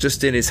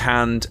just in his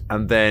hand,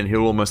 and then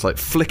he'll almost like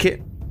flick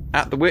it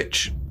at the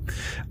witch,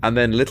 and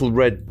then little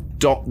red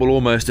dot will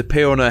almost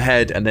appear on her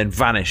head and then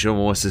vanish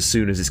almost as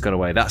soon as it's gone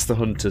away. That's the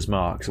Hunter's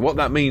Mark. So what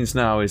that means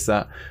now is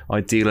that I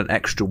deal an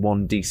extra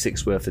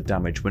 1d6 worth of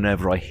damage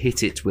whenever I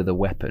hit it with a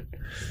weapon.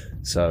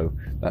 So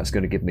that's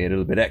going to give me a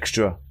little bit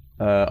extra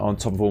on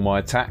top of all my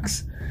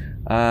attacks.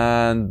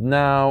 And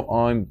now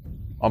I'm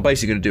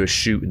basically going to do a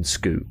shoot and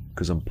scoot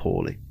because I'm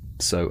poorly.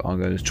 So I'm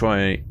going to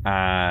try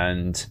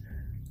and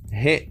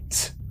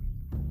hit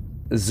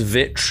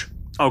Zvitch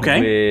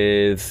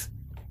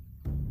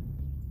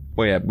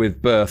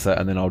with Bertha,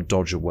 and then I'll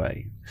dodge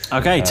away.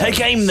 Okay, take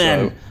aim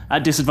then.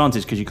 At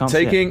disadvantage because you can't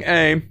see it. Taking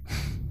aim.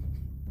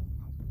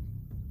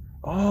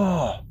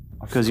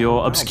 Because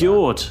you're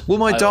obscured. Will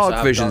my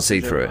dark vision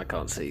see through I it?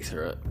 can't see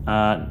through it.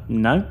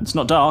 No, it's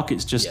not dark,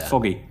 it's just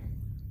foggy.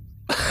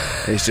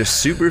 It's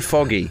just super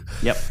foggy.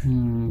 Yep.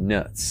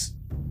 Nuts.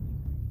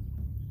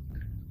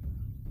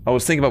 I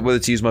was thinking about whether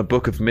to use my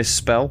Book of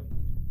Misspell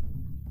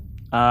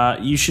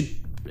You should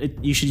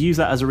use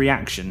that as a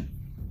reaction.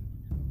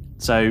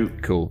 So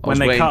Cool. when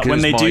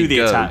they do the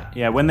attack,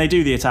 when they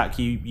do the attack,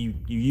 you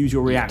use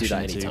your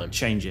reaction to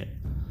change it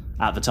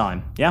at the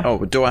time. Yeah.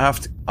 Oh, do I have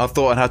to? I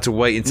thought I'd have to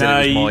wait until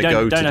it was my go to do it.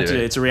 No, you don't have to do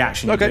it. It's a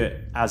reaction. You do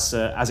it as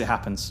it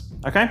happens.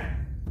 Okay.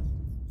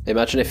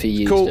 Imagine if he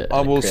used Cool. it.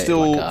 I will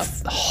still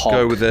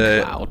go with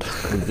a cloud.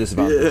 with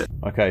disadvantage.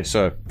 Okay,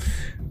 so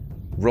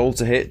roll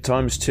to hit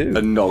times 2.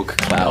 A nog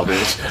cloud.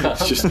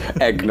 It's just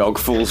eggnog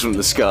falls from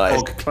the sky.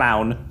 Hog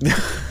clown.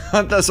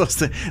 That's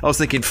what I was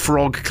thinking.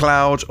 Frog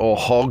cloud or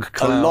hog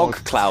cloud. A log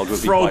cloud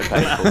would be Frog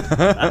quite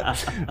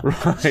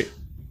painful. Right.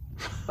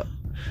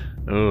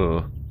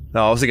 Oh.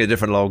 No, I was thinking of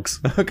different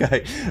logs.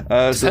 Okay.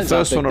 So the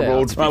first one I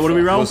rolled Right, what do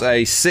we roll? was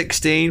a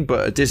 16,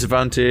 but a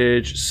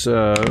disadvantage,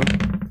 so...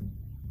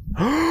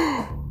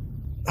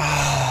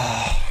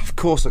 of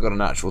course I got a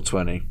natural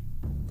 20.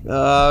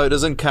 Oh, it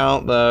doesn't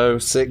count, though.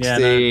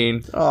 16.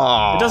 Yeah,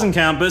 Oh. It doesn't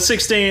count, but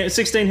 16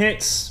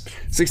 hits.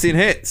 16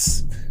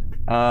 hits.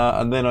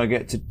 And then I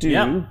get to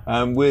do,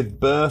 with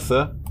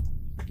Bertha,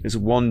 is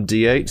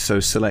 1d8, so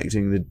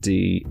selecting the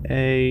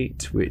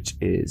d8, which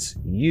is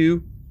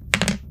you,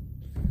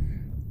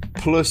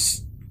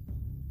 plus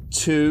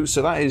 2,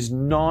 so that is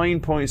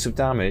 9 points of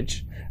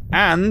damage.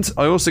 And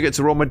I also get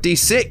to roll my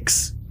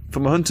d6 for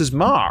my Hunter's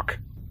Mark.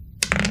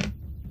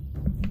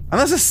 And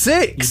that's a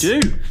 6!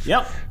 You do.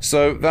 Yep.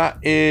 So that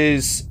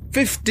is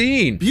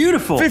 15.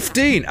 Beautiful.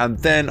 15, and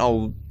then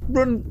I'll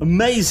run.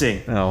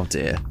 Amazing. Oh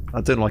dear.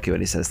 I don't like it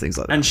when he says things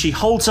like that. And she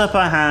holds up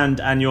her hand,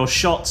 and your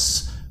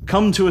shots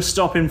come to a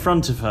stop in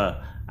front of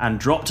her and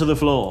drop to the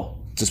floor.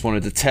 Just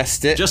wanted to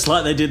test it. Just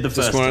like they did the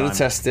first time. Just wanted to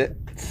test it.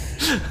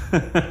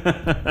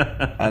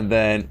 And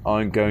then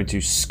I'm going to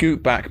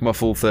scoot back my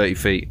full 30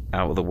 feet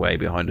out of the way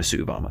behind a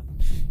suit of armor.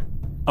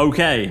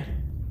 Okay.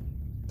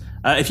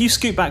 If you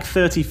scoot back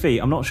 30 feet,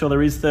 I'm not sure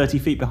there is 30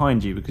 feet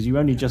behind you because you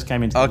only just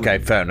came into the Okay,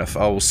 room. fair enough.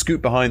 I will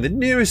scoot behind the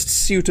nearest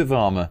suit of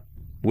armor,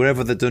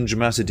 wherever the Dungeon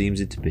Master deems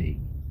it to be.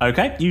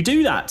 Okay, you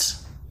do that.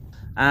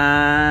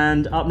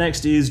 And up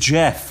next is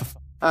Jeff.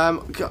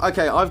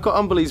 Okay, I've got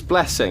Umberlee's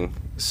Blessing.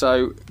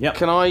 So Yep.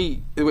 can I,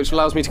 which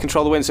allows me to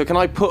control the wind, so can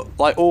I put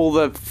like all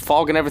the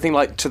fog and everything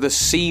like to the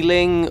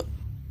ceiling?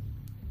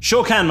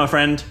 Sure can, my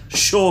friend.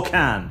 Sure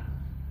can.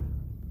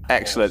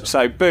 Excellent.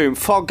 So boom,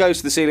 fog goes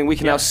to the ceiling. We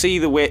can now see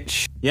the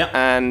witch. Yep.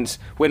 And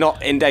we're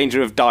not in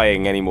danger of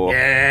dying anymore.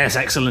 Yes,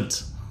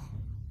 excellent.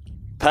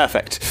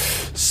 Perfect.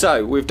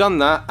 So we've done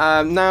that.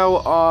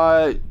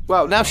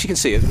 Now she can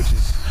see us, which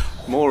is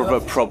more of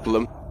a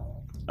problem.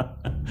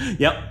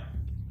 Yep.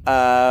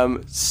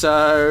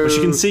 So But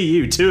she can see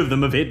you. Two of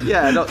them have hidden.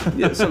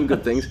 Yeah, some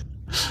good things.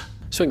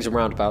 Swings and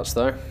roundabouts,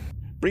 though.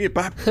 Bring it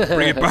back.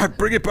 Bring it back.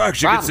 Bring it back.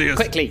 She can see us.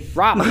 Quickly,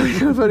 run!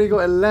 I've only got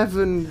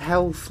 11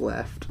 health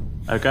left.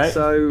 Okay.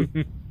 So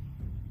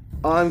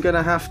I'm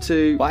gonna have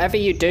to. Whatever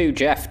you do,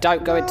 Jeff,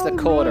 don't go into the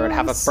corner and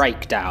have a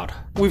breakdown.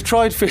 We've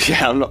tried.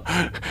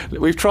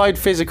 We've tried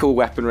physical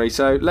weaponry,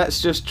 so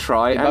let's just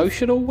try.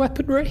 Emotional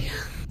weaponry?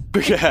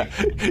 Yeah.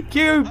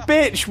 You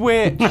bitch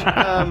witch!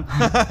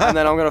 And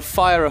then I'm gonna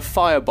fire a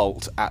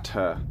firebolt at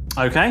her.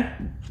 Okay.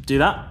 Do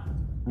that.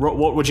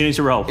 What would you need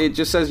to roll? It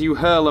just says you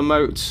hurl a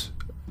mote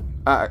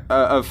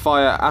of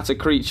fire at a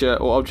creature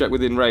or object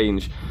within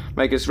range.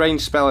 Make a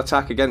ranged spell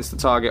attack against the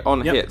target on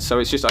hit. So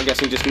it's just, I'm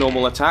guessing, just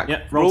normal attack.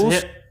 Yeah. Roll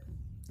rules. to hit.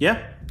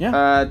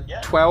 Yeah.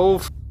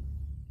 12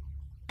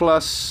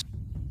 plus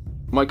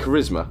my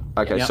charisma.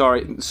 Okay, Yep.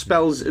 sorry.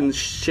 Spells and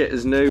shit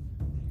is new.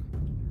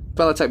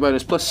 Spell attack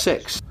bonus plus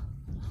 6.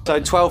 So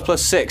 12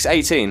 plus 6,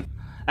 18.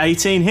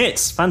 18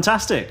 hits.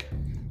 Fantastic.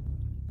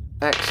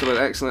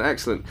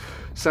 Excellent.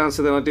 So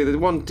then I do the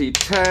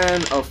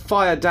 1d10 of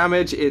fire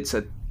damage. It's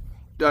a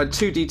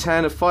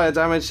 2d10 of fire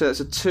damage, so that's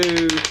a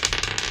 2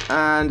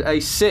 and a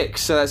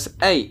 6, so that's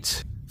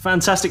 8.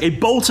 Fantastic. A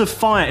bolt of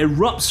fire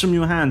erupts from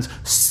your hands,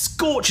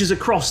 scorches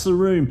across the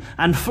room,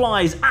 and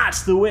flies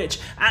at the witch.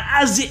 And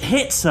as it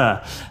hits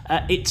her,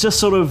 it just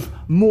sort of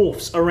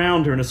morphs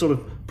around her in a sort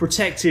of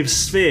protective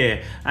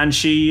sphere. And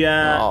she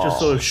just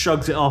sort of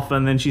shrugs it off,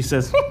 and then she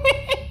says,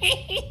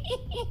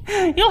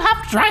 "You'll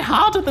have to try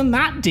harder than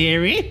that,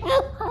 dearie."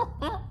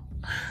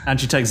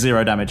 And she takes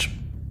 0 damage.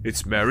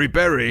 It's Mary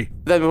Berry.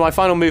 Then with my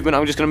final movement,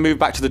 I'm just going to move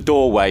back to the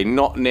doorway,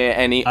 not near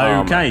any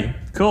armor. Okay,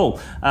 cool.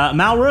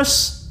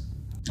 Malrus?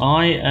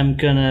 I am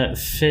gonna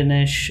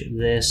finish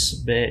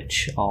this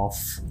bitch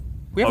off.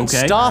 We haven't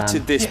Okay.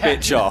 started this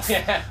bitch off.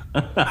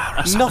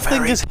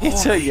 Nothing has hit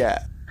her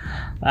yet.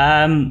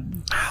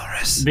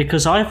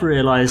 Because I've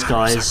realised,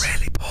 guys,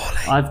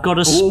 I've got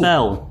a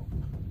spell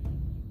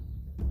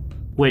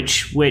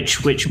which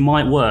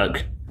might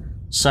work.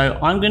 So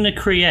I'm going to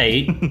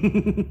create.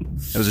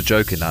 There was a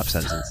joke in that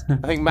sentence. I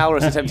think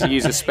Malrus attempting to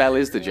use a spell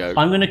is the joke.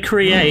 I'm going to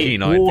create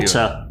Keen eye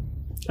water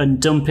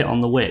and dump it on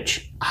the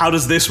witch. How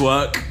does this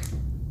work?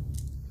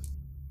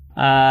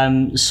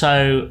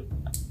 So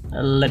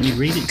let me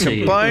read it to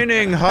you.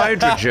 Combining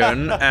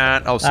hydrogen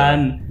and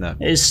no.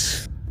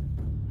 It's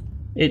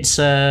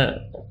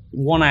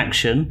one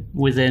action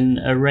within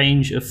a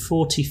range of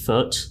 40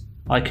 foot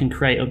I can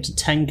create up to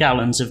 10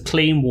 gallons of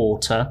clean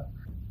water.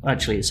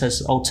 Actually, it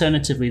says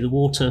alternatively, the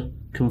water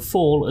can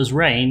fall as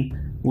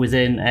rain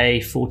within a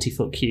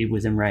 40-foot cube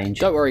within range.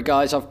 Don't worry,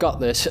 guys, I've got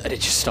this. And it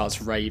just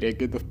starts raining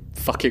in the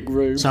fucking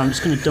room. So I'm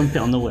just going to dump it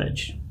on the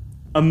witch.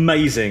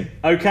 Amazing.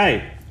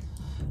 Okay.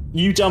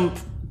 You dump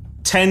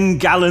 10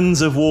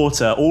 gallons of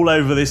water all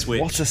over this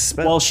witch. What a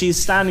spell. While she's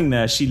standing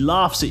there, she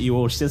laughs at you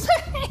all. She says,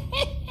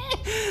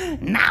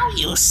 Now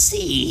you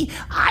see,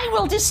 I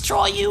will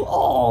destroy you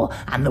all,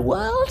 and the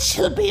world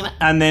shall be...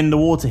 and then the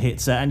water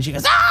hits her, and she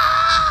goes,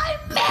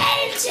 I'm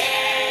melting!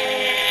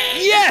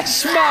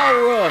 Yes,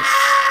 Malrus!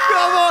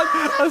 Come on,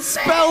 a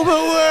spell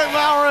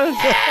that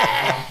worked,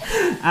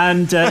 Malrus!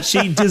 and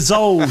she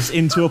dissolves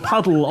into a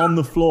puddle on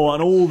the floor,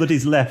 and all that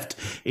is left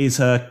is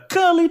her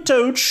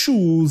curly-toed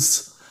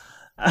shoes.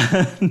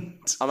 And,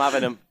 I'm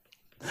having them.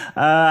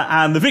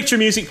 and the victory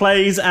music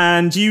plays,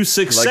 and you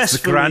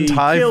successfully Grand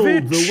High kill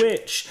Witch. the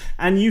witch.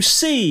 And you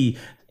see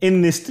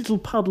in this little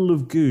puddle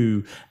of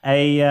goo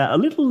a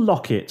little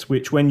locket,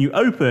 which when you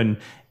open,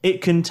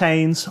 it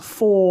contains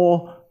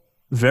 4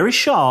 very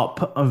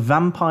sharp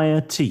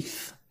vampire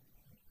teeth.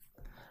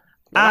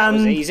 That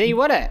was easy,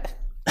 wasn't it?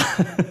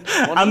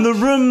 And the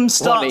room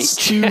starts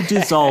each. to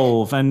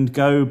dissolve and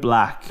go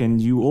black,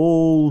 and you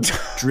all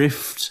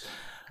drift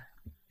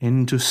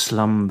into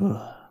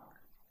slumber.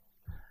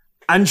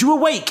 And you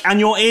awake, and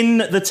you're in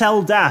the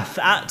Teldath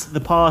at the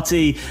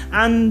party,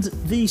 and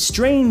the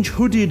strange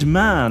hooded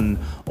man,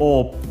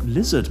 or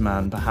lizard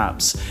man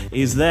perhaps,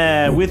 is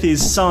there with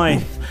his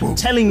scythe,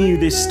 telling you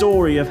this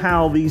story of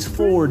how these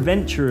 4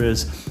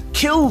 adventurers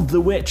killed the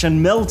witch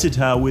and melted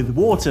her with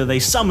water they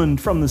summoned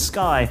from the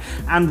sky,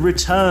 and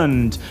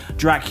returned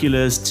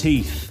Dracula's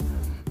teeth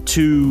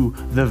to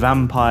the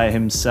vampire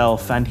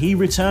himself, and he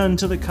returned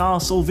to the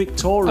castle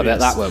victorious. I bet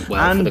that went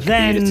well and for the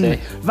then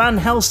community. Van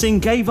Helsing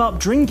gave up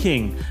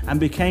drinking and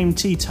became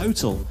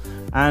teetotal,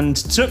 and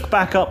took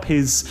back up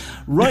his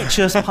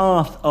righteous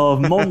path of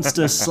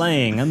monster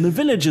slaying, and the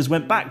villagers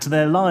went back to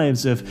their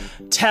lives of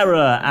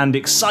terror and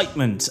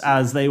excitement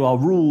as they are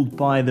ruled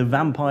by the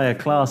vampire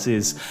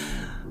classes.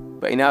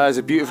 But he now has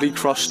a beautifully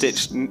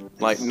cross-stitched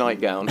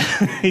nightgown.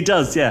 He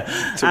does, yeah.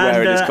 To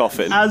wear in his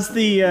coffin. As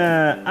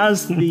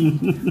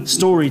the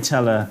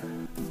storyteller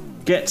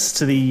gets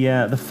to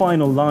the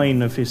final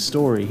line of his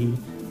story,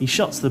 he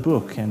shuts the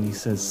book and he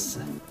says,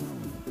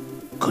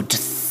 Good to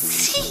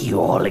see you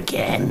all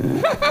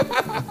again.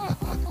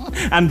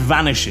 and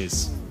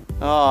vanishes.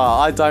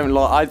 I don't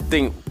like...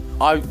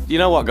 You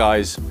know what,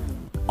 guys?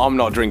 I'm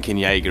not drinking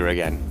Jaeger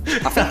again.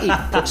 I think he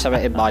put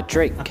something in my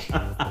drink.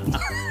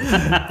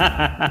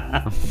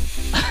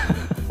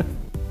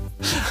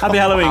 Happy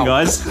Halloween,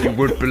 guys. You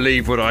would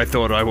believe what I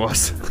thought I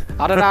was.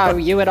 I don't know,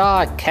 you and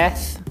I,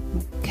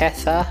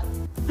 Ketha.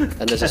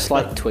 And there's a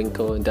slight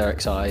twinkle in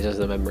Derek's eyes as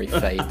the memory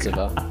fades of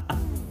her.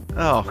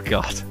 Oh,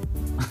 God.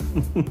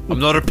 I'm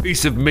not a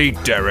piece of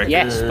meat, Derek.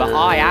 Yes, but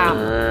I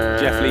am.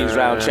 Jeff leans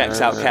round,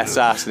 checks out Keth's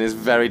ass, and is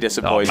very Oh,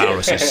 disappointed.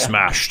 Maris is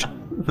smashed.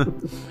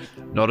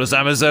 Not as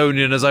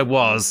Amazonian as I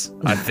was,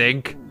 I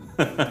think.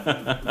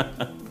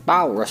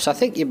 Malrus, I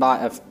think you might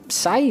have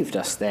saved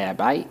us there,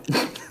 mate.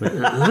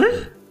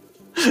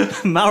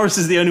 Maurus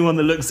is the only one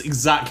that looks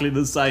exactly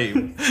the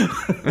same.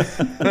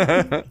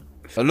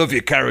 I love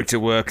your character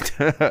work.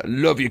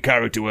 Love your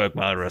character work,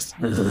 Maris.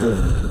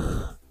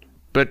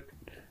 But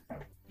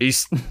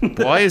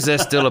why is there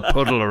still a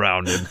puddle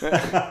around him?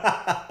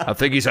 I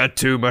think he's had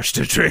too much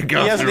to drink He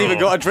after hasn't even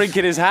all. got a drink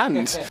in his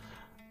hand.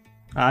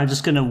 I'm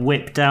just going to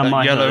whip down That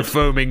my yellow hood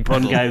foaming and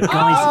puddle. go,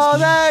 guys, Oh,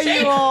 there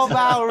you are,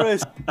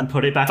 Malrus. and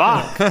put it back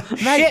up.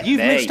 Mate, you've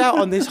me. missed out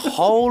on this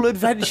whole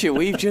adventure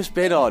we've just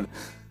been on.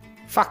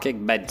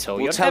 Fucking mental.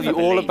 We'll You'll tell you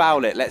never all believe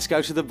about it. Let's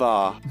go to the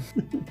bar.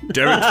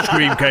 Derek's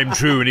dream came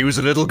true and he was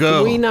a little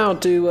girl. We now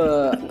do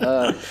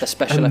a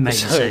special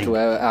Amazing. episode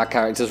where our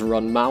characters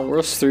run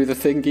Malrus through the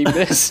thing he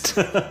missed.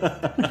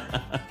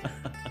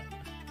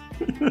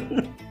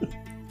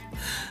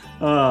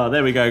 Oh,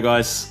 there we go,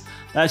 guys.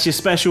 That's your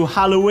special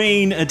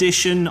Halloween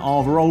edition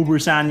of Roll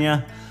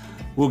Britannia.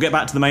 We'll get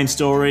back to the main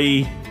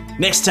story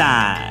next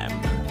time.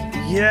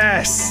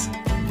 Yes!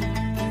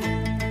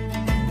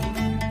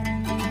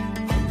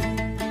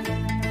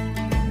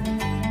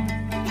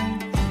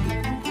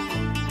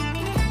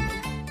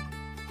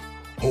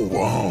 Oh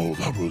wow,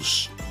 that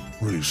was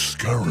really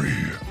scary.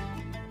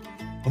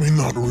 I mean,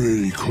 that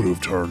really could have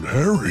turned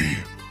hairy.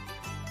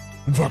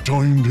 In fact,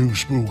 I'm too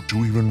spooked to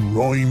even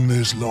rhyme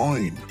this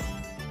line.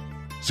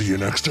 See you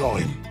next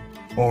time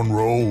on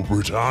Roll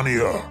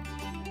Britannia.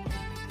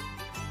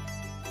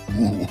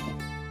 Ooh.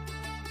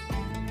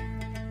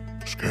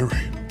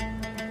 Scary.